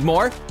 Need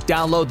more?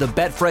 Download the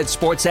Betfred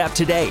Sports app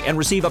today and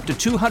receive up to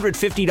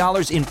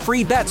 $250 in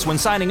free bets when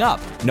signing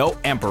up. No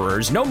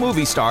emperors, no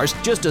movie stars,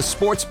 just a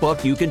sports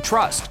book you can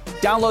trust.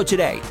 Download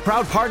today.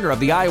 Proud partner of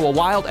the Iowa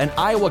Wild and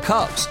Iowa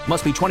Cubs.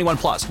 Must be 21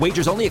 plus.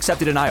 Wagers only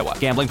accepted in Iowa.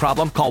 Gambling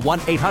problem? Call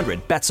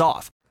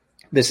 1-800-BETS-OFF.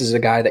 This is a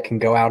guy that can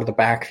go out of the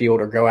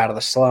backfield or go out of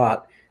the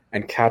slot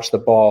and catch the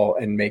ball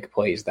and make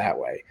plays that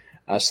way.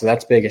 So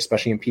that's big,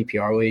 especially in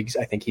PPR leagues.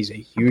 I think he's a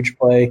huge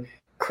play.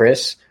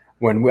 Chris,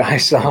 when I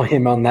saw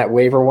him on that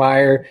waiver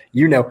wire,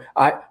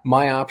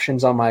 my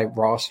options on my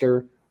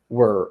roster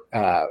were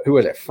who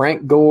was it?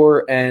 Frank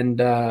Gore and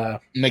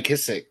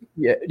McKissick.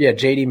 Yeah,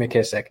 J.D.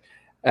 McKissick.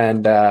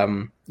 And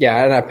and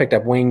I picked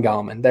up Wayne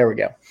Gallman. There we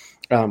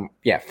go.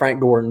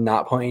 Frank Gore,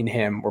 not playing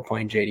him. We're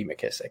playing J.D.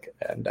 McKissick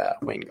and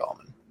Wayne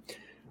Gallman.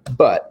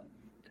 But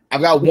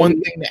I've got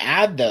one thing to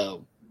add,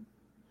 though.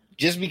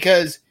 Just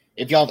because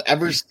if y'all have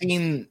ever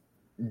seen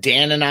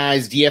Dan and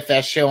I's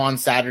DFS show on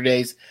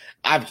Saturdays,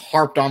 I've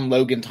harped on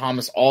Logan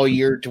Thomas all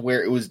year to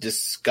where it was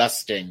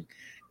disgusting.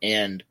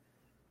 And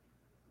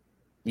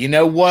you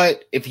know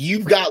what? If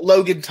you've got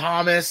Logan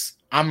Thomas,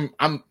 I'm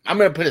going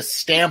to put a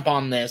stamp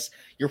on this.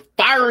 You're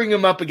firing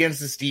him up against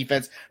this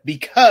defense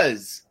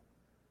because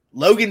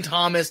Logan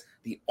Thomas,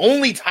 the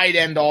only tight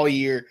end all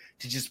year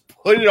to just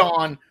put it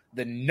on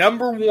the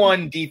number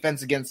one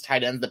defense against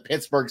tight ends, the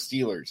Pittsburgh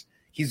Steelers.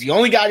 He's the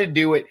only guy to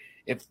do it.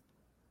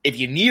 If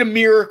you need a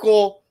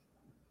miracle,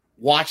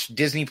 watch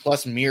Disney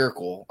Plus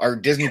Miracle or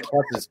Disney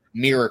Plus's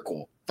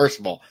Miracle. First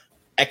of all,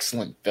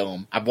 excellent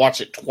film. I've watched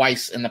it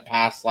twice in the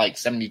past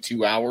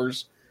 72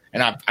 hours,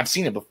 and I've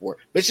seen it before.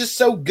 But it's just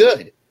so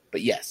good.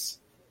 But yes,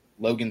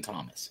 Logan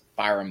Thomas,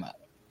 fire him up.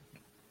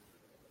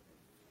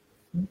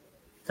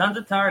 Tons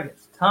of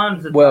targets.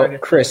 Targets. Well,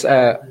 Chris,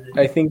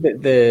 I think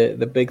that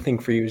the big thing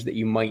for you is that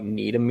you might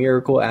need a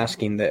miracle,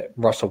 asking that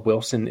Russell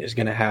Wilson is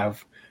going to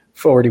have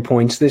 40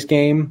 points this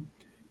game.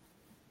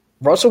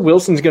 Russell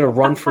Wilson's going to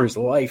run for his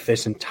life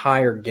this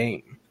entire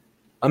game.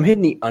 I'm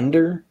hitting the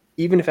under,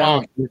 even if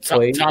Alex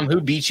plays. Tom, who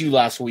beat you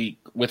last week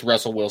with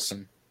Russell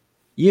Wilson?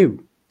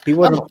 You. He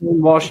wasn't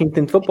playing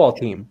Washington football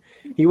team.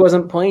 He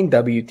wasn't playing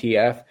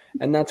WTF,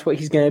 and that's what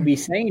he's going to be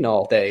saying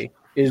all day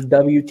is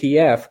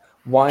WTF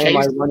Why am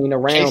I running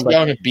around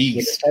like a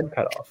beast? Head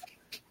cut off.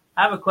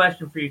 I have a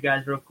question for you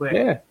guys real quick.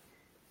 Yeah.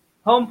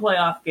 Home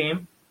playoff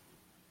game.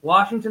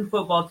 Washington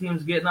football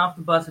team's getting off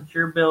the bus at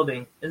your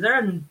building. Is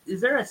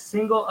there a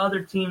single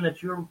other team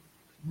that you're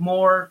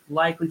more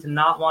likely to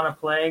not want to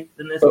play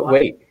than this? But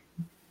wait.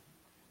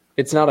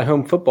 It's not a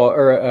home football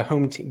or a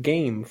home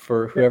game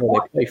for whoever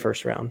they play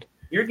first round.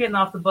 You're getting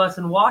off the bus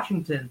in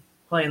Washington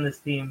playing this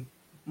team,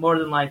 more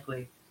than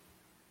likely.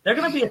 They're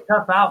going to be a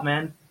tough out,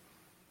 man.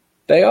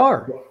 They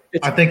are.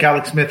 I think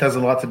Alex Smith has a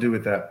lot to do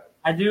with that.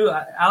 I do.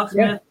 Alex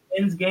Smith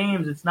wins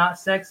games. It's not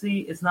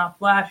sexy. It's not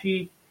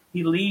flashy.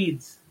 He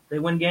leads. They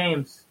win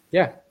games.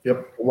 Yeah.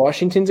 Yep.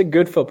 Washington's a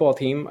good football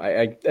team.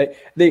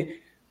 They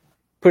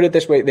put it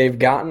this way: they've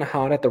gotten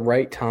hot at the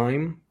right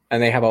time,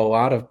 and they have a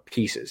lot of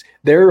pieces.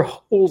 There are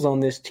holes on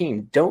this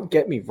team. Don't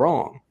get me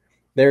wrong.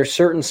 There are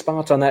certain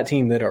spots on that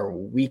team that are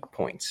weak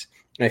points.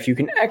 And if you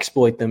can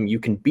exploit them, you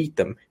can beat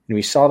them. And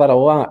we saw that a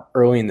lot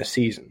early in the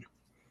season.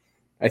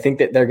 I think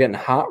that they're getting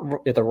hot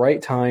at the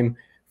right time,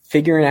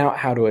 figuring out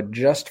how to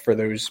adjust for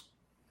those,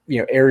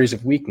 areas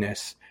of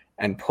weakness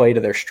and play to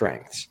their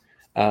strengths.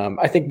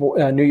 I think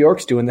New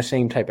York's doing the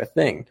same type of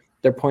thing.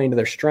 They're playing to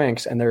their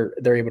strengths, and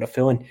they're able to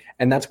fill in.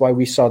 And that's why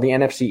we saw the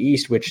NFC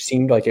East, which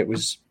seemed like it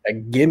was a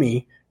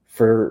gimme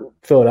for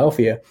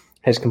Philadelphia,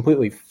 has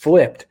completely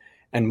flipped.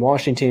 And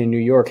Washington and New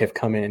York have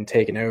come in and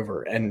taken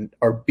over and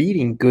are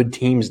beating good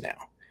teams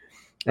now.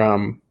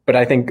 But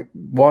I think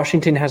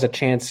Washington has a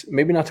chance,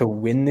 maybe not to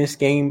win this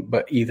game,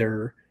 but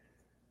either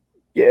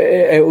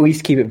at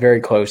least keep it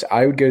very close.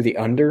 I would go the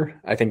under.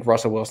 I think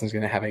Russell Wilson's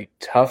going to have a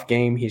tough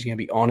game. He's going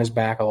to be on his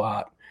back a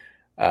lot.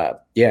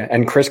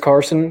 And Chris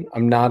Carson,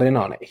 I'm not in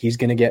on it. He's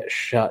going to get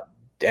shut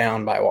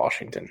down by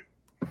Washington.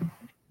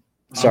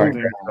 Sorry.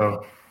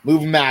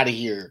 Move him out of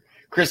here.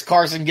 Chris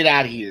Carson, get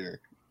out of here.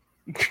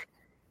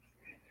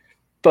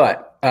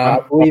 But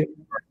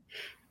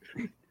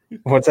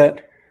what's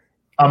that?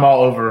 I'm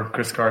all over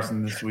Chris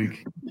Carson this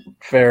week.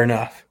 Fair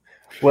enough.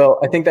 Well,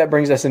 I think that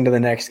brings us into the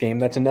next game.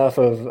 That's enough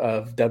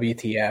of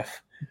WTF.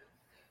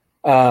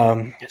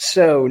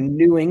 So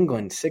New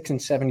England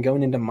 6-7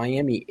 going into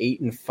Miami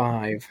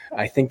 8-5.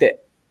 I think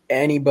that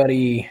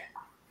anybody,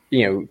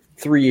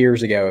 3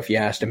 years ago, if you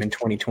asked him in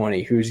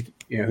 2020 who's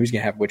going to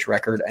have which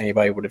record,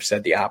 anybody would have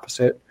said the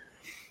opposite.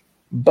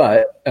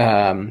 But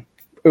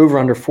over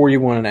under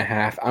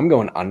 41.5. I'm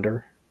going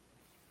under.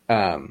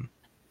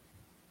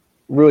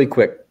 Really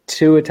quick,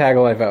 Tua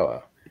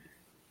Tagovailoa.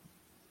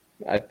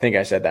 I think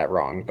I said that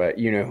wrong, but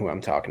you know who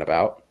I'm talking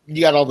about.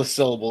 You got all the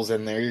syllables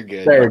in there. You're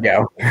good. There we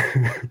go.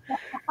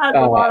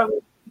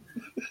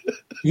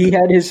 He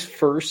had his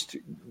first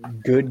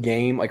good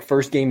game,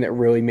 first game that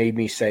really made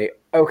me say,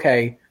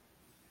 okay,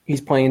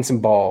 he's playing some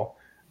ball.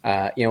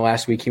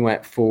 Last week he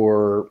went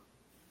for,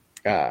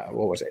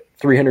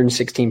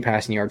 316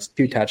 passing yards,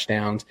 2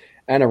 touchdowns,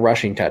 and a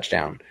rushing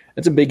touchdown.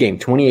 That's a big game,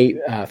 28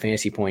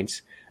 fantasy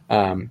points.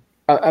 I'm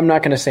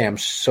not going to say I'm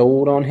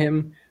sold on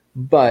him,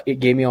 but it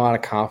gave me a lot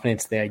of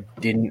confidence that I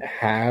didn't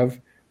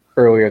have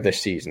earlier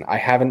this season. I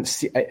haven't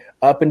seen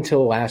up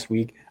until last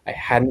week. I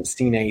hadn't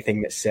seen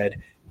anything that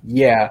said,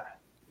 "Yeah,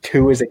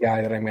 Tua is a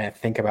guy that I'm going to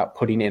think about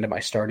putting into my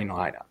starting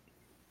lineup."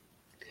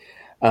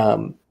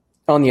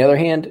 On the other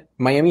hand,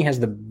 Miami has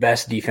the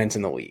best defense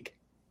in the league.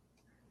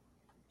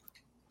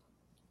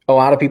 A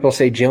lot of people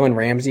say Jalen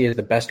Ramsey is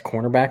the best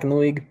cornerback in the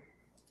league.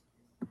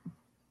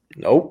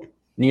 Nope.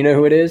 You know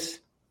who it is?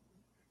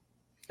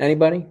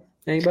 Anybody?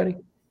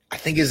 I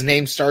think his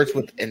name starts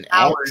with an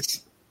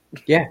X.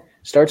 Yeah,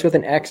 starts with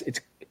an X. It's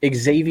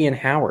Xavier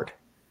Howard.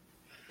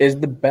 Is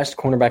the best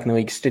cornerback in the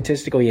league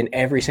statistically in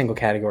every single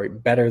category,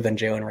 better than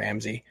Jalen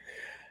Ramsey.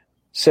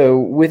 So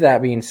with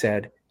that being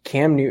said,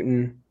 Cam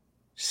Newton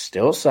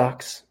still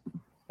sucks.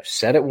 I've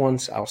said it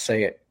once. I'll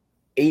say it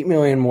 8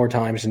 million more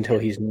times until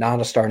he's not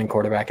a starting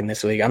quarterback in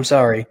this league. I'm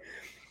sorry.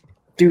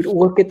 Dude,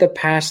 look at the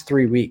past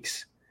 3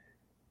 weeks.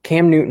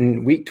 Cam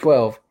Newton, week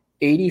 12,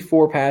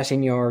 84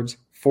 passing yards,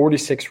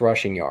 46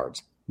 rushing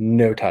yards,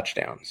 no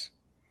touchdowns.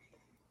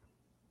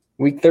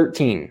 Week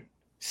 13,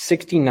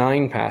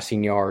 69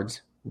 passing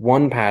yards,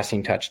 1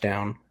 passing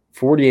touchdown,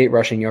 48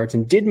 rushing yards,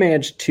 and did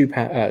manage 2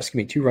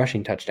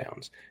 rushing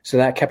touchdowns. So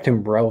that kept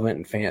him relevant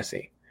in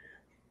fantasy.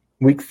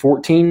 Week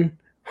 14,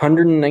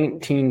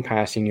 119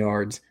 passing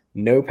yards,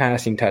 no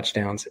passing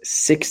touchdowns,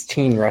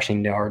 16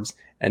 rushing yards,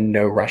 and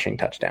no rushing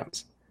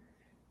touchdowns.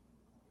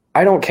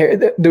 I don't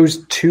care.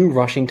 Those 2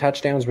 rushing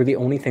touchdowns were the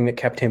only thing that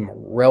kept him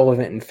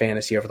relevant in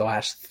fantasy over the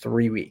last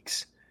 3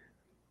 weeks.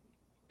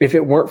 If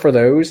it weren't for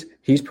those,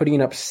 he's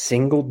putting up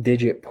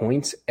single-digit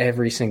points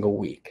every single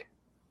week.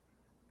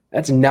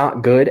 That's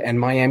not good, and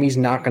Miami's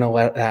not going to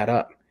let that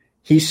up.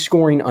 He's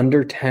scoring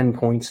under 10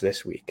 points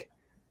this week.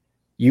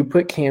 You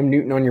put Cam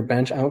Newton on your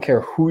bench, I don't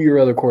care who your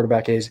other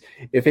quarterback is.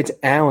 If it's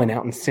Allen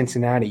out in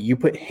Cincinnati, you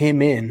put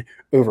him in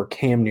over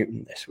Cam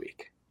Newton this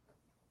week.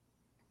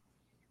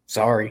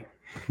 Sorry.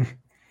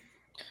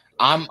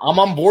 I'm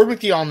on board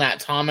with you on that,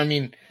 Tom. I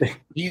mean,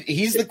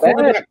 he's the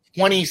quarterback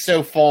 20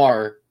 so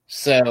far,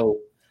 so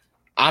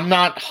I'm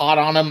not hot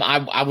on him.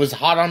 I was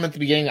hot on him at the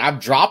beginning. I've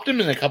dropped him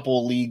in a couple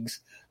of leagues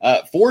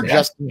for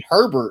Justin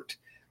Herbert.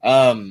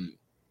 And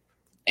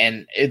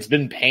it's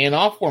been paying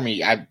off for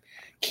me.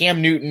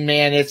 Cam Newton,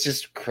 man, it's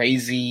just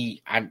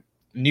crazy.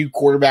 New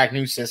quarterback,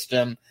 new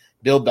system,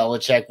 Bill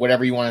Belichick,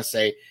 whatever you want to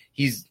say.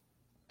 He's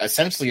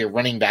essentially a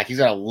running back. He's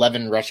got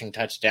 11 rushing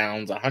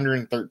touchdowns,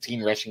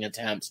 113 rushing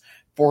attempts,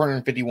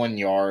 451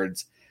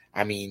 yards.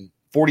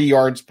 40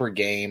 yards per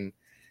game.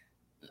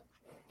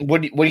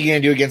 What are you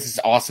going to do against this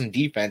awesome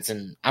defense?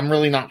 And I'm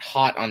really not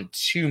hot on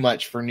too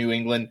much for New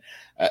England.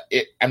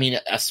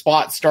 A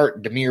spot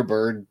start, Damiere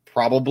Byrd,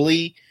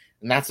 probably,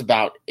 and that's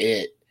about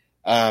it.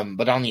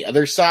 But on the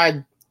other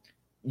side,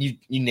 you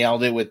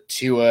nailed it with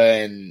Tua,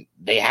 and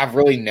they have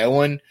really no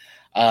one.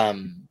 A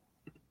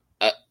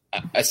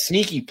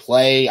sneaky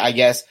play, I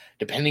guess,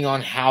 depending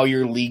on how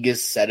your league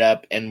is set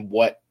up and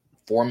what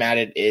format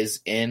it is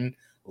in.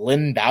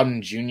 Lynn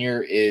Bowden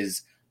Jr.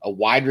 is a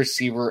wide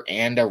receiver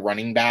and a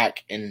running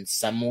back in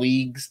some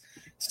leagues,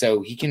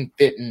 so he can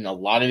fit in a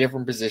lot of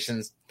different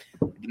positions.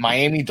 The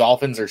Miami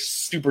Dolphins are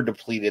super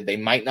depleted. They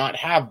might not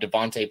have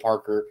Devontae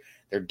Parker.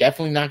 They're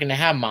definitely not going to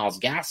have Myles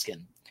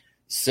Gaskin.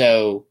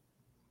 So,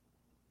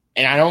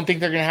 and I don't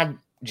think they're going to have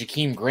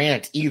Jakeem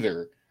Grant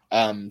either.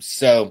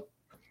 So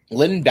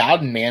Lynn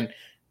Bowden, man,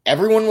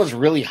 everyone was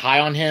really high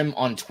on him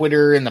on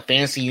Twitter and the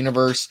fantasy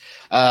universe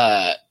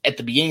at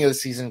the beginning of the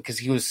season because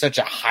he was such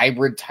a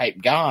hybrid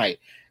type guy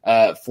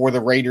for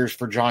the Raiders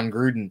for John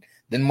Gruden.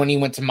 Then when he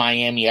went to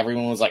Miami,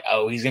 everyone was like,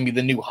 oh, he's going to be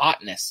the new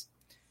hotness.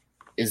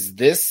 Is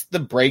this the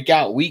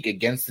breakout week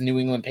against the New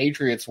England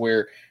Patriots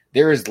where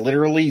there is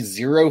literally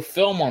zero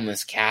film on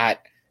this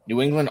cat?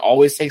 New England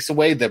always takes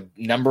away the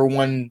number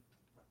one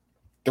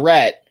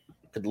threat.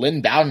 Could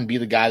Lynn Bowden be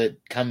the guy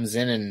that comes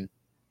in and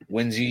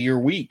wins you your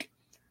week?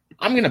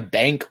 I'm going to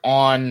bank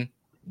on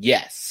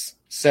yes.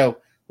 So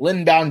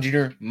Lynn Bowden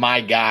Jr.,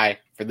 my guy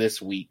for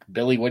this week.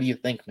 Billy, what do you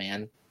think,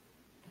 man?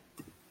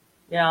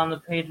 Yeah, on the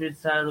Patriots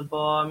side of the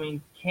ball,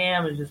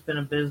 Cam has just been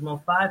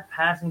abysmal. 5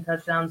 passing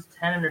touchdowns,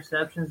 10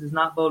 interceptions does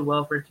not bode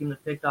well for a team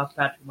that picked off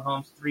Patrick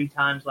Mahomes 3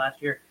 times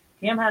last year.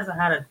 Cam hasn't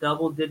had a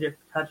double-digit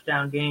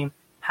touchdown game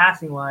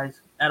passing-wise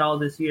at all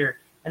this year,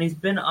 and he's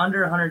been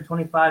under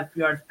 125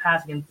 yards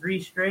passing in 3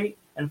 straight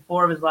and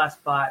 4 of his last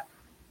 5.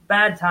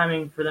 Bad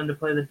timing for them to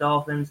play the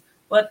Dolphins.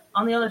 But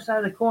on the other side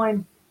of the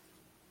coin,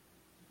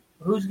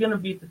 who's going to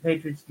beat the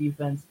Patriots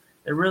defense?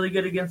 They're really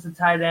good against the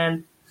tight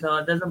end, so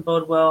it doesn't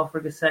bode well for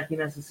Gesicki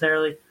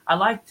necessarily. I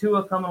like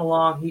Tua coming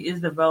along. He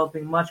is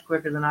developing much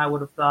quicker than I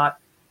would have thought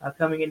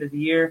coming into the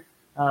year.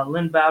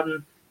 Lynn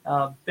Bowden,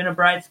 been a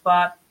bright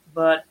spot,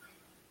 but,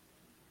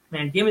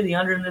 man, give me the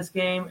under in this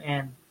game,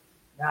 and,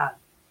 God,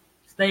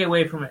 stay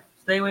away from it.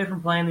 Stay away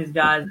from playing these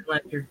guys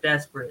unless you're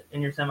desperate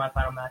in your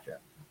semifinal matchup.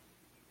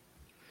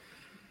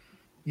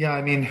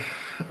 Yeah,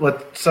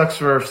 what sucks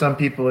for some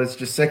people is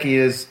Gesicki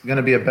is going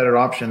to be a better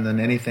option than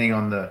anything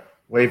on the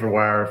waiver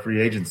wire or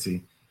free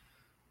agency.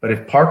 But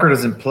if Parker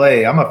doesn't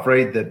play, I'm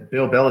afraid that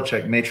Bill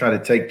Belichick may try to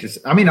take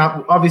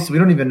obviously we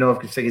don't even know if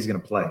Gesicki's going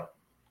to play.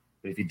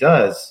 But if he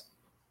does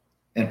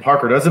and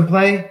Parker doesn't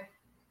play,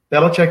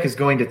 Belichick is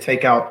going to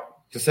take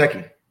out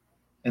Gesicki.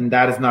 And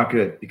that is not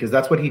good because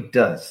that's what he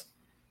does.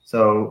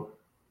 So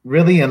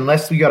really,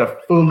 unless we got a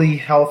fully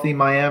healthy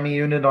Miami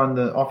unit on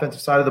the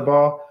offensive side of the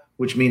ball,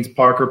 which means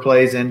Parker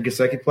plays and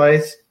Gesicki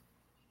plays,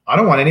 I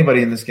don't want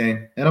anybody in this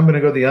game, and I'm going to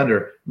go the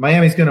under.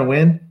 Miami's going to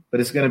win, but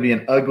it's going to be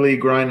an ugly,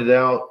 grinded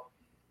out,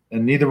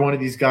 and neither one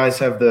of these guys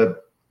have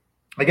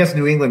I guess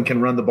New England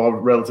can run the ball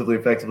relatively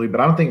effectively,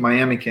 but I don't think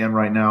Miami can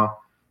right now.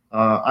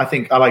 I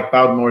think I like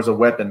Bowden more as a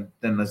weapon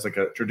than as like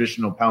a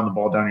traditional pound the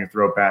ball down your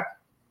throat back.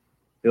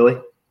 Billy?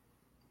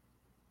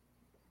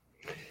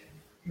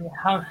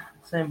 Yeah,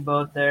 same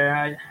boat there.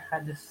 I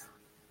just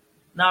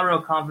not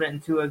real confident in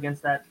Tua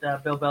against that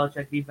Bill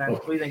Belichick defense.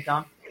 What do you think,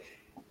 Tom?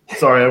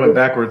 Sorry, I went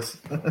backwards.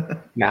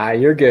 Nah,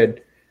 you're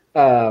good.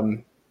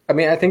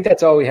 I think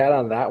that's all we had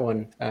on that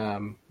one.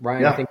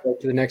 Ryan, I think go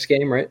to the next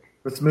game, right?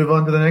 Let's move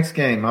on to the next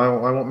game. I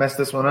won't mess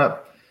this one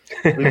up.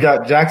 We've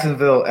got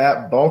Jacksonville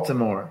at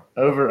Baltimore.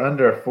 Over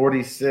under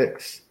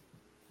 46.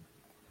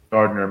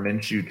 Gardner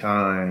Minshew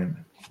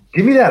time.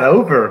 Give me that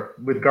over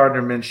with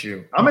Gardner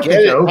Minshew. I'm going to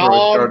take the over with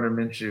Gardner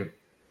Minshew.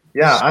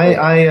 Yeah,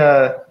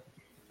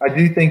 I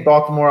do think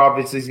Baltimore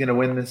obviously is going to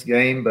win this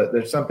game, but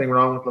there's something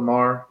wrong with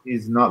Lamar.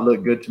 He's not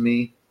looked good to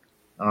me.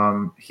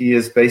 He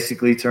is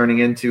basically turning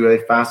into a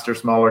faster,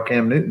 smaller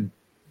Cam Newton.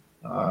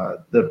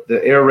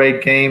 The air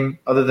raid game,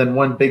 other than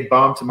one big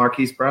bomb to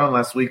Marquise Brown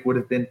last week, would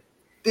have been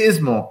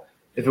dismal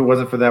if it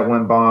wasn't for that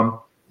one bomb.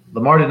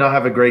 Lamar did not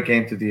have a great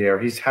game through the air.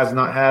 He has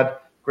not had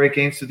great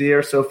games through the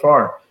air so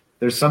far.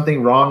 There's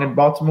something wrong in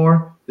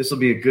Baltimore. This will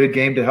be a good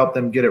game to help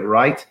them get it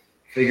right,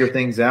 figure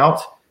things out.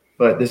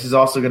 But this is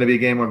also going to be a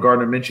game where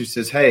Gardner Minshew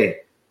says, hey,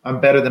 I'm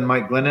better than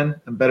Mike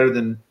Glennon. I'm better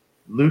than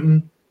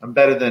Luton. I'm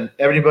better than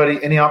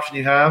everybody. Any option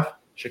you have,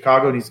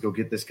 Chicago needs to go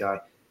get this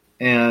guy.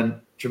 And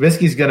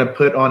Trubisky's going to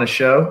put on a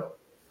show.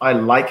 I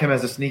like him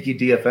as a sneaky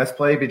DFS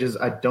play because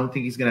I don't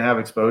think he's going to have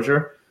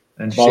exposure.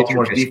 And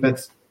Baltimore's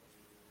defense,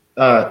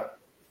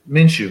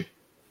 Minshew.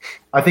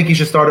 I think he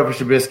should start over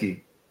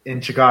Trubisky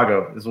in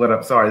Chicago is what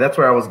I'm sorry. That's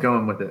where I was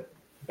going with it.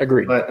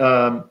 Agreed.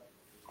 But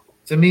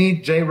to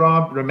me,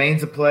 J-Rob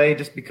remains a play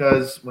just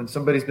because when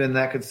somebody's been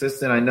that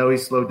consistent, I know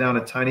he's slowed down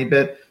a tiny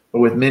bit, but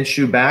with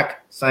Minshew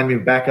back, sign me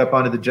back up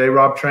onto the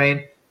J-Rob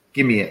train,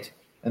 give me it.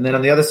 And then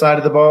on the other side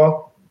of the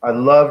ball, I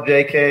love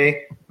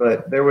JK,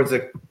 but there was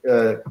a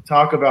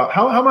talk about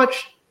how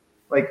much,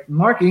 like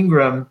Mark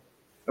Ingram,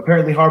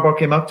 apparently Harbaugh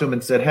came up to him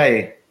and said,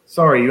 hey,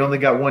 sorry, you only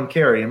got one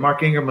carry. And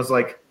Mark Ingram was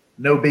like,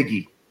 no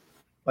biggie.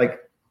 Like,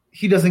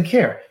 he doesn't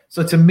care.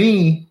 So to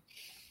me,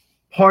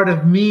 part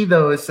of me,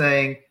 though, is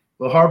saying,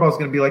 well, Harbaugh's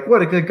going to be like,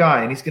 what a good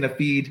guy, and he's going to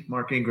feed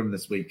Mark Ingram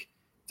this week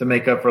to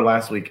make up for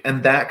last week.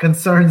 And that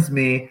concerns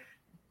me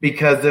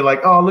because they're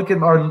like, oh, look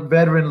at our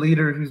veteran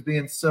leader who's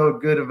being so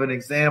good of an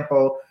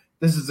example.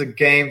 This is a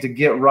game to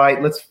get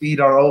right. Let's feed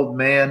our old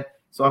man.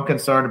 So I'm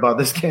concerned about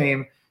this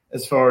game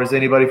as far as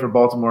anybody for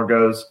Baltimore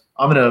goes.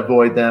 I'm going to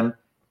avoid them.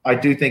 I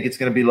do think it's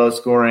going to be low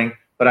scoring,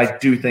 but I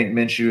do think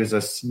Minshew is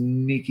a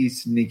sneaky,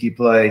 sneaky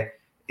play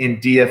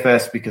in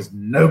DFS because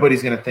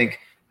nobody's going to think,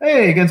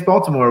 hey, against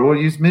Baltimore, we'll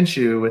use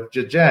Minshew with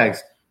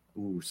Jags.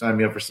 Ooh, sign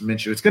me up for some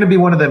Minshew. It's going to be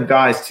one of them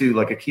guys, too,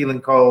 like a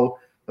Keelan Cole,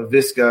 a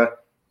Visca,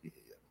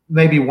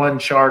 maybe one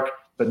Chark,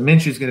 but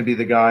Minshew's going to be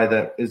the guy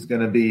that is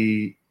going to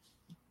be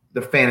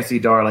the fantasy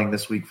darling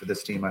this week for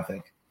this team, I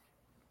think.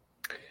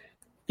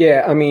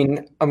 Yeah, I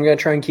mean, I'm going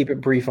to try and keep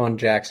it brief on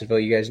Jacksonville.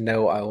 You guys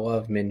know I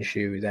love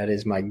Minshew. That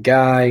is my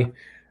guy.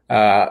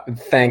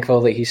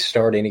 Thankful that he's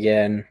starting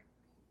again.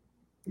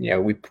 You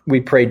know,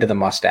 we prayed to the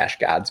mustache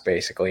gods,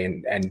 basically,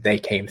 and they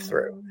came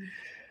through.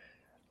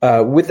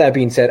 With that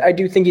being said, I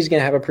do think he's going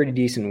to have a pretty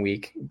decent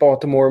week.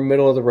 Baltimore,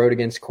 middle of the road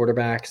against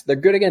quarterbacks. They're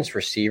good against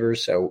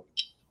receivers, so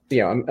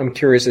you know, I'm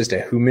curious as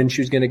to who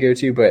Minshew's going to go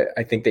to, but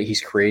I think that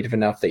he's creative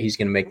enough that he's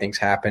going to make things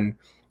happen.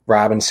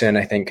 Robinson,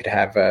 I think, could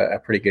have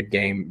a pretty good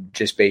game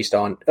just based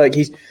on like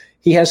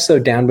he has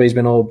slowed down, but he's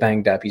been a little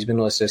banged up. He's been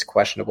listed as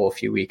questionable a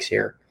few weeks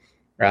here,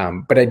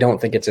 but I don't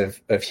think it's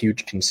of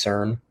huge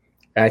concern.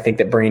 And I think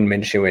that bringing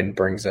Minshew in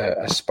brings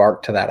a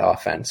spark to that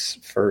offense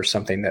for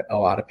something that a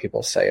lot of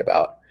people say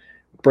about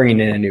bringing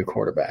in a new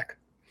quarterback.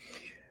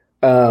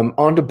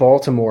 On to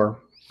Baltimore.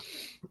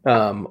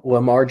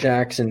 Lamar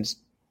Jackson's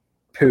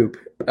poop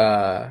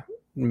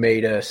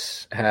made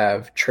us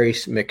have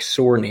Trace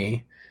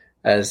McSorley,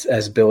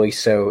 as Billy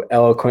so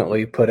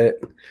eloquently put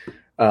it.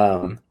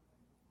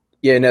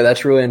 Yeah, no,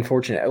 that's really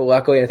unfortunate.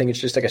 Luckily, I think it's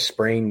just like a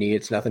sprained knee.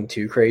 It's nothing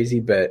too crazy,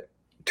 but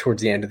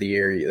towards the end of the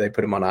year, they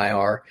put him on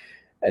IR.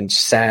 And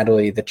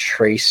sadly, the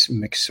Trace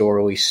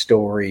McSorley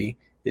story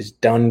is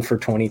done for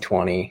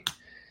 2020.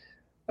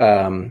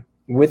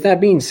 With that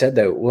being said,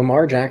 though,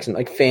 Lamar Jackson,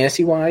 like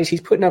fantasy-wise,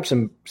 he's putting up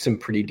some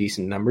pretty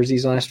decent numbers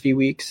these last few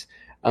weeks.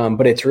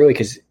 But it's really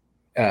because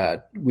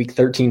week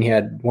 13, he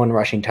had one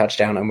rushing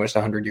touchdown, almost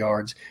 100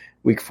 yards.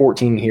 Week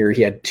 14 here,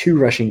 he had two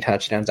rushing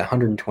touchdowns,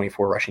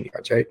 124 rushing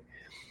yards, right?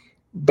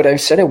 But I've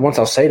said it once,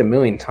 I'll say it a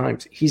million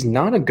times. He's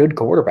not a good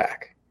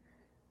quarterback.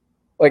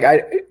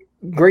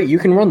 Great, you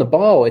can run the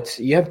ball.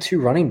 You have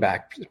two running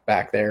backs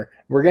back there.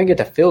 We're going to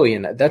get to Philly,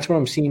 and that's what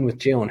I'm seeing with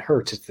Jalen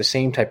Hurts. It's the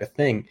same type of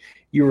thing.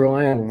 You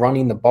rely on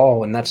running the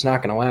ball, and that's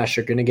not going to last.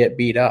 You're going to get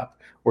beat up,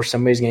 or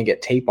somebody's going to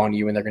get tape on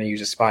you, and they're going to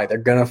use a spy. They're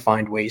going to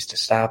find ways to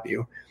stop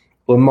you.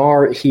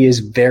 Lamar, he is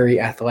very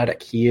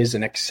athletic. He is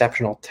an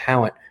exceptional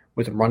talent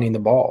with running the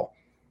ball,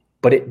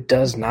 but it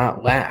does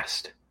not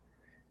last,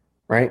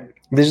 right?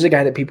 This is a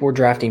guy that people were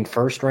drafting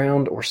first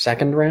round or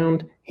second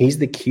round. He's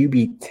the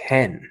QB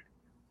 10.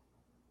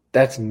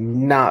 That's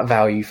not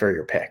value for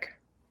your pick.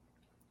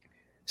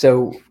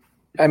 So,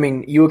 I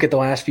mean, you look at the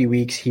last few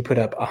weeks, he put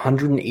up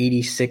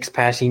 186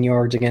 passing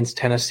yards against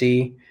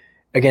Tennessee,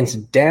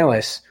 against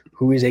Dallas,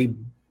 who is a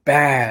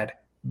bad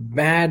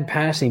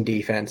passing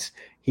defense.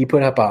 He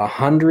put up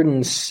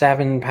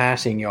 107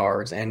 passing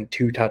yards and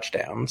 2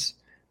 touchdowns.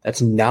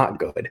 That's not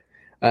good.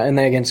 And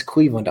then against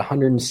Cleveland,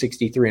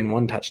 163 and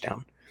 1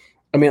 touchdown.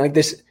 I mean, like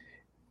this,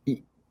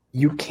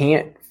 you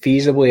can't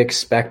feasibly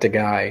expect a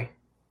guy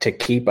to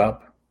keep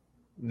up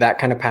that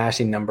kind of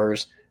passing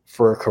numbers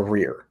for a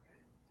career,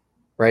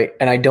 right?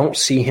 And I don't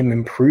see him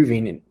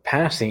improving in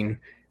passing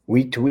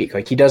week to week.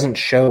 Like he doesn't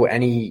show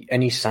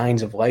any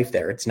signs of life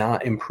there. It's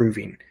not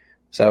improving.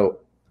 So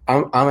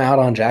I'm out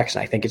on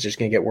Jackson. I think it's just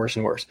going to get worse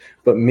and worse.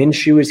 But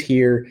Minshew is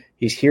here.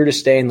 He's here to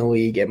stay in the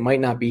league. It might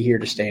not be here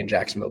to stay in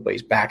Jacksonville, but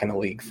he's back in the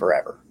league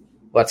forever.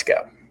 Let's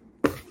go.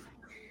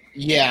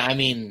 Yeah, I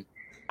mean,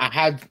 I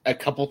had a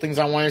couple things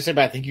I wanted to say,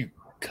 but I think you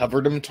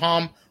covered them,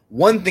 Tom.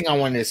 One thing I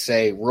wanted to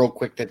say real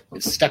quick that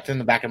is stuck in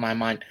the back of my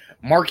mind,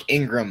 Mark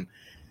Ingram,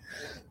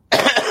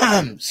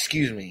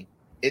 excuse me,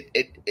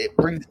 it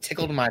brings a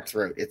tickle to my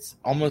throat. It's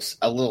almost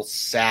a little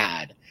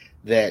sad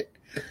that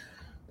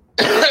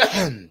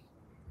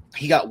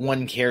he got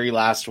 1 carry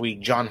last week.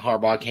 John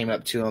Harbaugh came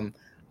up to him.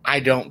 I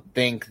don't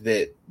think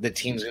that the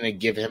team's going to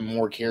give him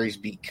more carries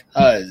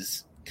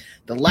because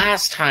the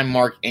last time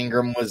Mark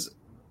Ingram was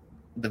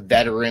the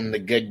veteran, the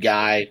good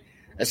guy,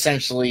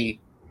 essentially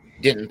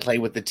didn't play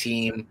with the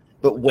team,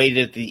 but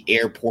waited at the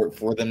airport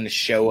for them to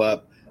show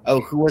up. Oh,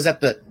 who was at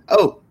the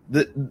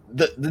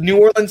The New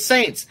Orleans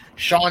Saints,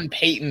 Sean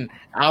Payton,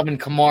 Alvin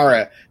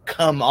Kamara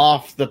come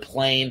off the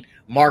plane.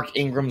 Mark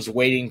Ingram's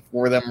waiting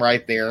for them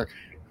right there.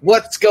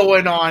 What's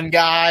going on,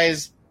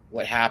 guys?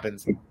 What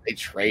happens? They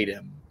trade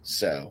him.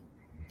 So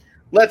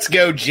let's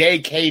go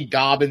J.K.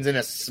 Dobbins in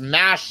a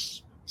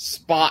smash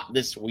spot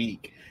this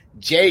week.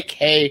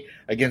 J.K.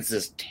 against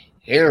this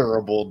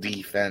terrible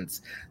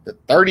defense, the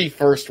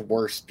 31st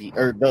worst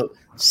or the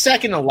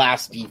second to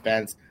last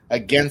defense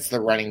against the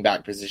running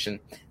back position.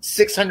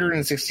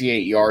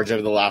 668 yards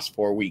over the last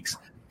 4 weeks,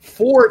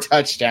 4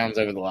 touchdowns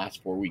over the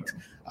last 4 weeks,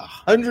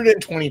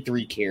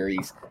 123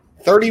 carries,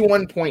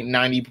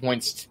 31.90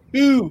 points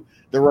to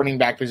the running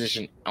back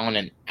position on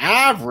an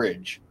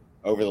average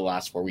over the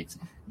last 4 weeks.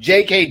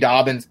 J.K.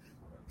 Dobbins,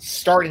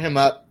 start him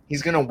up.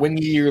 He's going to win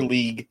your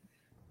league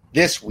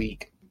this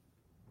week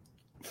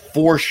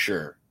for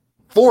sure.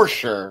 For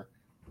sure.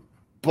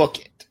 Book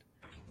it.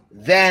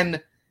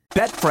 Then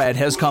Betfred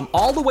has come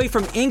all the way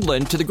from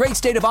England to the great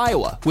state of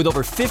Iowa with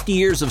over 50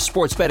 years of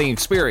sports betting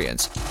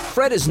experience.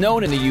 Fred is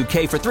known in the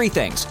UK for 3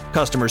 things: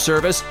 customer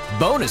service,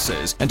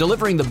 bonuses, and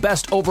delivering the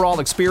best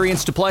overall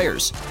experience to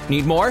players.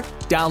 Need more?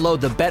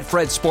 Download the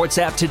Betfred Sports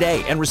app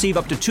today and receive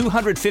up to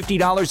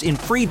 $250 in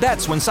free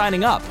bets when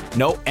signing up.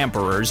 No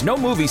emperors, no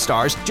movie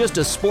stars, just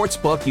a sports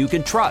book you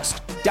can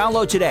trust.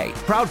 Download today.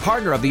 Proud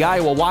partner of the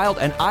Iowa Wild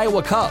and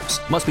Iowa Cubs.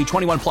 Must be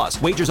 21 plus.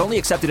 Wagers only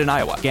accepted in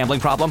Iowa. Gambling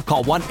problem?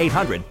 Call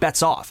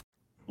 1-800-BETS-OFF.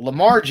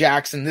 Lamar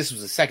Jackson, this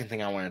was the second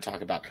thing I want to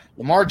talk about.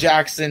 Lamar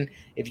Jackson,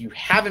 if you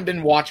haven't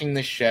been watching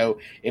this show,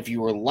 if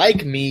you were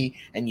like me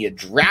and you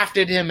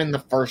drafted him in the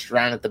first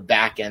round at the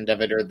back end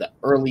of it or the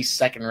early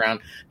second round,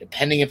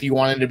 depending if you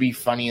wanted to be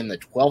funny in the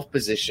 12th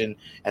position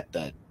at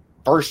the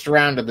first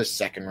round or the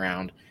second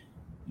round,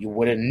 you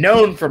would have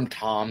known from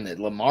Tom that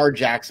Lamar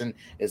Jackson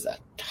is a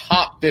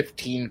top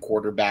 15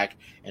 quarterback,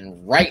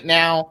 and right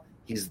now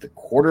he's the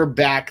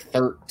quarterback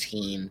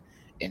 13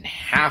 in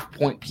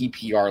half-point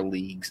PPR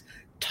leagues.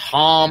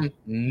 Tom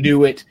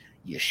knew it.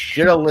 You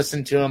should have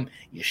listened to him.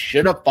 You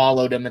should have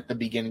followed him at the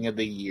beginning of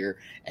the year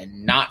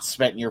and not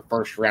spent your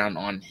first round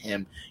on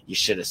him. You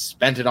should have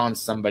spent it on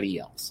somebody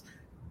else.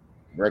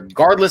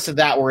 Regardless of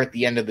that, we're at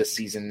the end of the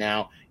season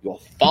now.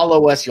 You'll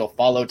follow us. You'll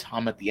follow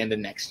Tom at the end of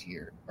next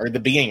year, or the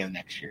beginning of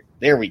next year.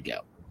 There we go.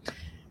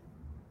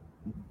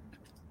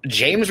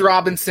 James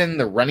Robinson,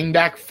 the running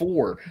back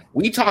 4.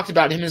 We talked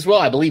about him as well.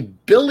 I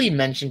believe Billy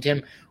mentioned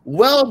him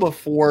well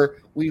before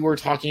we were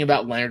talking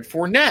about Leonard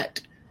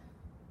Fournette.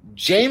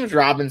 James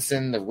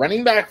Robinson, the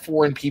running back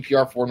 4 in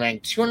PPR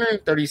format,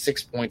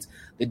 236 points.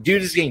 The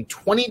dude is getting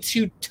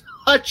 22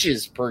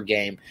 touches per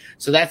game.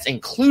 So that's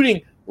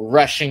including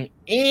rushing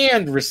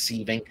and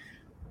receiving.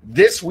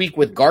 This week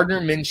with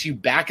Gardner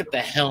Minshew back at the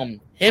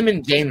helm, him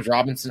and James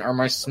Robinson are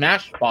my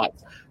smash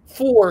spots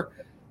for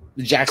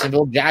the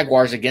Jacksonville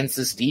Jaguars against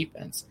this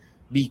defense.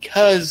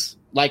 Because,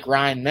 like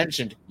Ryan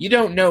mentioned, you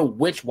don't know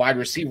which wide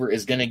receiver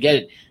is going to get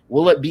it.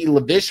 Will it be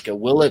Laviska?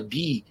 Will it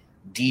be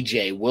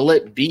DJ? Will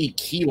it be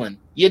Keelan?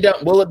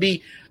 Will it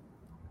be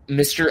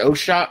Mr.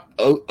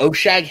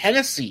 Oshag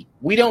Hennessy?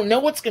 We don't know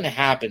what's going to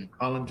happen.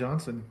 Colin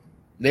Johnson.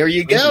 There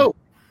you go.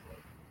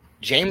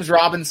 James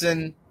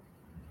Robinson,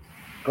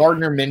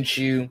 Gardner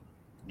Minshew,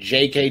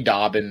 J.K.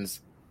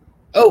 Dobbins.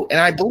 Oh, and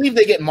I believe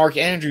they get Mark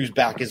Andrews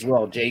back as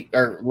well,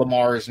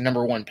 Lamar's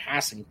number 1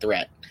 passing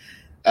threat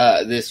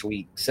this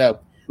week. So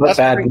that's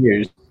bad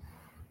news.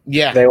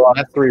 Yeah. They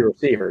lost 3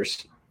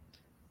 receivers.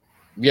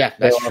 Yeah,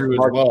 that's true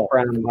as well.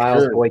 Brown,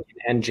 Miles Boykin,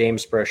 and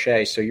James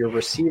Brochet. So your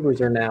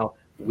receivers are now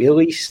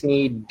Willie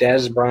Snead,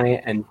 Des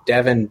Bryant, and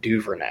Devin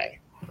Duvernay.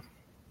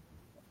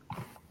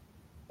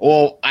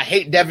 Well, I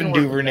hate Devin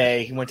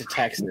Duvernay. He went to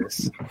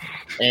Texas.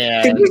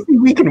 And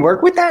we can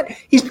work with that?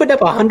 He's putting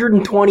up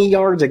 120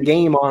 yards a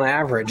game on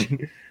average.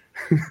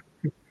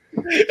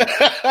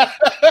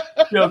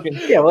 Joking.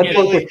 Yeah, let's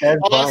work with Des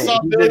I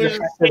saw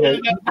Bryant.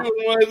 Billy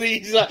doing one of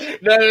these.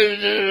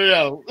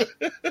 No.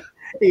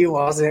 He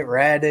wasn't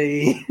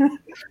ready.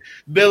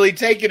 Billy,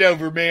 take it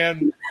over,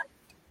 man.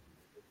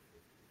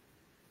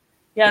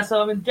 Yeah,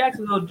 so,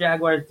 Jacksonville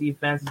Jaguars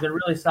defense has been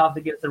really soft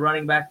against the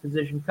running back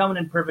position, coming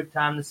in perfect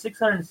time. The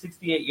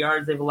 668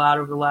 yards they've allowed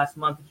over the last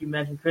month that you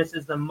mentioned, Chris,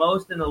 is the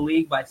most in the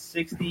league by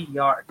 60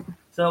 yards.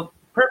 So,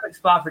 perfect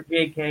spot for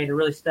J.K. to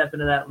really step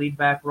into that lead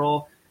back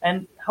role.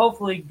 And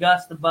hopefully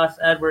Gus the Bus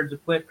Edwards will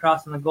quit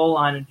crossing the goal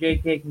line and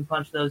J.K. can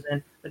punch those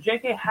in. But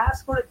J.K. has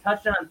scored a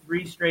touchdown in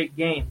 3 straight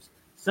games.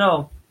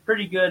 So,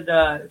 pretty good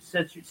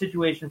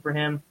situation for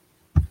him.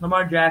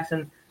 Lamar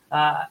Jackson,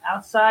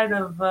 outside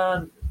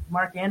of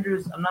Mark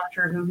Andrews, I'm not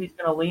sure who he's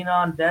going to lean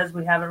on. Dez,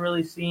 we haven't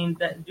really seen.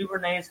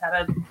 Duvernay's had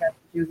a catch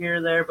or 2 here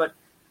or there, but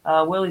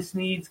Willie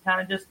Snead's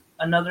kind of just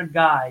another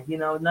guy,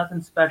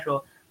 nothing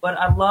special. But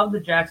I love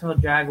the Jacksonville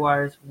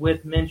Jaguars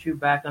with Minshew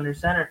back under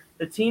center.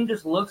 The team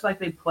just looks like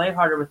they play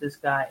harder with this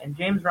guy. And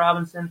James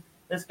Robinson,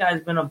 this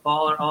guy's been a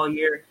baller all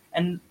year.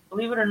 And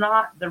believe it or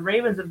not, the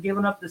Ravens have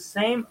given up the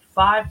same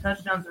 5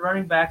 touchdowns to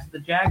running backs that the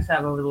Jags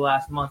have over the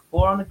last month.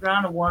 4 on the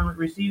ground and 1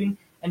 receiving.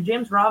 And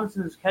James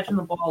Robinson is catching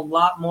the ball a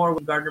lot more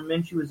when Gardner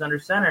Minshew is under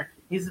center.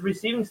 his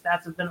receiving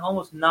stats have been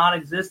almost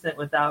non-existent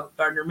without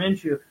Gardner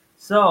Minshew.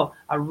 So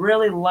I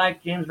really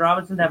like James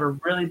Robinson to have a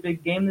really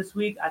big game this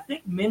week. I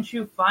think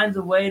Minshew finds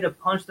a way to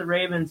punch the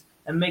Ravens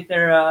and make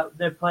their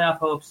playoff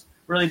hopes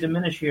really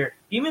diminish here.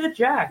 Give me the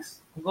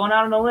Jags. I'm going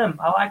out on a limb.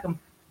 I like them.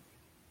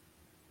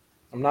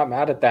 I'm not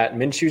mad at that.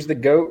 Minshew's the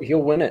GOAT.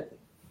 He'll win it.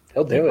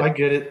 He'll do it. I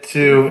get it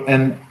too,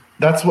 and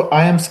that's what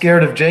I am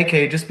scared of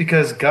JK, just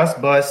because Gus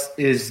Bus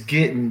is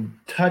getting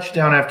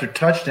touchdown after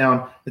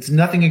touchdown. It's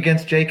nothing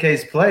against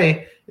JK's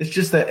play. It's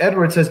just that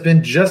Edwards has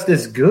been just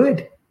as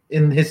good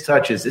in his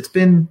touches. It's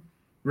been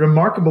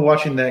remarkable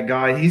watching that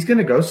guy. He's going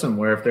to go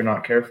somewhere if they're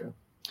not careful.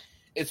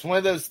 It's one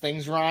of those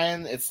things,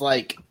 Ryan. It's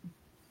like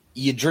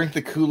you drink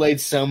the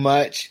Kool-Aid so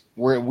much,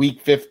 we're at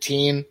week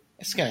 15,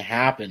 it's going to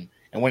happen.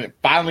 And when it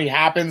finally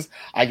happens,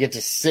 I get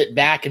to sit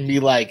back and be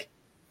like,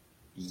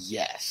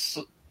 yes.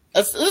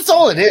 That's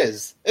all it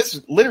is. It's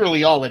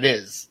literally all it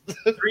is.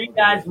 3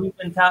 guys we've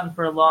been touting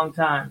for a long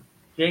time.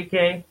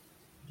 JK,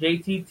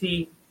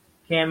 JTT,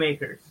 Cam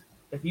Akers.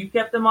 If you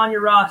kept them on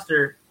your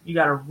roster, you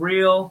got a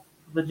real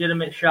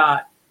legitimate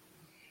shot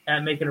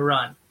at making a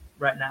run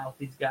right now with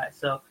these guys.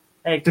 So,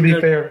 hey, to be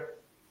fair,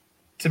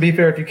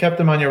 if you kept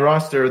them on your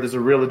roster, there's a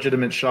real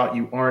legitimate shot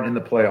you aren't in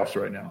the playoffs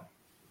right now.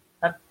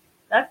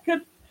 That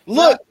could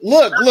look,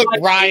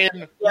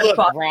 Ryan. Look,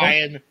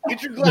 Ryan.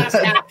 Get your glass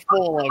half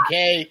full,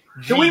 okay?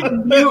 Can we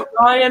mute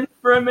Ryan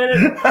for a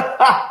minute?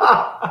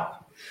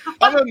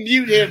 I'm gonna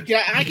mute him.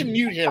 I can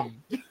mute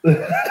him.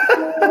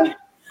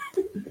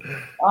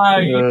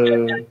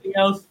 Anything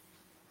else?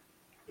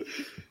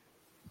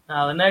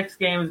 The next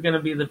game is going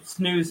to be the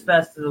snooze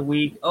fest of the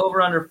week.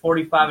 Over under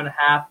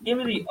 45.5. Give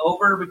me the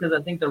over because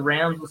I think the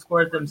Rams will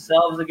score it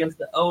themselves against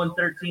the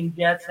 0-13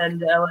 Jets heading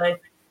to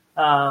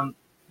LA.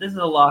 This is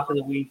a lock of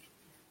the week,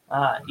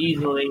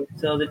 easily.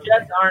 So the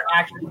Jets aren't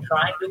actually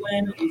trying to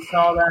win. We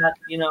saw that,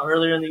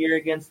 earlier in the year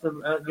against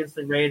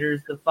the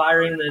Raiders. The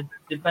firing the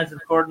defensive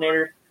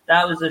coordinator,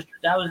 that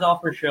was all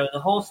for show. The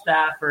whole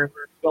staff are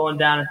going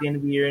down at the end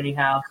of the year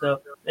anyhow. So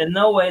in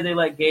no way they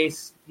let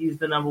Gase use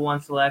the number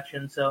 1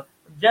 selection. So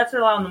Jets are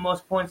allowing the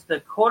most points to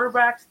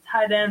quarterbacks,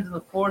 tight ends, and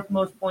the 4th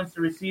most points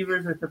to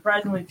receivers. They're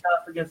surprisingly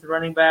tough against the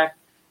running back.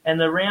 And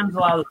the Rams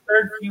allow the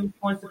 3rd fewest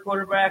points to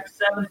quarterbacks,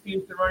 7th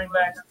fewest to running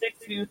backs,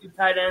 6th fewest to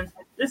tight ends.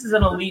 This is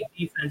an elite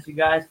defense, you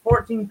guys.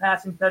 14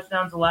 passing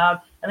touchdowns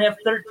allowed, and they have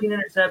 13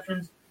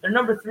 interceptions. They're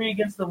number 3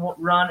 against the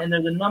run, and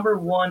they're the number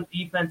 1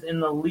 defense in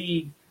the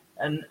league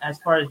and as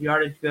far as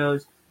yardage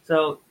goes.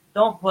 So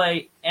don't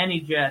play any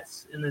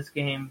Jets in this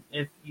game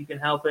if you can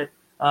help it.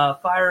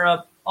 Fire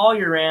up all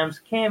your Rams.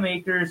 Cam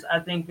Akers, I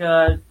think,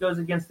 goes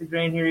against the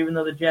grain here, even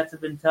though the Jets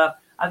have been tough.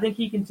 I think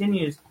he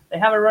continues. They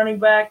have a running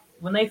back.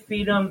 When they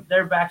feed them,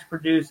 their backs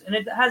produce. And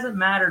it hasn't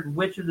mattered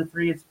which of the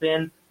 3 it's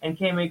been, and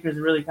Cam Akers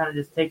has really kind of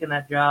just taken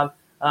that job.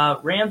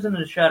 Rams into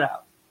the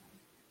shutout.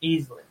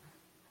 Easily.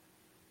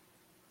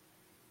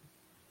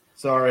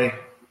 Sorry.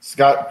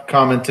 Scott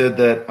commented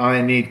that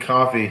I need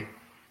coffee.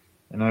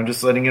 And I'm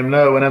just letting him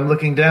know when I'm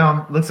looking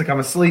down. Looks like I'm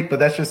asleep, but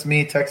that's just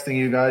me texting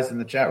you guys in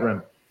the chat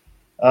room.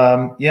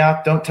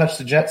 Don't touch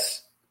the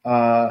Jets.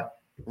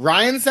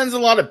 Ryan sends a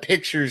lot of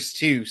pictures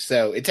too,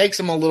 so it takes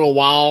him a little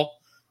while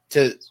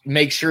to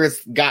make sure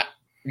it's got,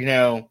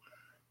 the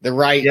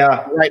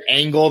right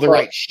angle, the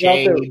right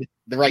shade,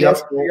 the right. You have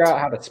to figure out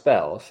how to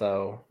spell.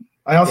 So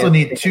I also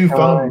need 2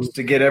 phones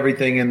to get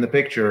everything in the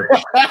picture.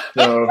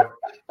 So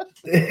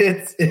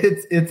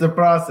it's a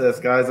process,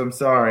 guys. I'm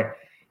sorry.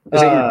 Is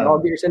it your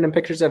dog you're sending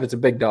pictures of? It's a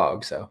big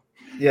dog, so.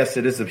 Yes,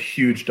 it is a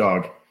huge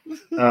dog.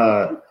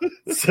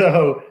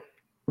 So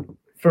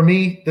for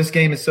me, this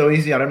game is so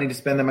easy. I don't need to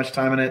spend that much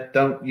time on it.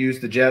 Don't use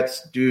the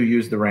Jets. Do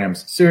use the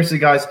Rams. Seriously,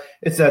 guys,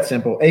 it's that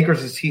simple.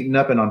 Akers is heating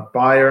up and on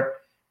fire.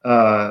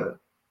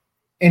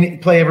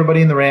 And play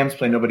everybody in the Rams,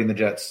 play nobody in the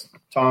Jets.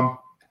 Tom?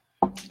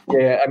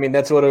 Yeah,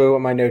 that's what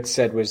my notes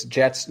said was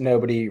Jets,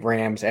 nobody,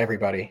 Rams,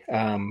 everybody.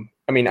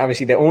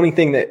 Obviously the only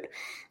thing that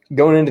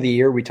going into the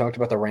year, we talked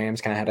about the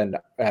Rams kind of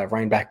had a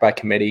running back by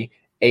committee.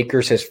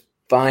 Akers has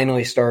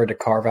finally started to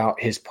carve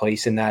out his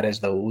place in that as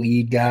the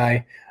lead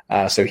guy.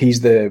 So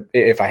he's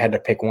if I had to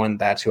pick one,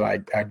 that's who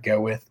I'd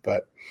go with.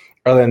 But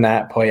other than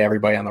that, play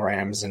everybody on the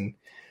Rams. And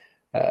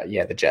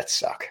the Jets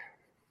suck.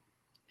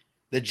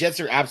 The Jets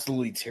are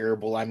absolutely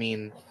terrible.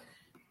 And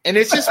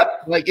it's just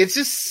it's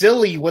just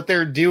silly what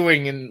they're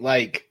doing. And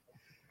I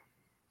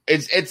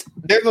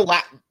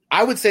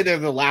would say they're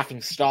the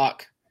laughing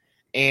stock.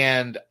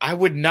 And I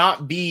would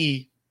not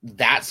be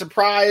that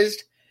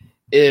surprised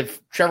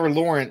if Trevor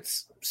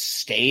Lawrence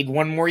stayed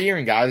one more year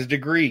and got his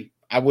degree.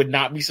 I would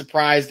not be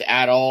surprised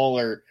at all,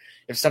 or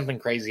if something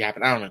crazy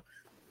happened. I don't know.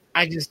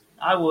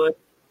 I would.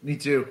 Me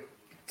too.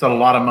 It's a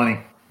lot of money.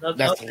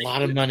 That's a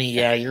lot of money.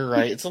 Yeah, you're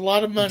right. It's a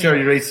lot of money.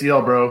 Tear your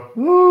ACL, bro.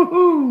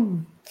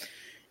 Woo-hoo.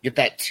 Get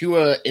that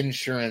Tua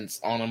insurance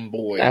on him,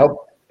 boy.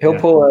 He'll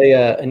pull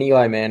an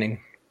Eli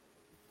Manning.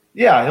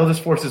 Yeah, he'll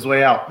just force his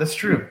way out. That's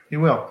true. He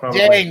will, probably.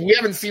 Dang, we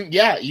haven't seen –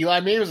 Eli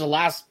Manning was the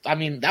last –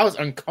 that was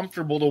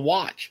uncomfortable to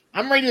watch.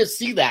 I'm ready to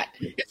see that.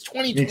 It's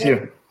 2020. Me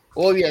too.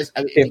 Well, yes.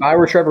 If I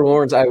were Trevor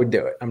Lawrence, I would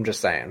do it. I'm just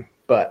saying.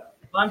 But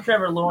I'm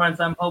Trevor Lawrence,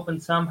 I'm hoping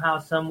somehow,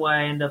 some way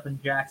I end up in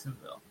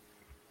Jacksonville.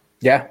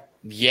 Yeah.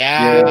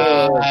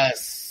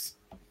 Yes.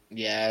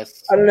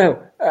 Yes. I don't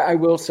know. I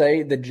will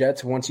say the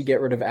Jets, once you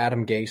get rid of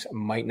Adam Gase,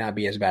 might not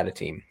be as bad a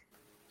team.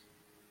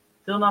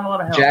 Still not a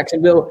lot of help.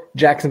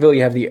 Jacksonville,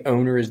 you have the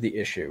owner is the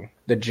issue.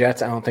 The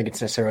Jets, I don't think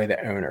it's necessarily the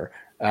owner.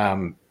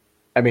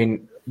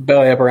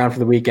 Belly up around for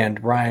the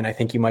weekend. Ryan, I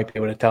think you might be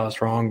able to tell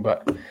us wrong,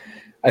 but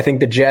I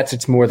think the Jets,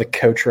 it's more the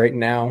coach right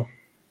now.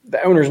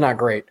 The owner's not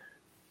great,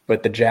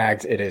 but the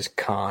Jags, it is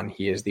Khan.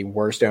 He is the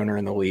worst owner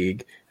in the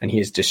league, and he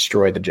has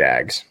destroyed the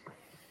Jags.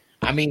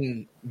 I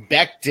mean,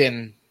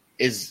 Becton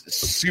is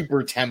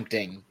super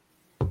tempting.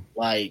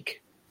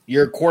 Like,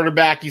 you're a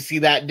quarterback, you see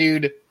that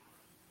dude?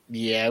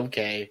 Yeah,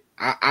 okay.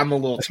 I'm a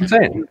little. That's what I'm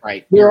saying.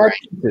 Right. There are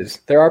pieces.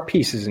 There are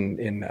pieces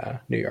in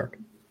New York.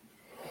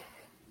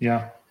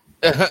 Yeah.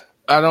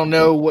 I don't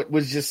know what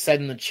was just said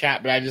in the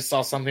chat, but I just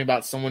saw something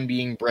about someone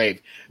being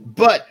brave.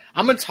 But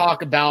I'm going to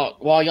talk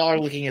about, while y'all are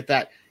looking at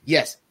that,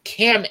 yes,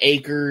 Cam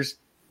Akers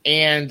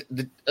and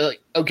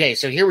okay,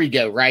 so here we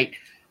go, right?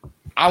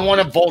 I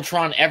want to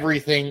Voltron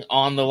everything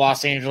on the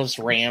Los Angeles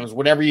Rams,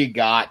 whatever you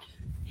got.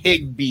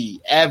 Higbee,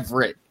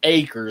 Everett,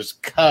 Akers,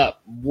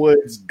 Kupp,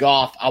 Woods,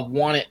 Goff. I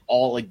want it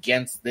all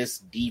against this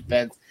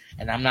defense,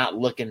 and I'm not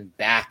looking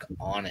back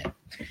on it.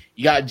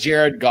 You got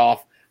Jared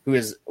Goff, who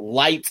is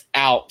lights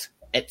out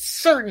at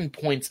certain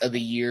points of the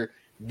year.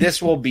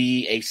 This will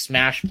be a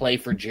smash play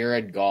for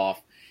Jared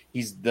Goff.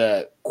 He's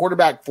the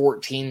quarterback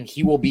 14.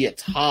 He will be a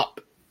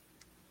top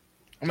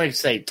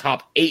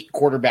 8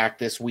 quarterback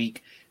this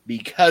week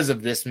because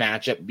of this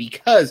matchup,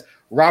 because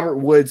Robert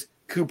Woods,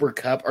 Cooper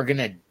Kupp are going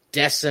to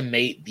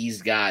decimate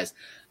these guys.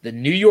 The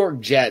New York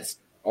Jets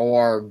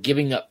are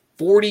giving up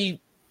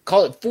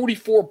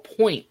 44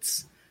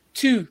 points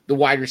to the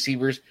wide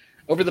receivers.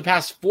 Over the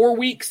past 4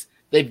 weeks,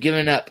 they've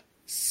given up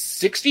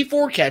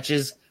 64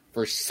 catches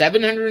for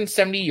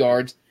 770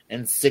 yards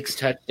and 6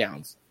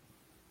 touchdowns.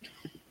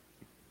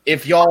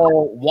 If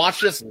y'all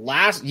watched this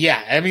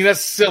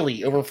that's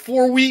silly. Over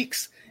 4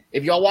 weeks,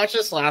 if y'all watched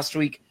this last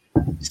week,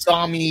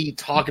 saw me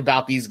talk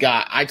about these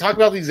guys. I talk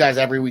about these guys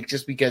every week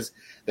just because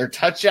their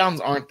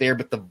touchdowns aren't there,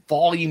 but the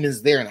volume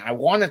is there. And I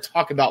want to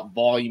talk about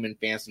volume in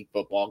fantasy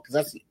football because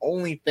that's the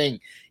only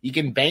thing you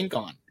can bank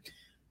on.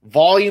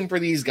 Volume for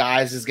these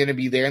guys is going to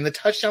be there, and the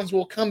touchdowns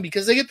will come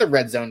because they get the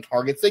red zone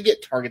targets. They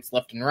get targets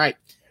left and right.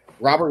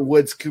 Robert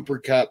Woods, Cooper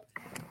Kupp,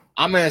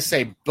 I'm going to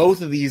say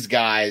both of these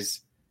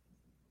guys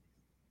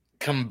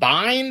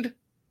combined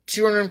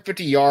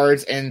 250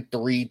 yards and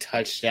 3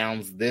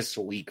 touchdowns this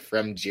week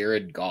from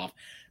Jared Goff.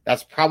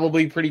 That's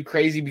probably pretty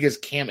crazy because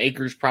Cam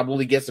Akers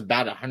probably gets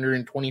about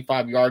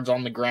 125 yards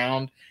on the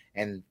ground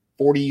and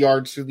 40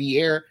 yards through the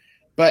air.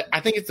 But I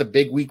think it's a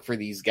big week for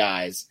these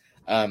guys.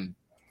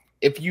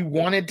 If you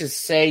wanted to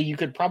say you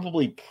could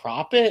probably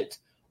prop it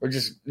or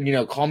just,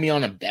 call me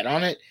on a bet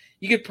on it,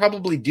 you could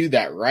probably do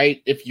that,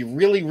 right? If you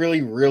really,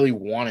 really, really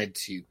wanted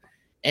to.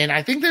 And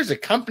I think there's a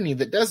company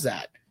that does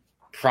that.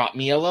 Prop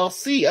Me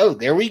LLC. Oh,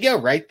 there we go,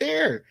 right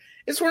there.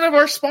 It's one of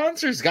our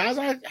sponsors, guys.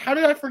 How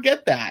did I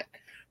forget that?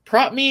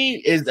 Prop Me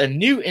is a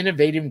new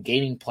innovative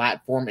gaming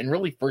platform and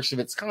really first of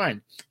its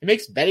kind. It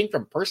makes betting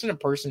from person to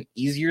person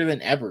easier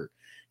than ever.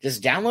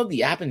 Just download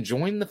the app and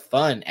join the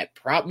fun at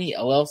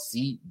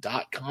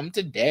propmellc.com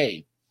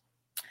today.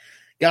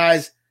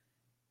 Guys,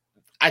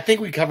 I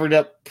think we covered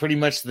up pretty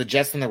much the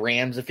Jets and the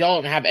Rams. If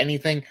y'all don't have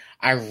anything,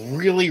 I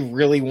really,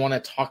 really want to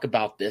talk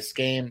about this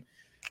game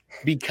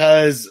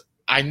because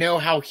I know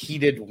how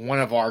heated one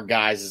of our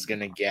guys is going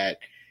to get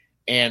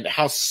and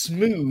how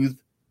smooth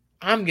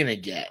I'm going to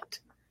get.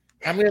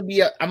 I'm going to be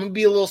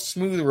a little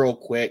smooth real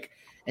quick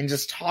and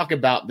just talk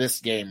about this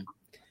game.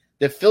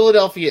 The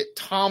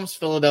Tom's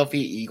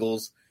Philadelphia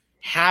Eagles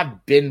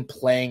have been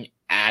playing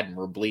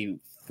admirably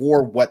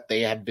for what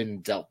they have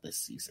been dealt this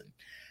season.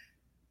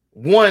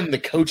 1, the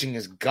coaching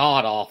is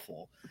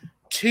god-awful.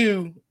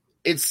 2,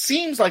 it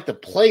seems like the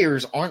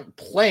players aren't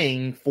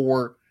playing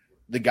for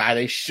the guy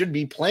they should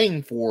be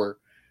playing for,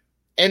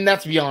 and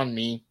that's beyond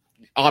me.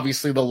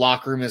 Obviously, the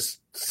locker room is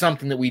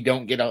something that we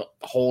don't get a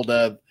hold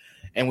of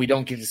and we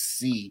don't get to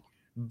see.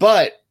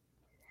 But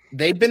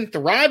they've been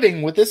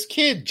thriving with this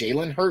kid,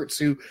 Jalen Hurts,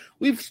 who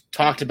we've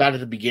talked about at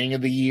the beginning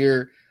of the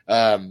year.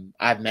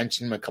 I've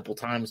mentioned him a couple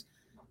times.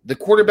 The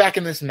quarterback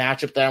in this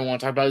matchup that I want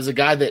to talk about is a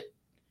guy that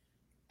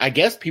I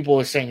guess people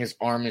are saying his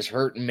arm is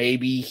hurt.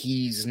 Maybe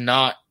he's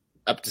not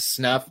up to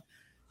snuff.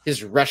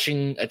 His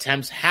rushing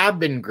attempts have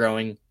been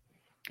growing.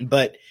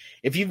 But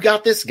if you've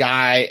got this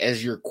guy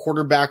as your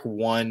quarterback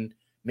 1,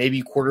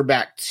 maybe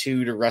quarterback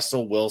 2 to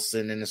Russell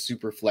Wilson in a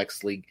super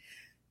flex league,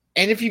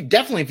 and if you've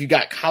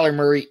got Kyler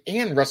Murray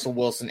and Russell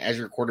Wilson as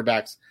your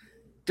quarterbacks,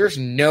 there's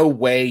no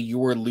way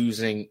you're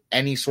losing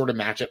any sort of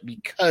matchup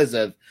because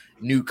of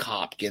Nuke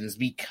Hopkins,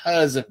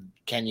 because of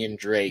Kenyon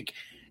Drake.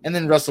 And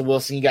then Russell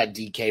Wilson, you got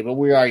DK, but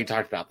we already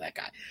talked about that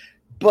guy.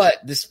 But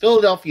this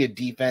Philadelphia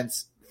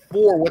defense,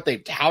 for what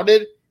they've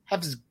touted,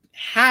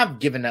 have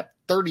given up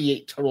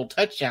 38 total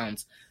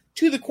touchdowns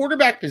to the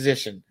quarterback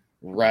position,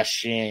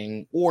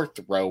 rushing or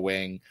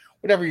throwing,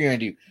 whatever you're going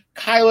to do.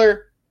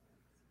 Kyler,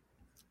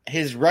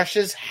 his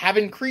rushes have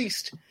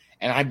increased.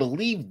 And I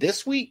believe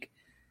this week,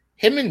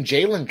 him and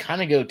Jalen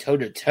kind of go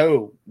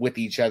toe-to-toe with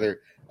each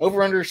other.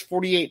 Over-under is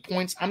 48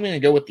 points. I'm going to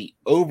go with the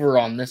over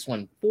on this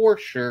one for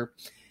sure.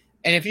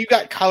 And if you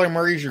got Kyler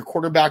Murray as your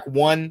quarterback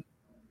one,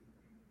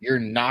 you're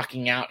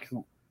knocking out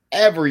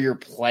whoever you're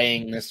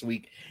playing this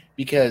week.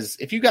 Because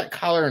if you got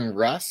Kyler and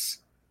Russ,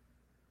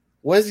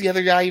 what does the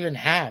other guy even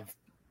have?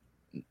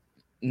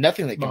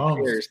 Nothing that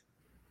compares.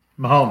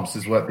 Mahomes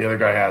is what the other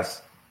guy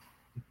has.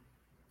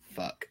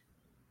 Fuck.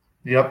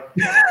 Yep.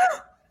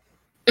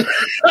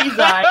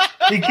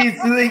 He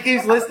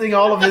keeps listing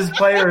all of his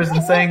players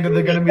and saying that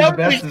they're going to be the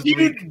best this week.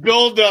 Huge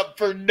build-up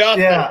for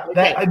nothing. Yeah,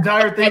 that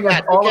entire thing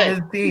was all of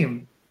his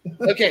team.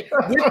 Okay,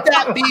 with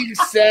that being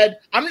said,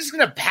 I'm just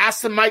going to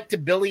pass the mic to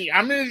Billy.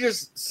 I'm going to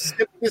just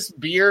sip this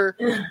beer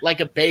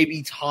like a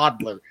baby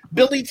toddler.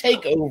 Billy,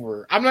 take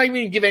over. I'm not even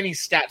going to give any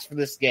stats for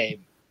this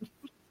game.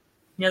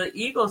 Yeah, the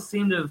Eagles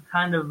seem to have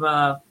kind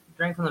of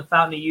drank from the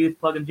fountain of youth,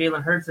 plugging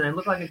Jalen Hurts in. They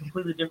look like a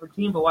completely different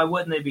team, but why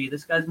wouldn't they be?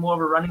 This guy's more of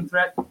a running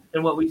threat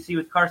than what we see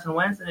with Carson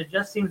Wentz, and it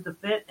just seems to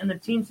fit, and the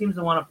team seems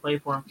to want to play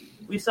for him.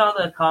 We saw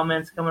the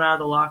comments coming out of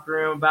the locker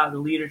room about the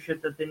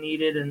leadership that they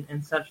needed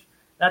and such.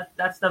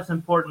 That stuff's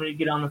important when you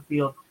get on the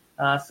field.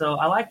 So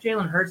I like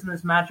Jalen Hurts in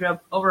this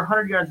matchup. Over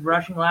 100 yards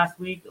rushing last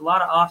week, a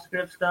lot of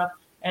off-script stuff,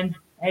 and,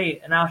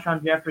 hey, an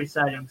Alshon Jeffrey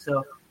sighting.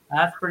 So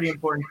that's pretty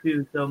important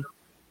too. So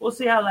we'll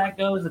see how that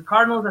goes. The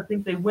Cardinals, I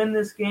think they win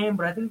this game,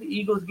 but I think the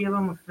Eagles give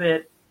them a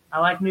fit. I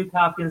like Nuke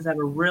Hopkins to have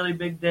a really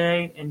big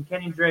day, and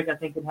Kenny Drake, I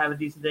think, could have a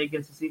decent day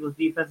against the Eagles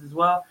defense as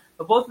well.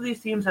 But both of these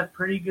teams have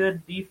pretty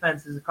good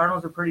defenses. The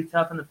Cardinals are pretty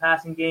tough in the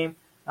passing game.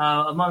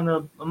 Among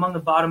the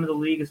bottom of the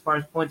league as far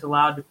as points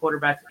allowed to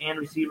quarterbacks and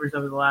receivers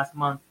over the last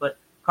month. But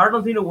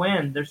Cardinals need to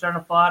win. They're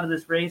starting to fall out of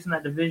this race in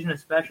that division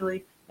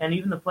especially, and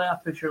even the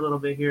playoff picture a little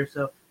bit here.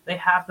 So they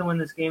have to win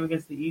this game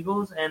against the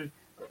Eagles. And,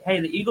 hey,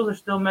 the Eagles are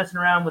still messing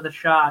around with a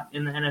shot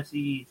in the NFC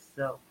East.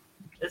 So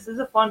this is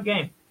a fun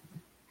game.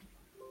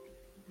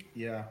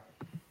 Yeah.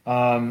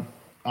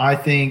 I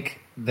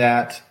think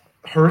that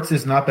Hurts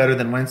is not better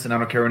than Wentz, and I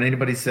don't care what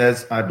anybody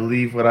says. I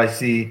believe what I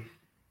see,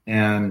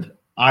 and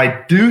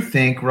I do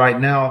think right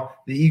now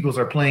the Eagles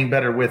are playing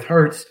better with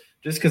Hurts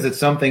just because it's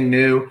something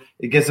new.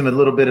 It gives them a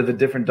little bit of a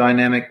different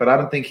dynamic, but I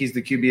don't think he's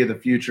the QB of the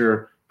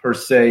future per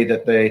se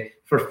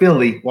for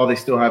Philly while they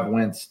still have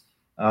Wentz.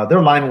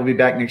 Their line will be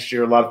back next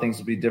year. A lot of things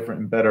will be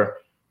different and better.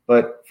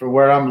 But for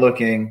where I'm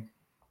looking,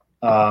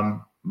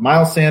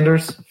 Miles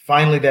Sanders,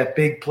 finally that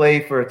big play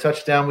for a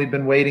touchdown we've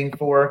been waiting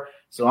for.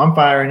 So I'm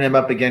firing him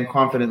up again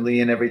confidently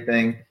and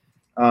everything.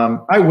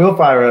 I will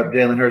fire up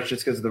Jalen Hurts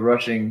just because of the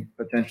rushing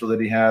potential that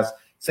he has.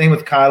 Same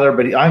with Kyler,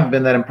 but I haven't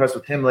been that impressed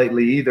with him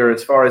lately either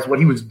as far as what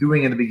he was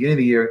doing in the beginning of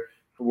the year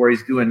for where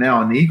he's doing now.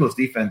 And the Eagles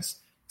defense,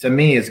 to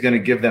me, is going to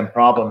give them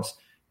problems.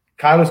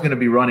 Kyler's going to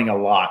be running a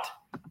lot.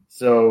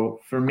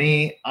 So for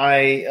me,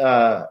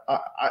 I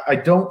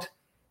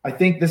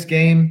think this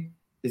game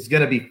is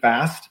going to be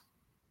fast.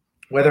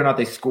 Whether or not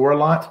they score a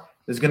lot,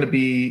 they're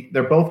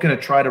both going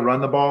to try to run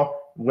the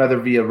ball, whether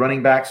via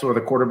running backs or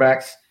the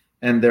quarterbacks.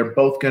 And they're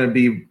both going to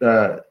be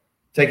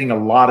taking a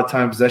lot of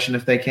time possession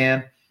if they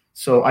can.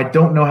 So I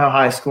don't know how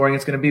high scoring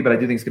it's going to be, but I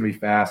do think it's going to be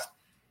fast.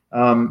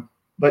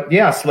 But,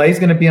 yeah, Slay's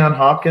going to be on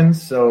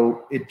Hopkins,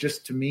 so it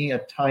just, to me, a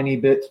tiny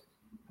bit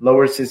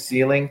lowers his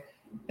ceiling.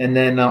 And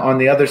then on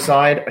the other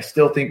side, I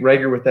still think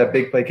Reagor with that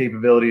big play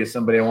capability is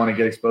somebody I want to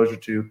get exposure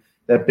to.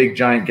 That big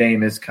giant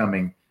game is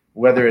coming.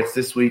 Whether it's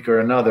this week or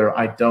another,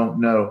 I don't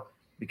know,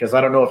 because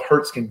I don't know if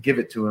Hurts can give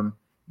it to him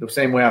the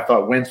same way I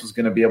thought Wentz was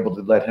going to be able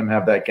to let him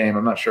have that game.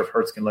 I'm not sure if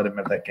Hurts can let him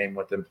have that game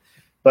with him.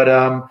 But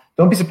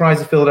don't be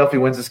surprised if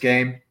Philadelphia wins this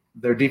game.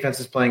 Their defense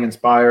is playing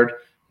inspired.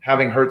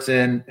 Having Hurts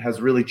in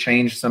has really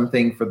changed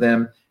something for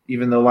them,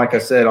 even though, like I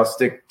said, I'll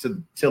stick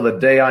to till the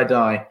day I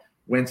die.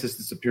 Wentz is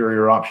the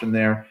superior option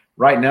there.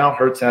 Right now,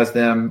 Hurts has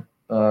them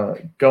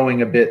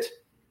going a bit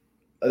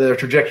 – their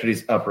trajectory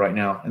is up right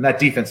now, and that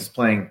defense is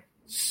playing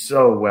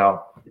so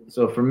well.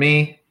 So for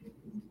me,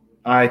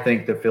 I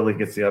think that Philly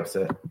gets the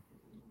upset.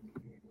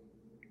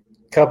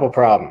 Couple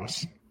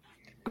problems.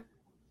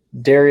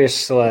 Darius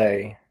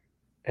Slay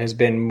has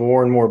been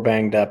more and more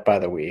banged up by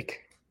the week.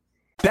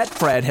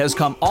 Betfred has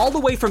come all the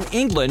way from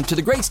England to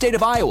the great state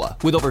of Iowa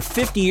with over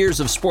 50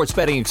 years of sports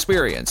betting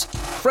experience.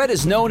 Fred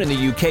is known in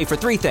the UK for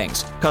three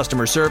things: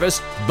 customer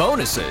service,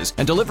 bonuses,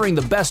 and delivering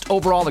the best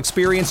overall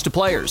experience to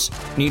players.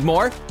 Need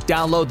more?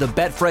 Download the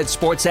Betfred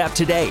Sports app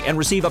today and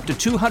receive up to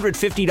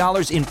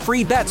 $250 in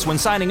free bets when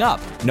signing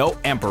up. No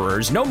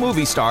emperors, no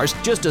movie stars,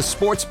 just a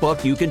sports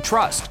book you can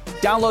trust.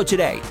 Download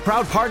today.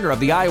 Proud partner of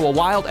the Iowa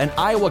Wild and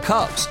Iowa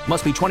Cubs.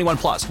 Must be 21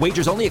 plus.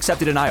 Wagers only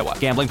accepted in Iowa.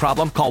 Gambling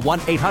problem? Call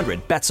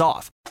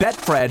 1-800-BETS-OFF.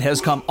 Betfred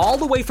has come all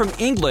the way from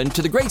England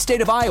to the great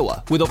state of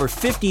Iowa with over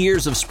 50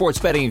 years of sports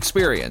betting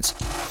experience.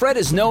 Fred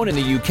is known in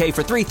the UK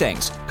for three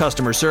things: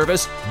 customer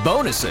service,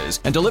 bonuses,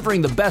 and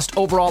delivering the best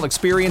overall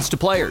experience to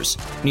players.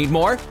 Need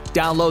more?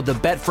 Download the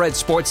Betfred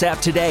Sports app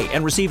today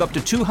and receive up to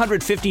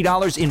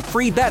 $250 in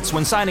free bets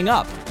when signing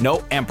up.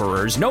 No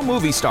emperors, no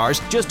movie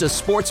stars, just a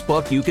sports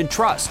book you can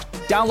trust.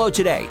 Download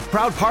today.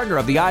 Proud partner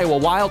of the Iowa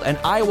Wild and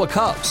Iowa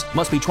Cubs.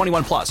 Must be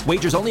 21 plus.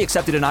 Wagers only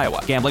accepted in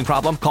Iowa. Gambling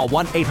problem? Call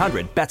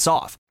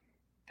 1-800-BETS-OFF.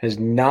 Has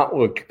not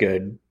looked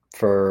good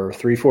for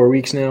 3-4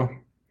 weeks now.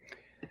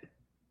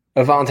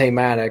 Avonte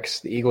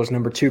Maddox, the Eagles'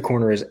 number 2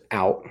 corner, is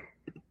out.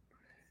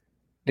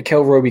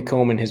 Nikel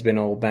Roby-Coleman has been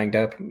a little banged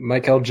up.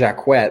 Michael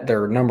Jacquet,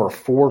 their number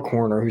 4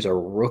 corner, who's a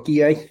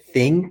rookie, I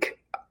think.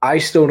 I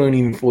still don't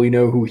even fully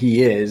know who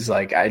he is.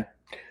 I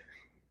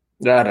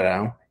don't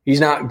know. He's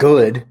not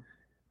good.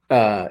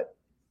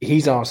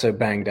 He's also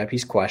banged up.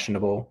 He's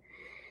questionable.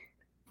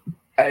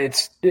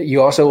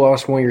 You also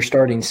lost one of your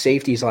starting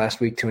safeties last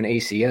week to an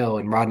ACL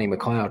and Rodney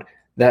McLeod.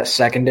 That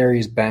secondary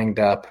is banged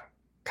up.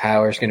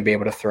 Kyler's going to be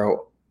able to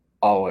throw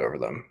all over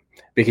them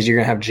because you're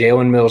going to have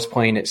Jalen Mills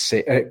playing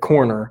at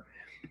corner.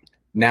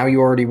 Now you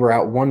already were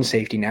out 1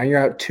 safety. Now you're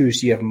out 2.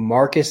 So you have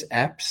Marcus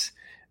Epps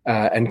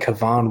and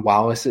Kavon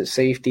Wallace at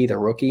safety, the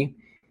rookie.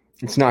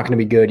 It's not going to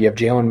be good. You have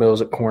Jalen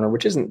Mills at corner,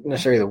 which isn't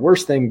necessarily the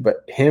worst thing,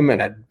 but him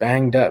and a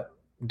banged up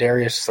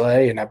Darius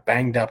Slay and a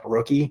banged up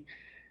rookie,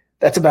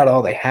 that's about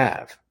all they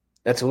have.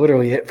 That's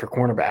literally it for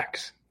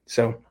cornerbacks.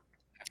 So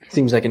it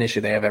seems like an issue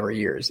they have every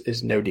year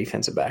is no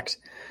defensive backs.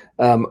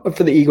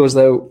 For the Eagles,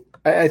 though,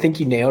 I think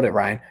you nailed it,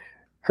 Ryan.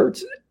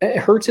 Hurts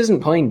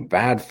isn't playing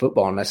bad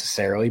football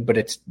necessarily, but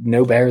it's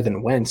no better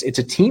than Wentz. It's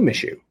a team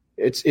issue.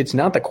 It's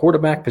not the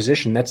quarterback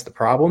position that's the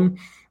problem.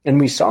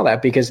 And we saw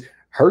that because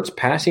Hurts'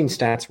 passing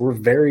stats were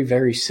very,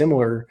 very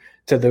similar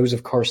to those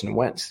of Carson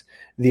Wentz.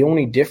 The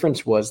only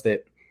difference was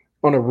that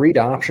on a read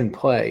option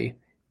play,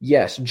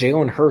 yes,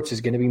 Jalen Hurts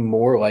is going to be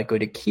more likely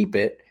to keep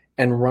it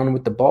and run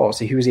with the ball.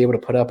 So he was able to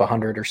put up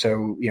 100 or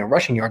so,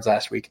 rushing yards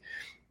last week.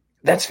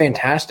 That's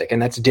fantastic,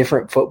 and that's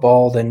different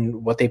football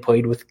than what they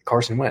played with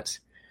Carson Wentz.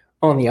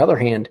 On the other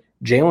hand,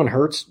 Jalen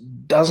Hurts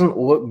doesn't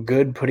look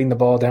good putting the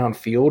ball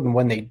downfield, and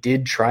when they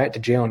did try it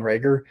to Jalen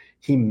Reagor,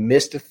 he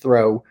missed a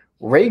throw.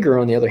 Reagor,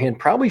 on the other hand,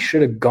 probably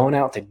should have gone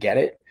out to get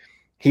it.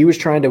 He was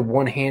trying to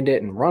one-hand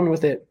it and run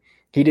with it.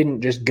 He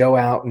didn't just go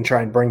out and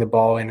try and bring the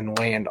ball in and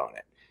land on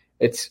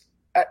it.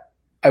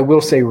 I will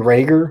say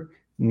Reagor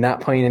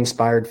not playing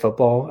inspired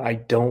football. I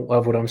don't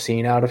love what I'm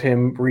seeing out of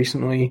him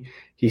recently.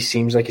 He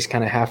seems like he's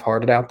kind of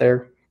half-hearted out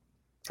there.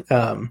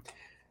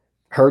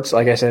 Hurts,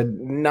 like I said,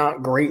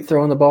 not great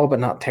throwing the ball, but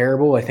not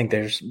terrible. I think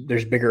there's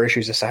bigger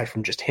issues aside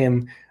from just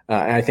him.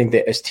 And I think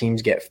that as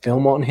teams get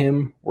film on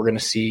him, we're going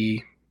to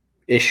see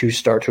issues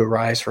start to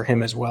arise for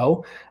him as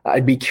well.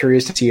 I'd be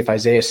curious to see if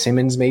Isaiah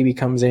Simmons maybe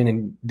comes in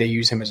and they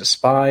use him as a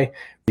spy.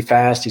 He's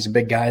fast. He's a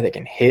big guy that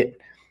can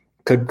hit.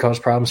 Could cause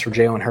problems for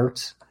Jalen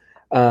Hurts.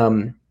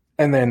 And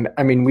then,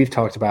 we've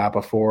talked about it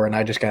before, and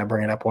I just got to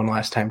bring it up one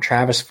last time.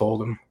 Travis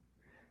Fulgham.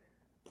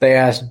 They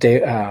asked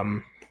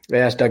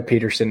Doug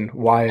Peterson,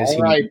 why is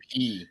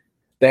he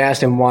 – they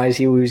asked him, why is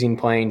he losing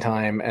playing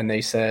time? And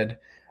they said,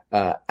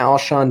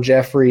 Alshon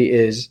Jeffrey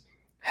is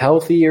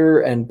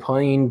healthier and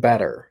playing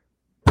better.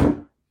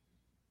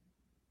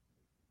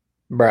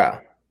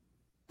 Bruh.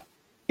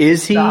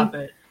 Is he? Stop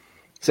it.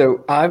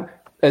 So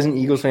as an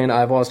Eagles fan,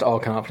 I've lost all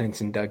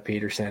confidence in Doug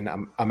Peterson.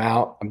 I'm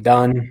out. I'm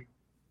done.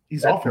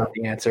 He's That's awful. not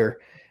the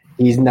answer.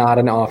 He's not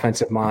an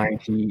offensive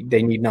mind.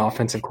 They need an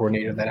offensive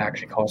coordinator that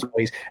actually calls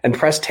plays. And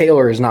Press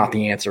Taylor is not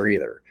the answer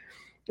either.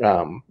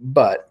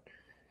 But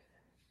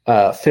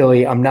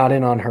Philly, I'm not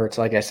in on Hurts.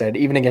 Like I said,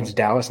 even against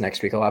Dallas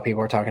next week, a lot of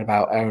people are talking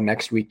about,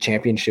 next week,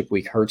 championship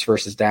week, Hurts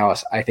versus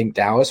Dallas. I think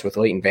Dallas with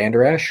Leighton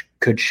Vander Esch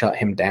could shut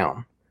him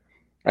down.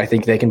 I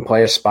think they can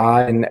play a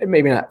spy and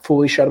maybe not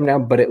fully shut him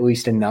down, but at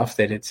least enough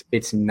that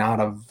it's not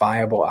a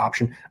viable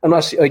option.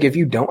 Unless, if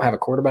you don't have a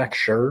quarterback,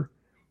 sure,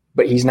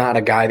 but he's not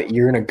a guy that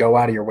you're going to go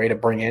out of your way to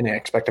bring in and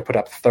expect to put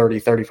up 30,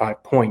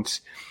 35 points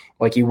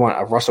like you want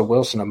a Russell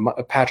Wilson,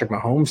 a Patrick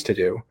Mahomes to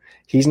do.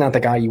 He's not the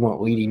guy you want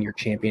leading your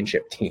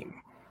championship team.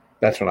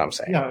 That's what I'm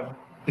saying. Yeah.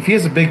 If he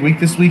has a big week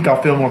this week,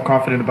 I'll feel more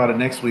confident about it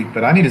next week,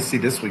 but I need to see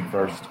this week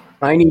first.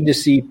 I need to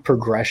see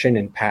progression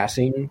in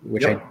passing,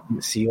 which I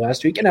didn't see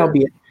last week. And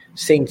albeit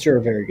Saints are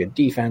a very good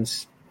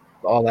defense.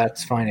 All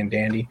that's fine and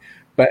dandy.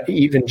 But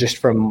even just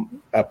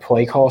from a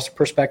play call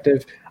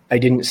perspective, I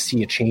didn't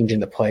see a change in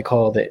the play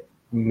call that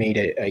made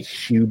a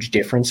huge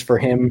difference for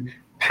him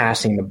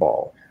passing the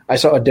ball. I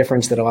saw a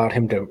difference that allowed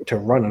him to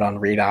run it on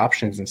read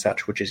options and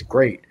such, which is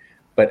great.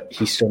 But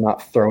he's still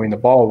not throwing the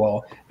ball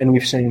well. And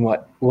we've seen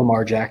what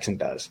Lamar Jackson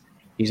does.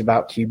 He's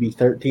about QB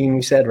 13,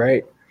 we said,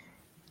 right?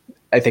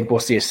 I think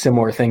we'll see a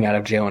similar thing out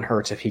of Jalen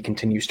Hurts if he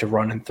continues to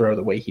run and throw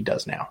the way he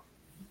does now.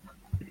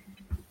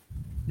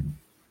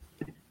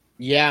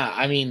 Yeah,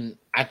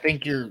 I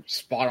think you're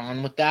spot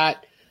on with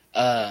that.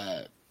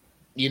 I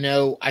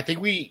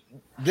think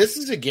this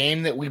is a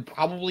game that we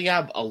probably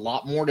have a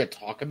lot more to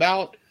talk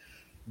about,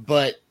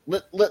 but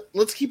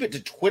let's keep it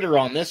to Twitter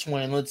on this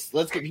one, and let's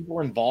get people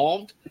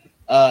involved.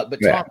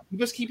 But Tom,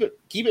 just keep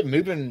it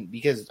moving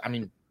because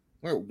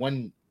we're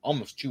at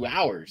almost 2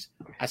 hours.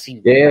 I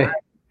see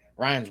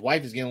Ryan's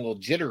wife is getting a little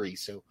jittery,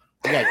 so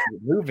we got to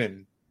keep it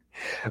moving.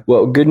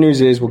 Well, good news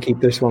is we'll keep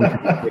this one,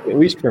 at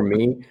least for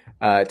me.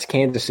 It's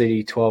Kansas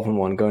City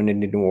 12-1 going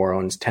into New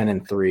Orleans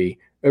 10-3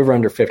 over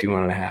under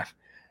 51.5.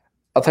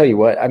 I'll tell you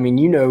what, I mean,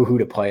 you know who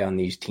to play on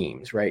these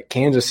teams, right?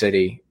 Kansas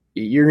City,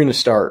 you're going to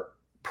start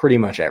pretty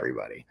much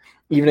everybody.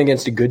 Even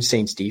against a good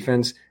Saints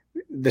defense,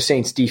 the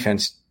Saints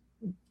defense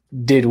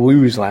did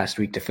lose last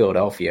week to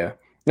Philadelphia.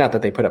 Not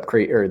that they put up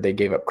they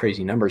gave up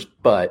crazy numbers,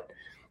 but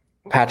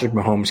Patrick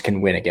Mahomes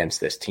can win against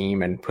this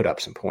team and put up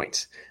some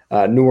points.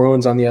 New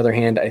Orleans, on the other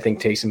hand, I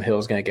think Taysom Hill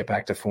is going to get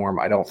back to form.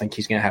 I don't think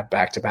he's going to have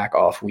back-to-back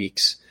off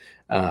weeks.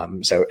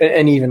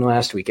 And even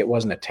last week, it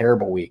wasn't a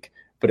terrible week,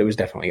 but it was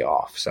definitely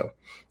off. So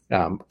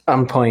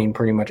I'm playing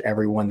pretty much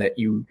everyone that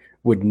you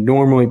would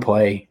normally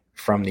play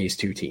from these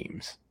two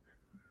teams.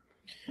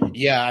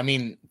 Yeah, I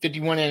mean,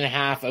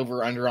 51.5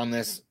 over-under on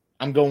this.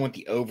 I'm going with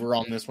the over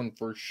on this one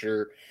for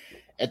sure.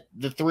 At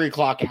the 3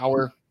 o'clock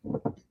hour,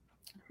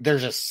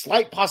 there's a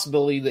slight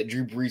possibility that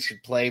Drew Brees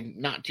could play.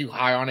 Not too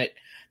high on it.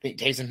 I think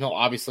Taysom Hill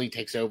obviously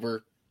takes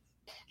over,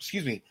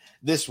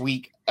 this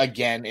week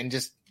again and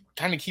just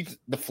kind of keeps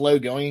the flow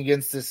going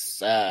against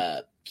this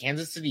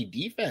Kansas City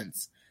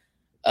defense.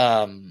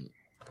 The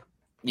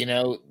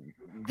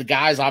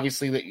guys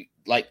obviously that,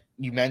 like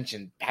you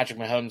mentioned, Patrick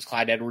Mahomes,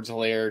 Clyde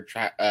Edwards-Helaire,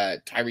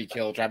 Tyreek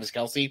Hill, Travis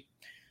Kelce.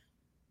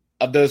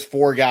 Of those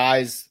 4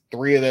 guys,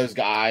 3 of those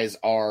guys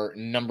are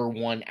number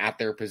 1 at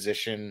their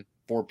position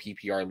for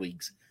PPR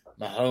leagues.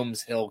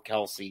 Mahomes, Hill,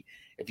 Kelce.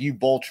 If you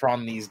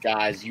Voltron these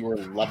guys, you are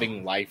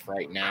loving life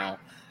right now.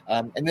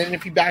 And then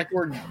if you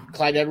backward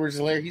Clyde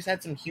Edwards-Helaire, he's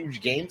had some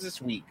huge games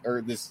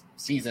this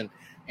season,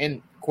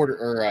 and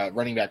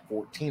running back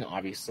 14,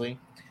 obviously.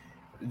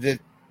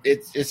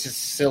 It's just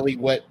silly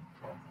what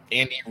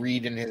Andy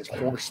Reid and his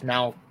horse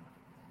mouth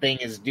thing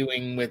is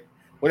doing with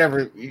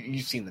whatever.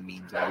 You've seen the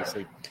memes,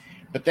 obviously.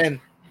 But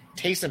then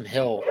Taysom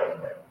Hill,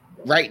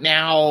 right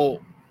now,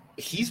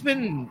 he's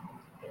been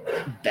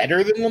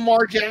better than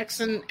Lamar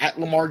Jackson at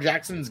Lamar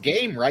Jackson's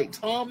game, right,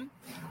 Tom?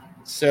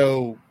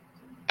 So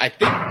I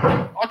think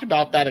we talked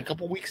about that a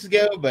couple weeks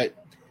ago, but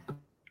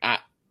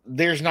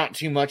there's not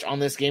too much on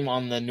this game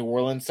on the New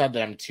Orleans side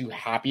that I'm too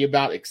happy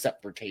about,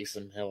 except for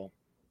Taysom Hill.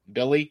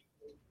 Billy?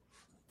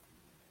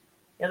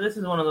 Yeah, this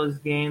is one of those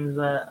games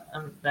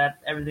that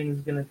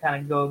everything's going to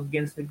kind of go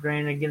against the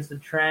grain, against the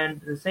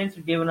trend. The Saints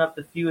are giving up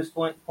the fewest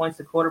points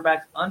to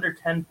quarterbacks, under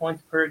 10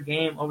 points per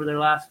game over their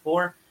last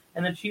 4.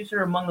 And the Chiefs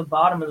are among the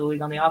bottom of the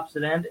league on the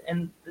opposite end.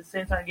 And the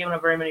Saints aren't giving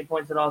up very many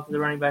points at all to the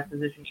running back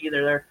position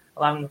either. They're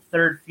allowing the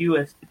 3rd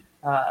fewest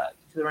to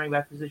the running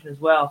back position as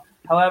well.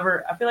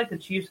 However, I feel like the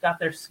Chiefs got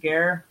their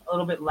scare a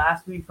little bit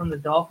last week from the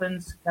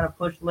Dolphins, kind of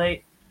pushed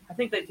late. I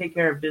think they take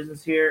care of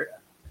business here.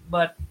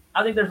 But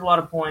I think there's a lot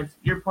of points.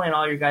 You're playing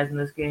all your guys in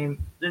this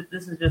game.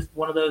 This is just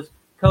one of those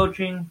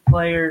coaching,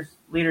 players,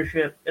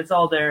 leadership. It's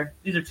all there.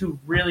 These are 2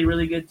 really,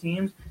 really good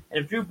teams.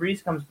 And if Drew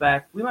Brees comes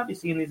back, we might be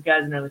seeing these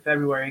guys in early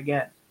February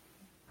again.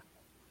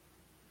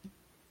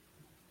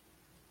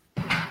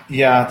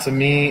 Yeah, to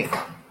me,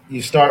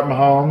 you start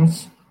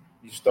Mahomes,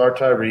 you start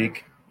Tyreek,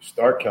 you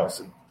start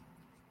Kelce.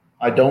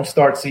 I don't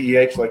start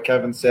CEH like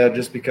Kevin said,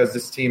 just because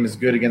this team is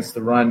good against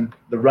the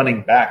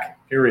running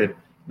back, period,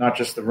 not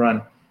just the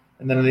run.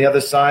 And then on the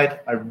other side,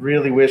 I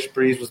really wish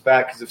Brees was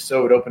back, because if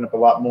so, it would open up a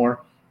lot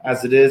more.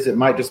 As it is, it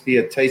might just be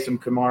a Taysom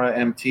Kamara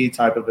MT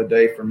type of a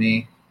day for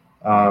me.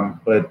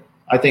 But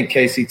I think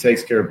KC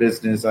takes care of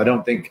business. I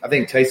think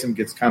Taysom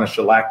gets kind of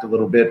shellacked a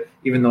little bit,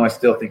 even though I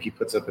still think he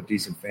puts up a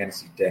decent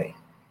fantasy day.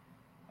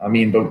 I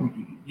mean, but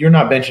you're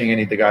not benching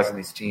any of the guys on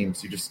these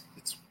teams.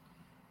 It's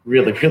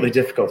really, really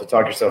difficult to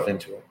talk yourself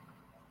into it.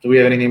 Do we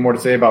have anything more to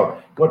say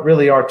about what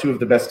really are 2 of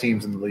the best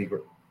teams in the league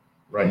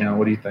right now?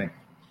 What do you think?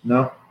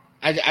 No?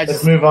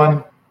 Let's move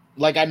on.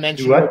 Like I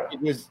mentioned,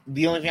 it was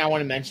the only thing I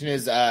want to mention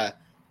is the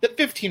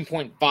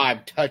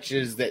 15.5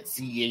 touches that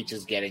CEH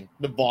is getting.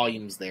 The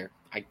volume's there.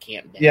 I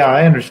can't. Yeah,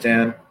 I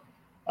understand.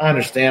 I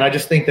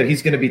just think that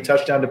he's going to be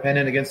touchdown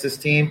dependent against this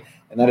team,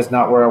 and that is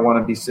not where I want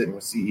to be sitting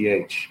with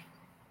CEH.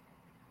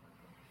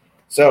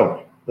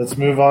 So let's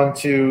move on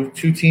to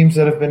 2 teams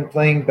that have been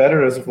playing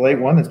better as of late.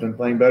 One that's been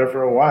playing better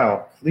for a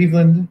while.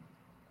 Cleveland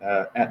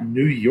at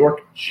New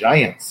York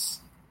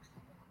Giants.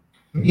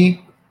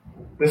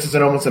 This is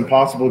an almost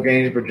impossible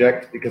game to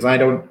project, because I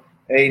don't,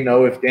 A,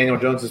 know if Daniel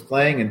Jones is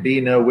playing, and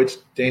B, know which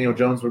Daniel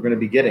Jones we're going to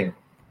be getting.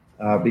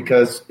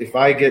 Because if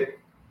I get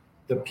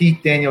the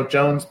peak Daniel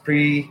Jones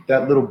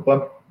that little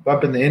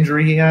bump in the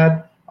injury he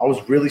had, I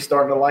was really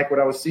starting to like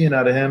what I was seeing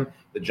out of him.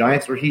 The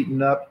Giants were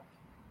heating up.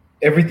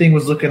 Everything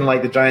was looking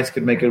like the Giants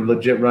could make a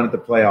legit run at the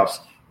playoffs.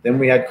 Then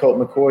we had Colt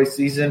McCoy's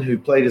season, who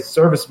played as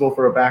serviceable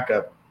for a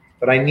backup.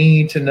 But I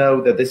need to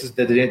know that this is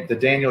the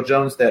Daniel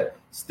Jones that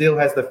still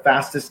has the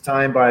fastest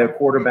time by a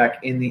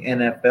quarterback in the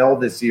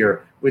NFL this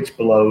year, which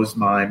blows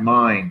my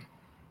mind.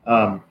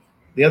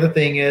 The other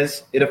thing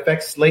is it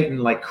affects Slayton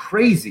like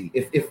crazy.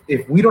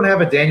 If we don't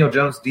have a Daniel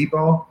Jones deep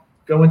ball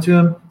going to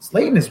him,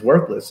 Slayton is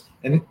worthless.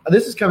 And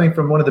this is coming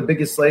from one of the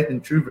biggest Slayton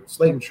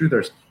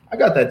truthers. I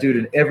got that dude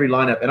in every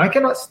lineup, and I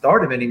cannot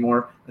start him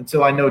anymore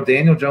until I know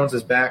Daniel Jones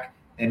is back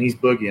and he's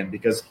boogieing,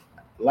 because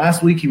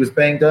last week he was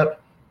banged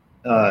up.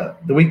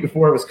 The week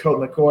before it was Colt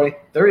McCoy.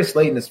 Darius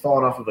Slayton has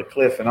fallen off of a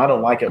cliff, and I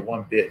don't like it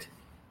one bit.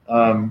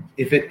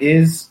 If it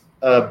is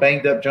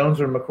banged up Jones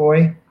or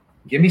McCoy,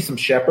 give me some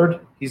Shepard.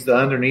 He's the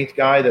underneath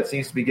guy that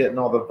seems to be getting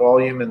all the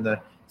volume and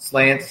the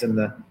slants and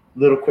the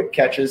little quick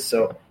catches.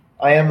 So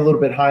I am a little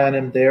bit high on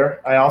him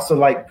there. I also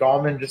like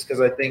Gallman just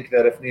because I think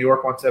that if New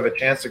York wants to have a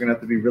chance, they're going to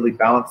have to be really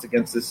balanced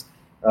against this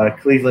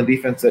Cleveland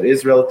defense that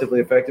is relatively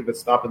effective at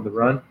stopping the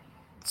run.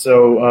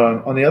 So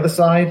on the other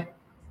side,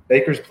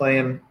 Baker's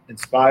playing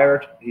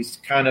inspired. He's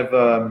kind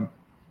of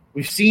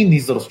we've seen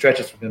these little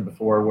stretches from him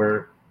before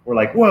where we're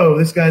like, whoa,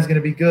 this guy's going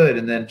to be good,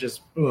 and then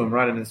just boom,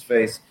 right in his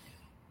face.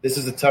 This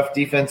is a tough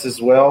defense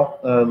as well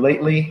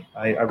lately.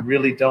 I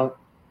really don't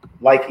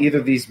like either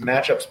of these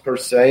matchups per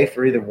se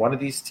for either one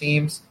of these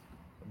teams.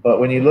 But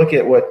when you look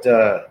at what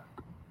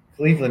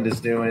Cleveland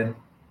is doing,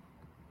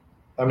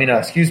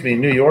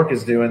 New York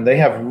is doing, they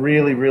have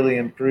really, really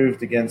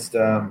improved against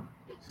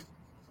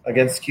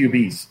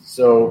QBs.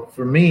 So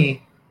for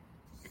me,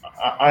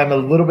 I'm a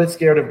little bit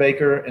scared of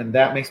Baker, and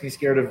that makes me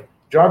scared of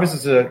Jarvis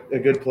is a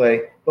good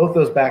play. Both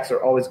those backs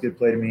are always good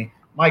play to me.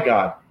 My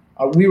God.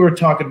 We were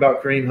talking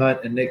about Kareem Hunt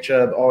and Nick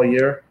Chubb all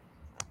year.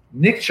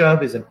 Nick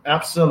Chubb is an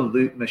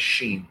absolute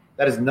machine.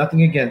 That is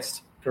nothing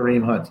against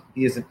Kareem Hunt.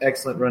 He is an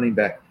excellent running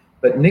back.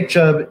 But Nick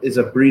Chubb is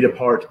a breed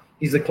apart.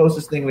 He's the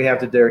closest thing we have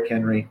to Derrick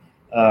Henry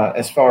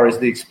as far as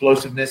the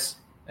explosiveness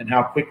and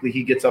how quickly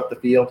he gets up the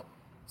field.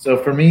 So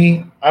for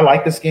me, I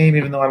like this game,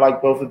 even though I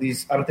like both of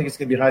these. I don't think it's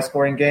going to be a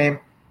high-scoring game.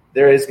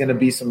 There is going to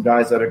be some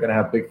guys that are going to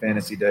have big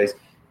fantasy days.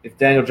 If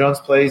Daniel Jones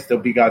plays,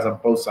 there'll be guys on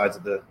both sides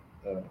of the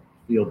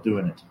field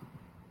doing it.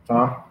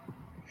 Tom?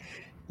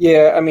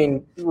 Yeah,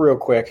 real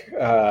quick,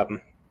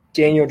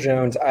 Daniel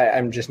Jones,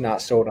 I'm just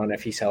not sold on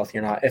if he's healthy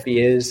or not. If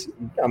he is,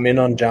 I'm in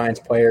on Giants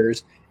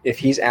players. If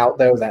he's out,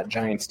 though, that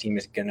Giants team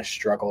is going to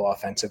struggle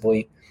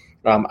offensively.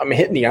 I'm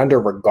hitting the under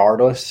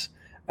regardless,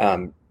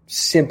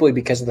 simply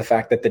because of the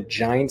fact that the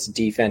Giants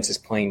defense is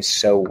playing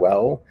so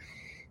well.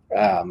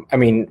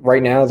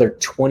 Right now they're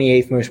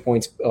 28th most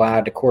points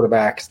allowed to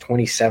quarterbacks,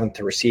 27th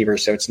to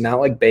receivers, so it's not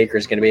like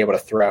Baker's going to be able to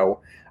throw.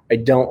 I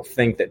don't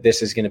think that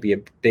this is going to be a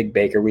big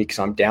Baker week,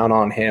 so I'm down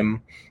on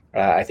him.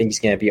 I think he's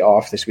going to be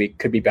off this week,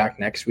 could be back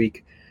next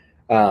week.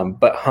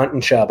 But Hunt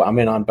and Chubb, I'm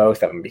in on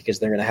both of them because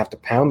they're going to have to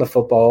pound the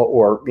football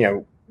or,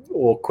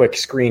 little quick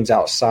screens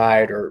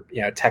outside or,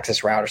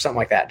 Texas route or something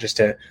like that just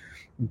to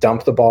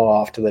dump the ball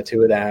off to the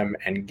two of them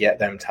and get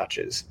them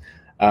touches.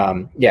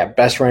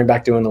 Best running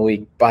back doing the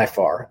league by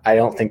far. I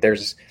don't think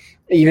there's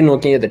 – even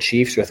looking at the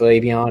Chiefs with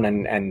Le'Veon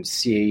and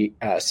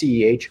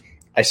CEH,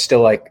 I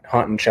still like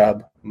Hunt and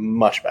Chubb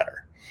much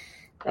better.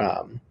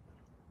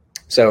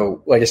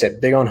 So, like I said,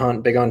 big on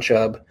Hunt, big on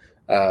Chubb,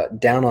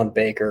 down on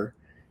Baker,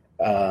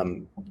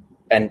 and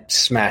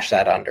smash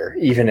that under,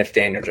 even if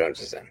Daniel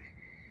Jones is in.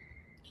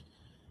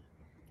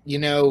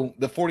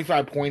 The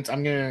 45 points,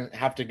 I'm going to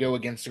have to go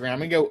against the grain. I'm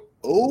going to go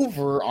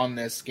over on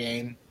this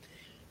game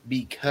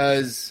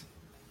because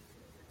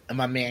of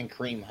my man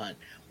Kareem Hunt.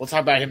 We'll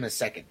talk about him in a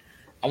second.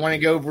 I want to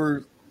go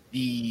over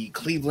the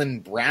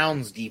Cleveland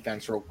Browns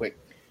defense real quick.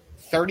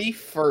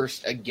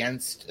 31st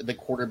against the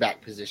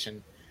quarterback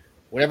position.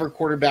 Whatever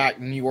quarterback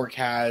New York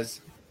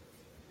has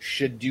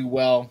should do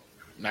well.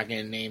 I'm not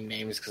going to name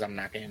names because I'm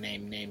not going to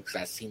name names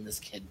because I've seen this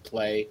kid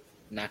play.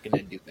 I'm not going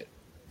to do it.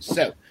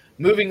 So,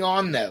 moving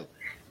on, though.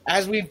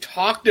 As we've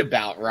talked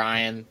about,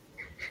 Ryan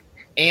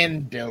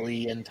and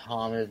Billy and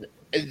Tom,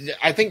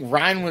 I think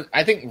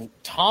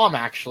Tom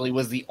actually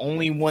was the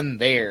only one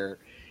there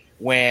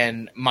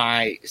when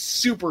my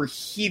super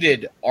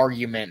heated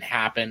argument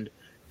happened.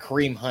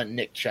 Kareem Hunt,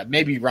 Nick Chubb.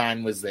 Maybe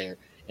Ryan was there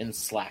in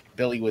Slack.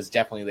 Billy was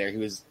definitely there. He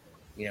was,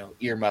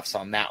 earmuffs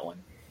on that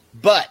one.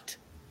 But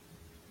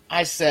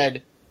I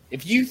said,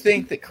 if you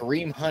think that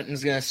Kareem Hunt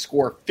is going to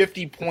score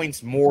 50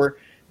 points more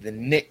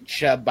than Nick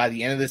Chubb by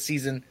the end of the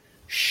season,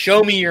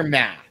 show me your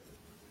math.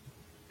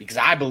 Because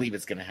I believe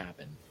it's going to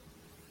happen.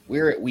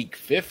 We're at week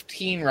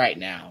 15 right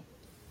now.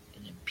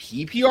 And in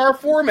PPR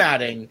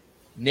formatting,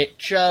 Nick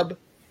Chubb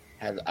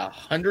has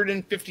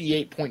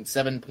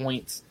 158.7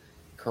 points.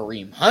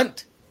 Kareem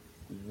Hunt,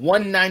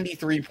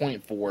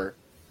 193.4.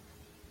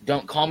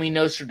 Don't call me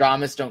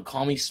Nostradamus. Don't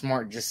call me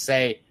smart. Just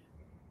say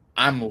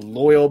I'm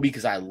loyal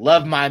because I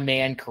love my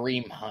man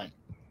Kareem Hunt.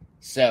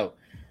 So,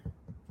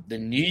 the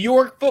New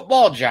York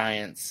Football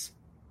Giants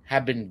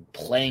have been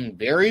playing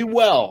very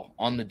well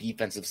on the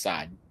defensive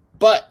side.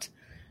 But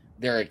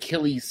their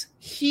Achilles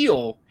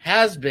heel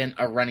has been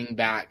a running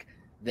back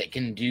that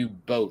can do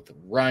both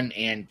run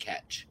and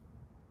catch.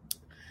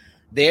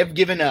 They have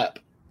given up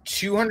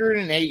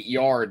 208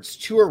 yards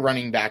to a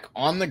running back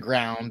on the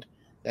ground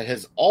that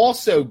has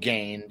also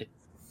gained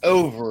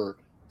over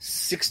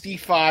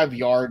 65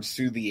 yards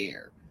through the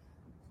air.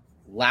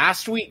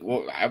 Last week,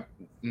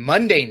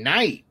 Monday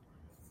night,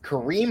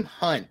 Kareem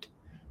Hunt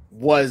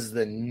was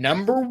the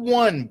number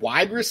one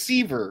wide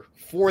receiver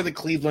for the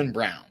Cleveland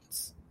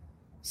Browns.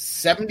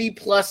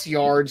 70-plus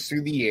yards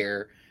through the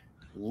air,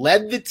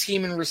 led the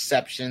team in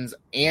receptions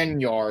and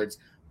yards,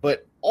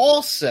 but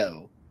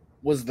also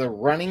was the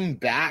running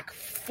back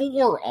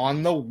 4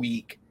 on the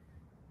week.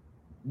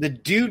 The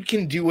dude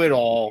can do it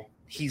all.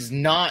 He's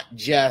not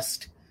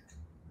just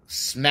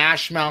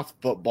smash mouth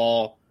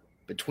football.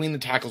 between the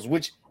tackles,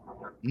 which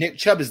Nick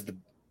Chubb is the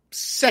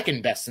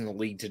second best in the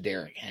league to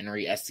Derrick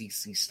Henry,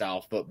 SEC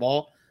style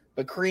football.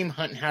 But Kareem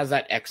Hunt has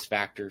that X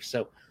factor.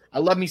 So I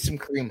love me some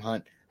Kareem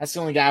Hunt. That's the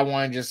only guy I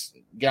want to just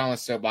get on the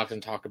soapbox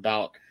and talk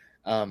about.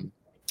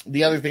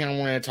 The other thing I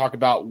wanted to talk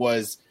about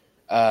was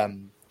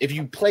if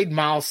you played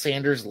Miles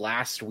Sanders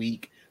last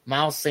week,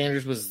 Miles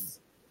Sanders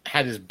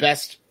had his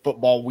best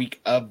football week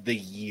of the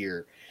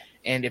year.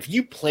 And if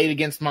you played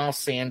against Miles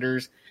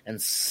Sanders and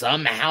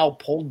somehow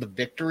pulled the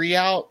victory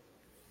out,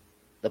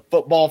 the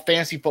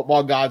fantasy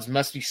football gods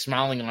must be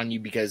smiling on you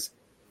because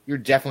you're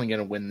definitely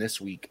going to win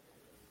this week.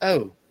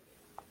 Oh,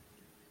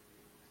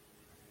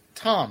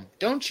 Tom,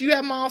 don't you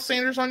have Miles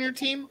Sanders on your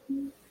team?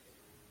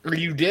 Or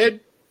you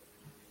did?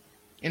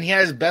 And he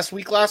had his best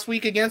week last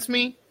week against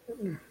me?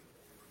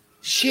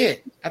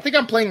 Shit. I think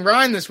I'm playing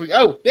Ryan this week.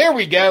 Oh, there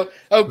we go.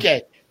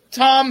 Okay.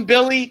 Tom,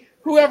 Billy,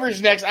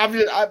 whoever's next.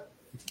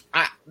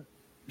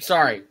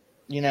 Sorry.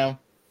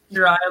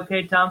 Your eye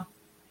okay, Tom?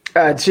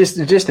 It's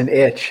just an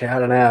itch. I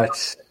don't know.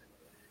 It's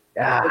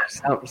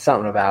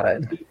something about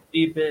it.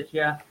 Deep itch,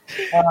 yeah.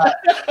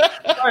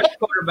 As far as